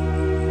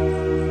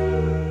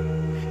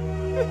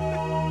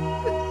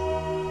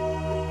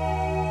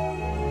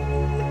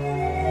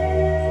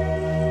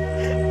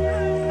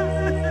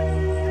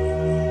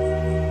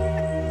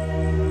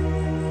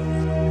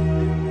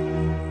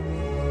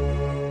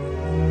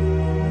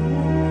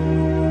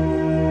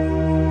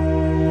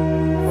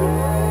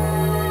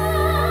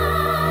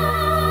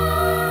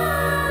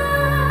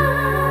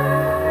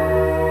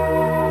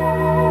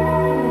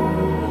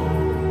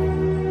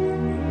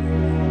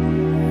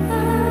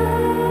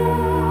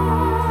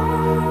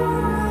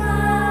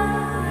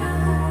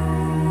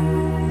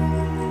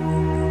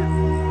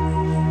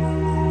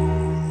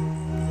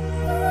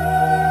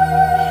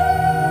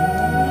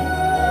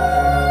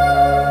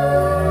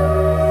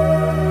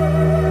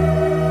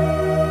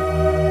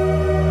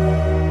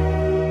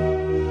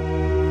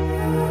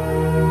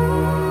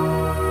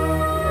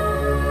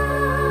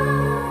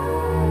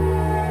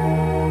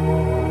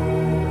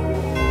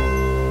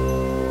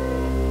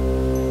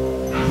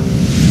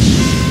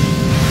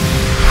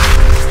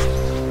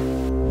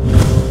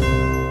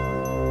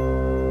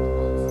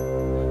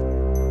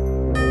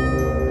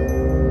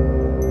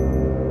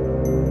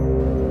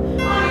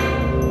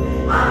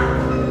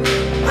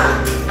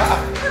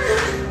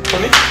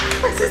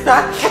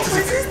 What is it?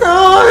 My sister.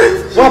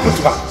 What happened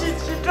to her?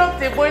 She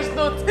dropped a voice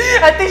note.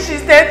 I think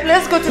she's dead.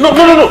 Let's go to the village.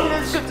 No.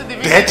 Let's go to the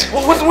village. Dead?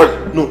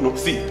 What? No,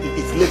 see,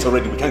 it's late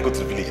already. We can't go to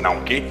the village now,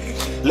 okay?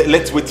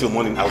 Let's wait till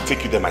morning. I'll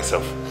take you there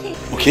myself.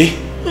 Okay?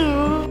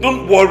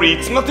 Don't worry.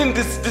 It's nothing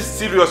this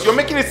serious. You're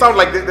making it sound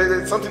like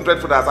there's something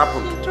dreadful that has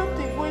happened. She dropped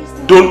a voice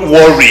note. Don't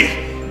worry.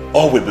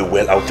 All will be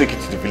well. I'll take you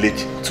to the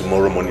village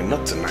tomorrow morning,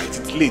 not tonight.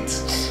 It's late.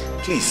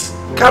 Please,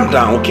 calm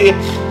down, okay?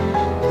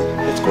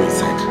 Let's go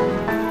inside.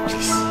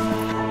 Please.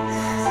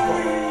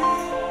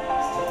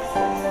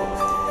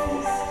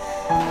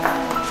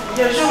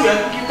 Yeah, sure,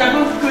 you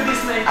cannot go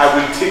this night. I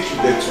will take you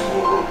there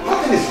tomorrow.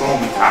 Nothing is wrong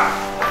with her.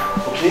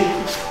 Okay?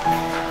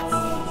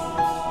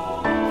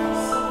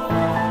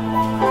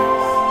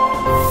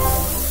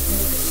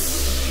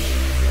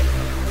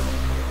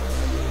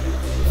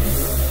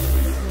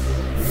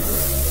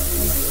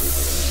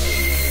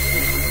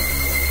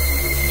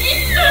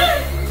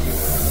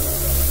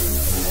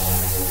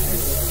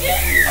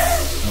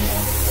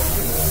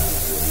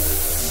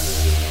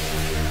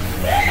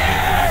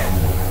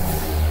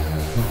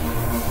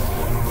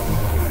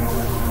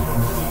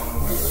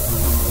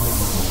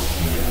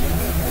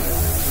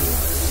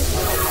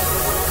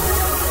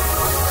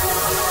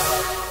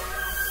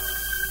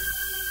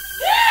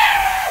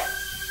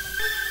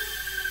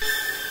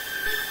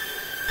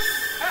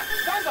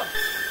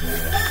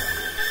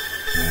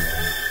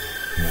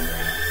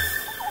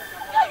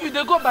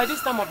 By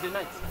this time of the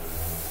night.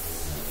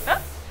 Huh?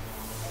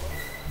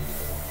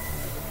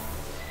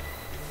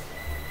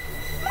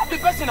 Not the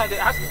person that they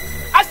ask.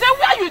 I said,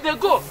 where you they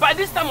go by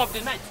this time of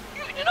the night?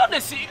 You know they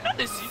see,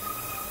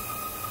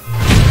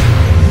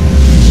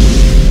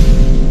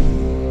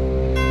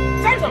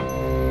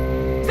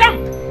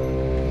 Sam!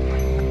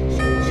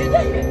 She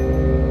there here.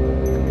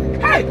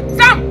 Hey,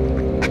 Sam!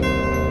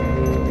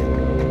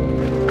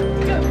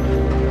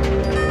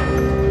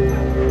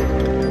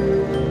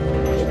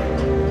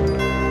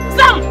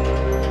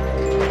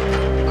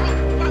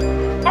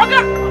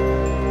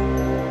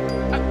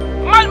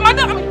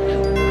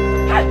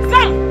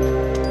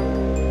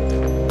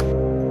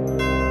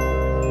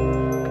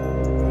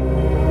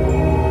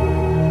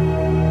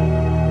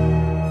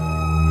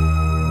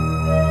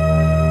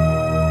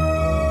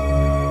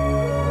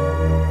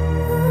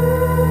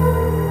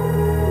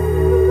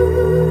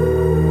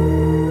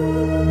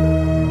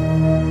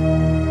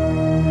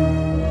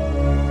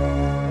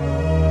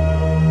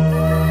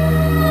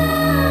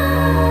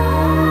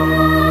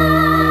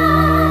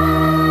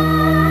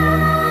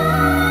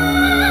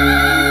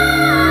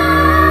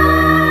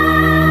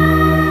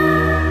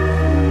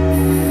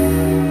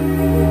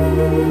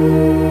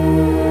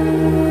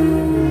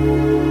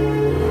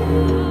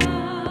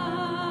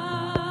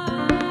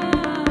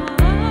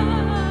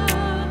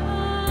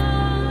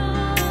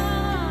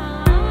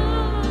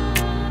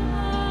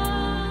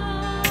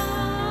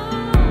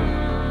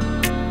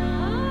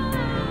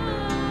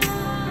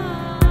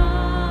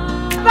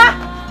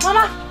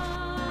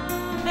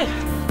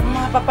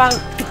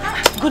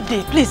 Good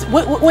day, please.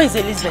 Where is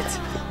Elizabeth?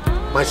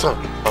 My son,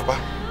 Papa,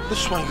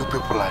 this is why you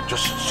people are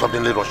just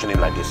suddenly rushing in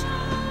like this.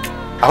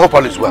 I hope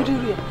all is well.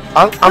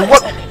 And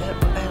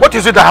what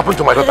is it that happened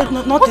to my daughter?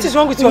 What is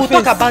wrong with your face?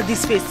 We'll talk about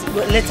this face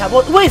later.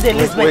 Where is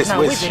Elizabeth now?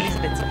 Where is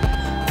Elizabeth?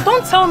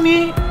 Don't tell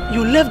me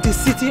you left the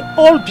city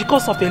all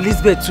because of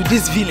Elizabeth to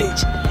this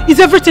village. Is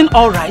everything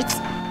all right?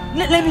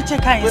 Let me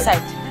check her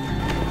inside.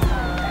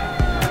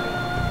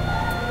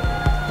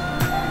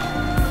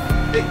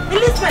 Hey.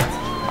 Elizabeth!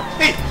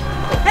 Hey!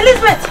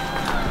 Elizabeth!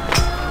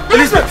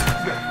 Elizabeth!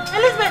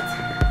 Elizabeth!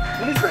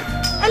 Elizabeth!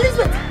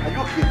 Elizabeth! Are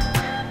you okay?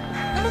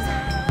 Elizabeth!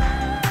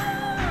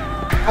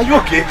 Are you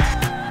okay?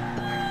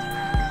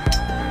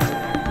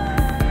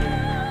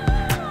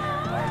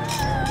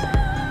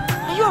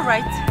 Are you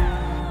alright?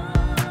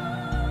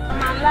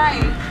 I'm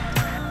alive.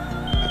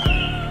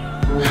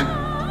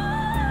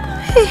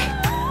 Hey,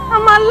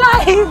 I'm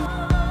alive.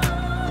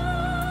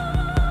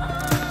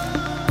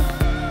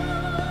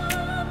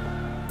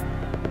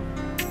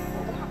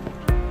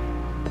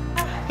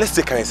 Let's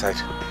take her inside.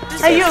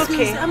 Are you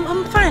okay?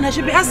 I'm fine. I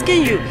should be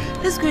asking you.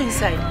 Let's go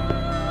inside.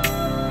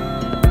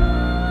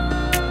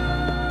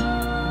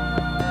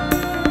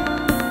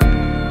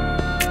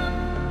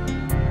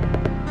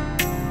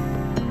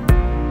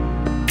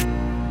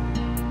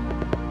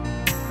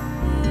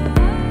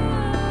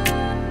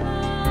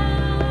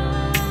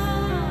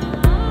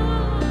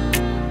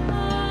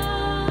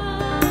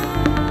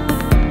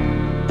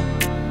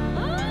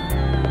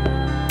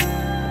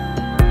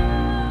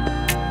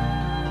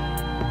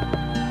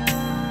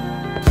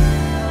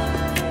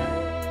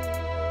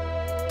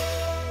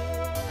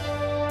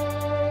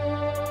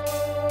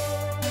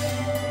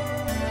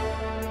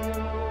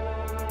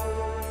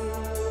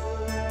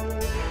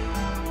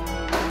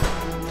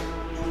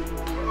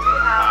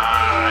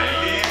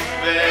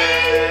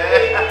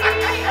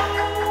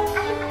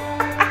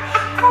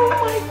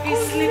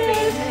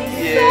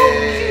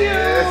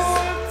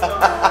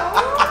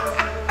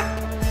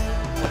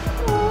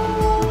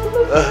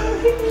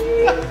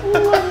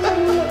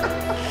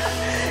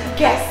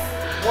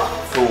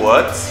 For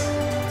what?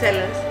 Tell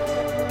us.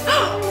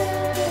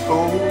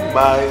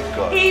 My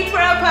God. He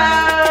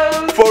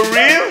proposed. For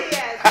real?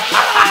 Yes.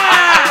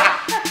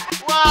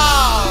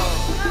 Wow!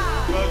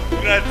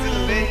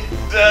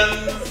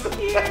 Congratulations!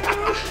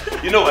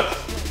 You know what?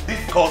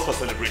 This calls for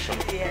celebration.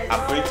 Yes.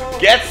 I'm going to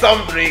get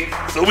some drink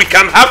so we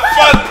can have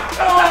fun.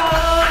 Oh,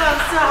 I'm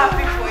so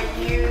happy for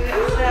you.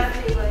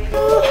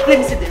 Let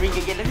me see the ring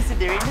again. Let me see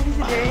the ring. Let me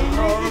see the ring.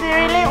 Let me see the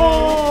ring.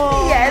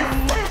 Oh, yes.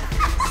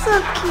 So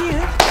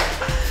cute.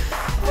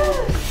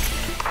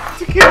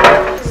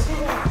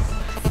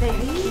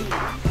 Thank you.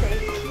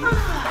 Thank you.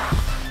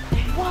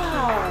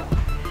 Wow.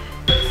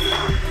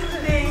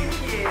 Thank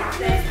you.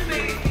 Thank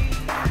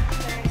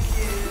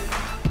you.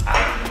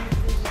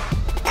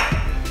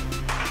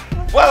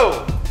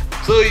 Whoa!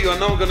 So you're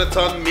now gonna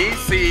turn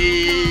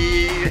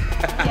Missy.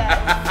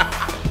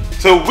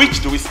 Yes. So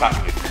which do we start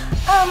with?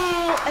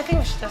 I think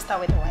we should just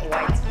start with the white.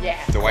 Yeah.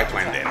 The white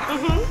wine then.